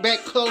 nigga, get back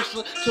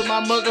closer to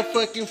my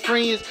motherfucking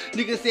friends,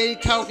 nigga, steady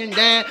talking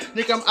down,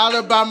 nigga, I'm all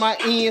about my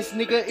ends,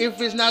 nigga,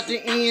 if it's not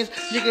the ends,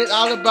 nigga, it's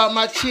all about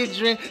my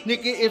children,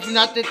 nigga, if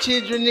not the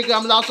children, nigga,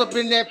 I'm lost up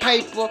in that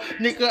paper,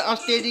 nigga, I'm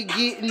steady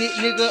getting it,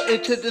 nigga,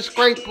 into the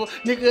scraper,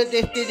 nigga,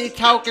 they steady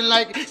talking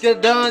like the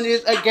done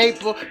is a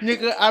gaper,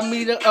 nigga, I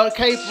meet a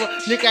caper,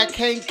 nigga, I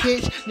can't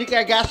catch, nigga,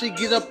 I got to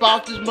get up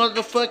off this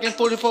motherfucking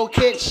 44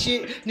 catch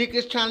shit.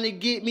 Niggas trying to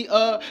get me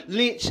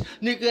lynched.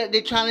 Nigga,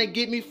 they trying to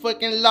get me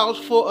fucking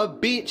lost for a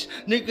bitch.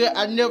 Nigga,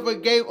 I never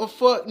gave a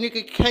fuck.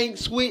 Nigga, can't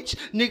switch.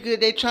 Nigga,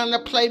 they trying to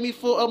play me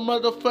for a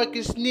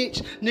motherfucking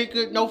snitch.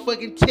 Nigga, no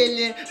fucking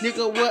telling.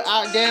 Nigga, what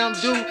I damn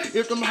do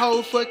if them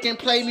hoes fucking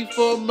play me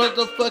for a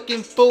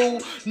motherfucking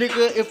fool.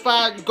 Nigga, if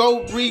I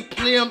go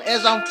replay them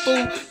as I'm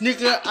fool.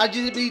 Nigga, I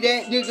just be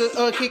that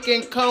nigga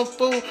kicking kung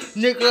fu.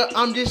 Nigga,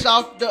 I'm just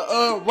off the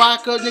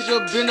rocker.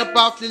 Nigga, been up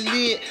off the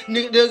lid,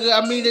 nigga,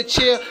 I mean the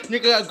chair,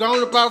 nigga,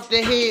 gone up off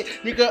the head,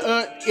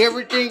 nigga,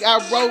 everything I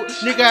wrote,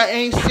 nigga, I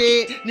ain't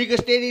said, nigga,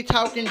 steady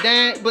talking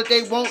down, but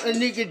they want a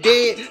nigga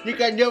dead,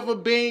 nigga, I never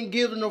been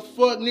giving a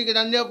fuck, nigga,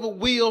 I never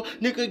will,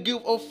 nigga,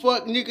 give a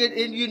fuck,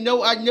 nigga, and you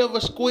know I never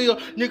squeal,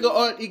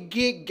 nigga, it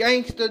get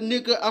gangster,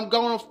 nigga, I'm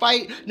gonna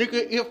fight,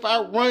 nigga, if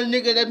I run,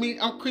 nigga, that means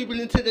I'm creeping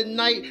into the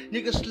night,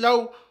 nigga,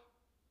 slow.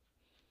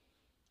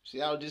 See,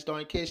 I was just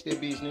starting to catch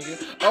that bitch,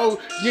 nigga. Oh,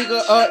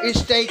 nigga, it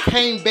stay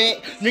came back.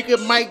 Nigga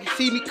might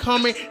see me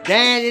coming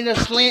down in a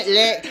slant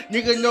lat.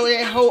 Nigga know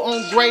that hoe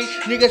on gray.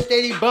 Nigga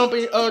steady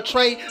bumping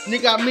Trey.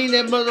 Nigga, I mean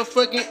that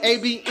motherfucking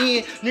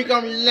ABN. Nigga,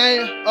 I'm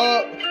laying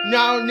up.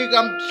 Now, nigga,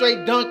 I'm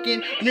straight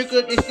dunking.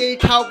 Nigga, they steady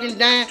talking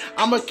down.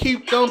 I'ma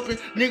keep thumping.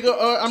 Nigga,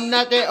 I'm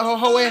not that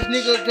hoe ass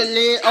nigga to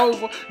lay it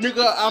over.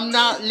 Nigga, I'm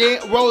not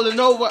rolling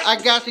over. I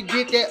got to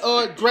get that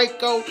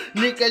Draco.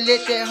 Nigga,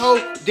 let that hoe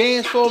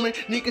dance for me.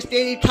 Nigga,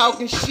 steady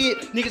talking shit,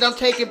 niggas, I'm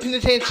taking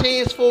penitentiary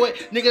chance for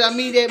it, niggas, I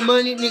mean that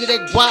money, nigga,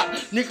 that guap,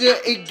 nigga,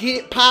 it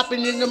get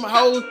popping in them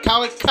hoes,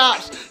 call it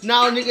cops,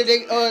 now, nigga,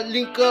 they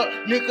link up,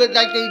 nigga,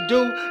 like they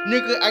do,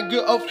 nigga, I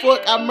give a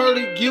fuck, I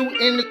murder you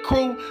and the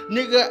crew,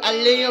 nigga, I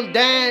lay them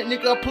down,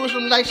 nigga, I push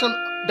them like some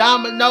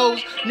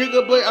dominoes,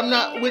 nigga, but I'm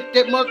not with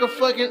that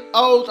motherfucking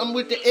O's, I'm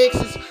with the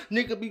X's,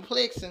 nigga, be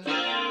flexing.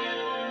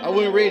 I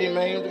wasn't ready,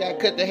 man, gotta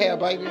cut the hair,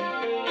 baby.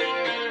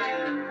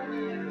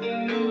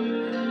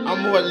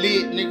 I'm more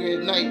lit, nigga,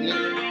 at night,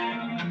 nigga.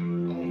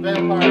 I'm a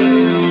vampire,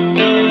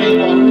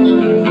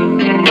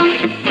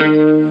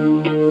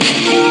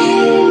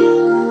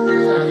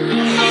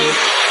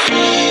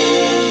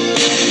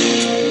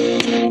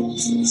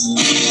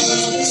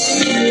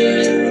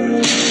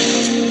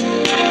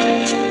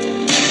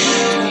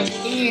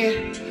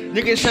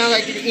 nigga, it sound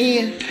like the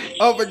end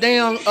of a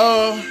damn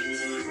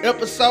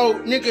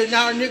episode, nigga.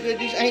 Now, nigga,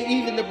 this ain't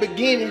even the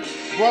beginning,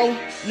 bro.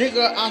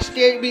 Nigga, I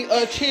still be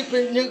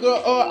tripping,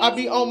 nigga. I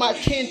be on my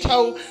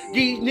 10-toe.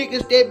 These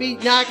niggas that be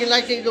knocking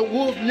like they the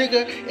wolf,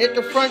 nigga, at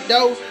the front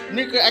door.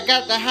 Nigga, I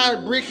got the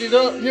house bricked it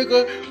up,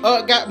 nigga.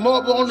 Got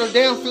marble on the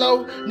damn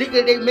floor.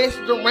 Nigga, they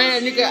messing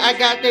around, nigga. I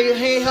got their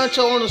hand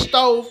huncho on the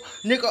stove,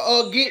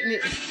 nigga. Getting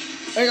it,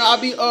 and I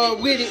be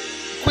with it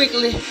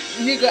quickly,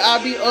 nigga.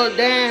 I be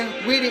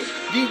down with it.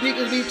 These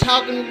niggas be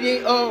talking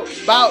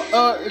about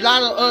a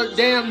lot of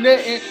damn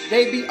nothing.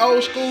 They be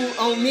old school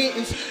on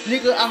mittens,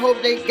 nigga. I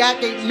hope they got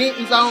their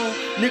mittens on,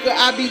 nigga.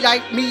 I be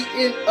like me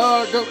in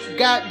the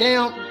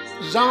goddamn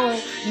zone,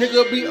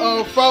 nigga, be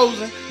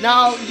frozen.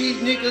 Now these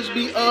niggas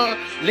be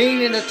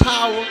leaning the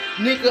towel,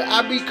 nigga.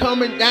 I be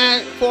coming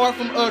down far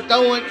from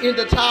throwing in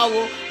the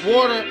towel.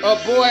 Water,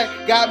 boy,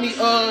 got me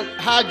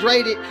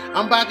hydrated.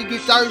 I'm about to get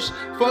thirst.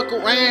 Fuck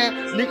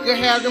around, nigga.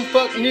 Have them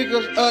fuck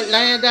niggas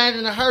lying down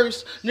in the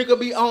hearse. Nigga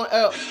be on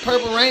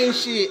Purple Rain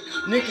shit.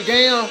 Nigga,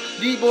 damn,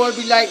 these boys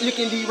be like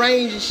looking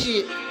deranged and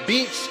shit.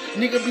 Bitch,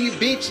 nigga be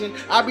bitching.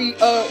 I be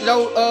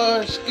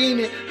low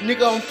scheming,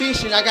 nigga. I'm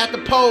fishing. I got the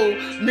pole,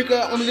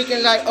 nigga. I'm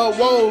looking like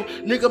whoa,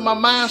 nigga. My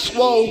mind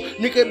swole,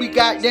 nigga. Be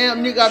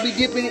goddamn, nigga. I be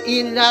dipping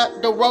in and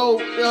out the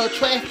road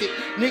traffic,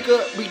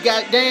 nigga. Be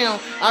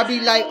goddamn. I be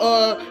like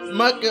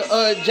Mucker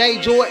Jay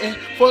Jordan.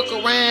 Fuck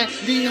around,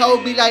 these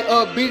hoes be like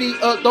Biddy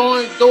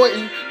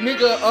Thornton,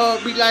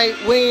 nigga. Be like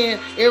when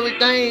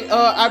everything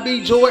I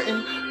be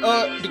Jordan,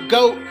 the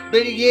GOAT.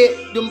 Better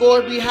yet, them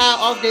boys be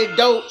high off that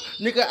dope,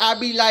 nigga. I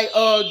be like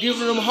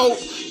giving them hope,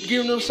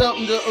 giving them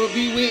something to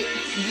be with.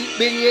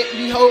 Better yet,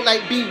 these hoes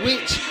like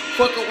bewitched.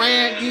 Fuck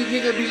around, these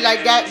niggas be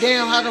like,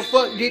 goddamn, how the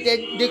fuck did that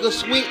nigga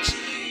switch?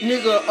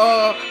 Nigga,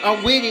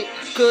 I'm with it,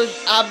 cause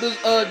I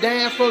was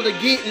down for the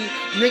getting,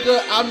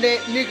 nigga. I'm that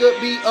nigga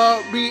be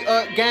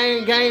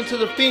game to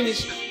the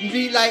finish,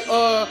 be like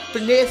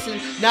finessing.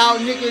 Now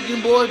nigga,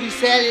 them boys be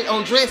salad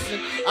on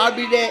dressing. I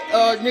be that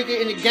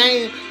nigga in the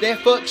game that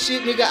fuck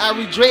shit, nigga. I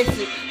redress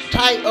it,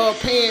 tight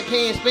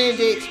pants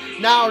spandex.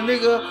 Now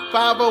nigga,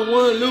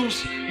 501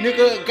 loose,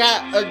 nigga.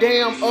 Got a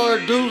damn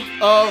deuce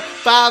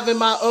 5 in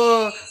my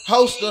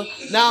holster.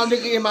 Now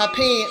nigga in my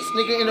pants,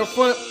 nigga in the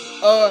front.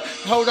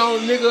 Hold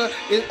on, nigga,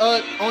 is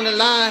on the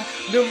line.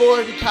 Them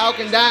boys be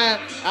talking down.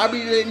 I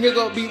be the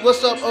nigga be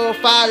what's up,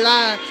 5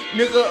 line.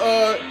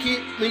 Nigga, keep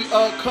me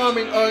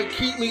coming,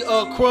 keep me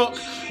crunk.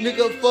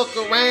 Nigga, fuck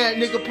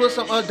around, nigga, put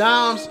some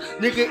dimes,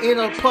 nigga, in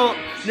a pump.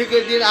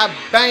 Nigga, then I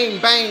bang.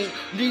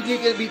 These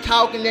niggas be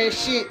talking that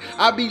shit.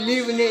 I be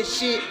living that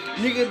shit.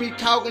 Nigga be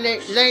talking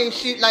that lame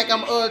shit like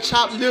I'm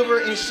chopped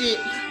liver and shit.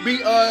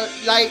 Be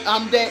like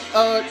I'm that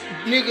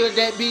nigga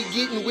that be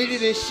getting with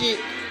it and shit.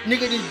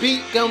 Nigga, this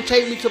beat gonna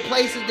take me to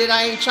places that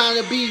I ain't trying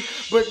to be.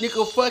 But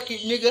nigga, fuck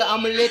it, nigga.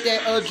 I'ma let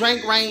that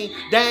drink rain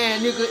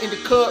down, nigga, in the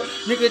cup.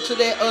 Nigga, till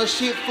that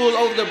shit full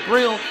over the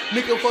brim.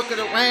 Nigga, fuck it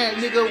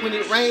around, nigga. When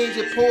it rains,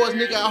 it pours,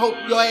 nigga. I hope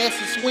your ass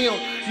will swim.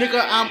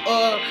 Nigga, I'm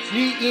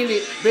knee in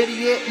it. Better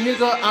yet,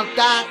 nigga, I'm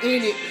thigh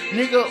in it.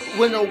 Nigga,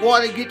 when the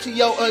water get to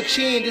your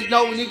chin, just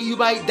know, nigga, you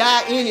might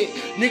die in it.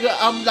 Nigga,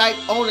 I'm like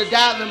on a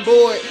diving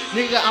board.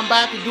 Nigga, I'm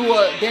about to do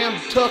a damn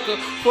tucker.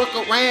 Fuck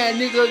around,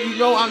 nigga. You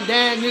know I'm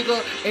down,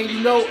 nigga. and you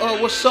know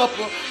what's up,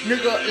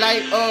 nigga.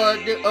 Like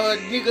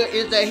nigga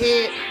is the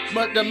head,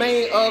 but the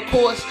main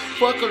course.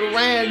 Fucking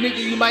around, nigga.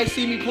 You might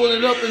see me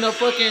pulling up in a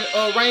fucking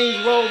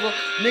Range Rover,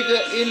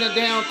 nigga, in a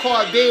damn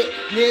Corvette,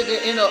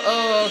 nigga, in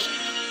a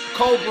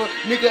Cobra,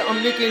 nigga.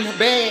 I'm looking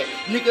bad,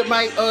 nigga.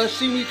 Might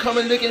see me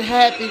coming looking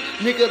happy,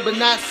 nigga, but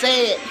not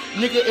sad,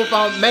 nigga. If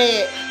I'm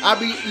mad, I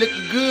be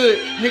looking good,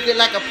 nigga,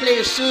 like a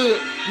player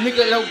should,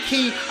 nigga. Low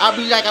key, I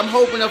be like I'm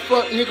hoping a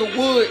fuck nigga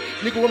would,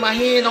 nigga, with my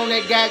hand on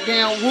that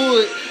goddamn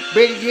wood.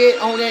 Better yet,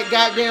 on that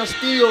goddamn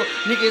steel,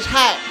 nigga, it's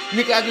hot.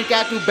 Nigga, I just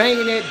got through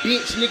banging that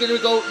bitch. Nigga, to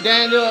go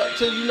down there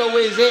till you know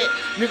where it's at.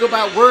 Nigga,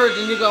 about words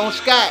and nigga on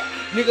Scott.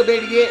 Nigga,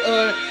 better get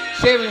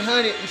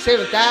 700,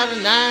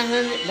 7,000,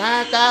 900,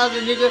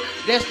 9,000, nigga.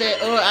 That's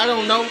that, I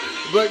don't know.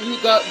 But you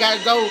gotta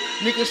go.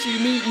 Nigga,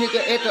 see me, nigga,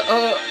 at the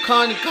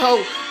Connie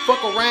Co.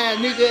 Fuck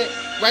around, nigga.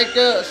 Right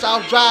there,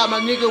 South Drive, my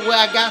nigga, where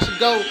I got to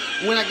go.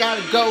 When I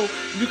gotta go,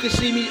 you can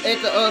see me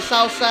at the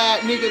South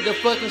Side, nigga, the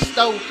fucking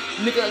stove.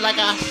 Nigga, like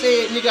I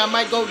said, nigga, I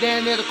might go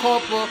down there to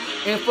Corporal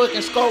and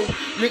fucking scope.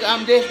 Nigga,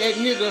 I'm that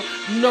nigga.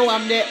 You know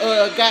I'm that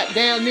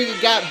goddamn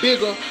nigga got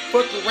bigger.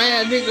 Fuck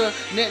around, nigga.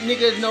 That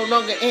nigga is no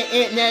longer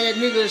Ant. Now that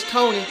nigga is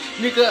Tony.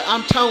 Nigga,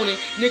 I'm Tony.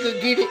 Nigga,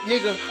 get it,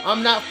 nigga.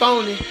 I'm not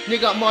phony.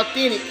 Nigga, I'm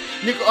authentic.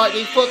 Nigga, are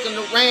they fucking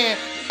around?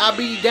 I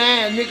be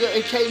down, nigga.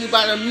 It take me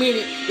about a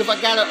minute if I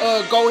gotta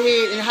go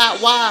ahead and hot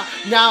wire.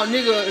 Now,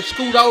 nigga,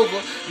 scoot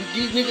over.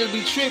 These niggas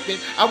be tripping.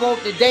 I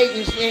want the date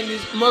and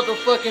this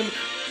motherfucking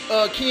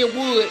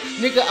Kenwood.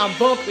 Nigga, I'm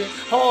bumping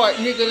hard,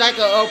 nigga, like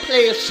a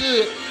player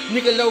should.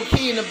 Nigga, low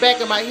key in the back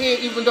of my head,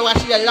 even though I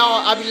see a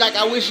law, I be like,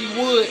 I wish he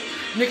would.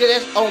 Nigga,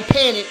 that's on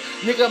panic.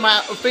 Nigga,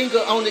 my finger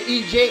on the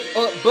eject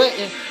up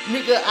button.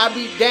 Nigga, I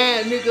be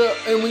down, nigga.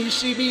 And when you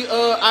see me,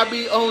 I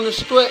be on the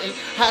strutting,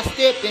 high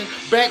stepping,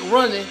 back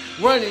running.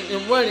 But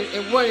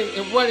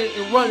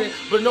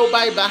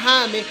nobody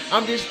behind me.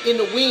 I'm just in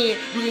the wind.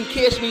 You can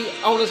catch me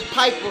on this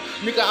piper.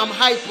 Nigga, I'm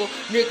hyper.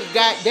 Nigga,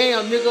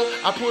 goddamn, nigga.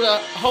 I put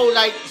a whole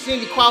like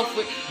Cindy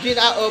Crawford. Then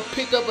I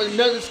pick up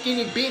another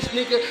skinny bitch,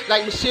 nigga,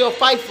 like Michelle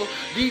Pfeiffer.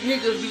 These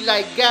niggas be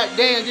like,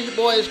 goddamn, this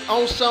boy is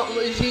on something.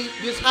 Is he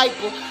this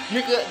hyper?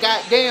 Nigga,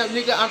 goddamn,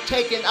 nigga, I'm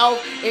taking off,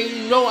 and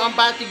you know I'm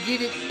about to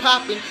get it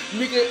popping.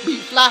 Nigga, be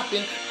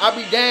flopping. I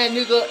be down,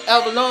 nigga.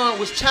 Avalon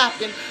was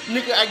chopping.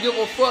 Nigga, I give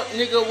a fuck,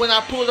 nigga. When I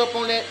pulled up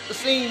on that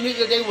scene,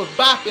 nigga, they was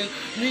bopping.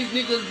 These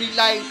niggas be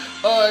like,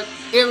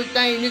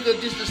 everything,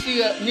 nigga, just to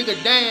see a nigga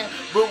down.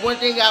 But one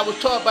thing I was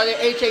taught by the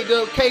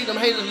HAWK, them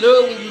haters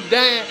love when you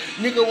down.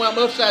 Nigga, when I'm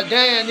upside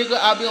down, nigga,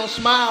 I be on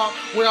smile.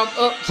 When I'm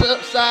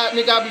upside,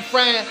 nigga, I be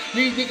frying.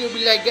 These niggas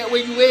be like, that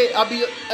where you at? I be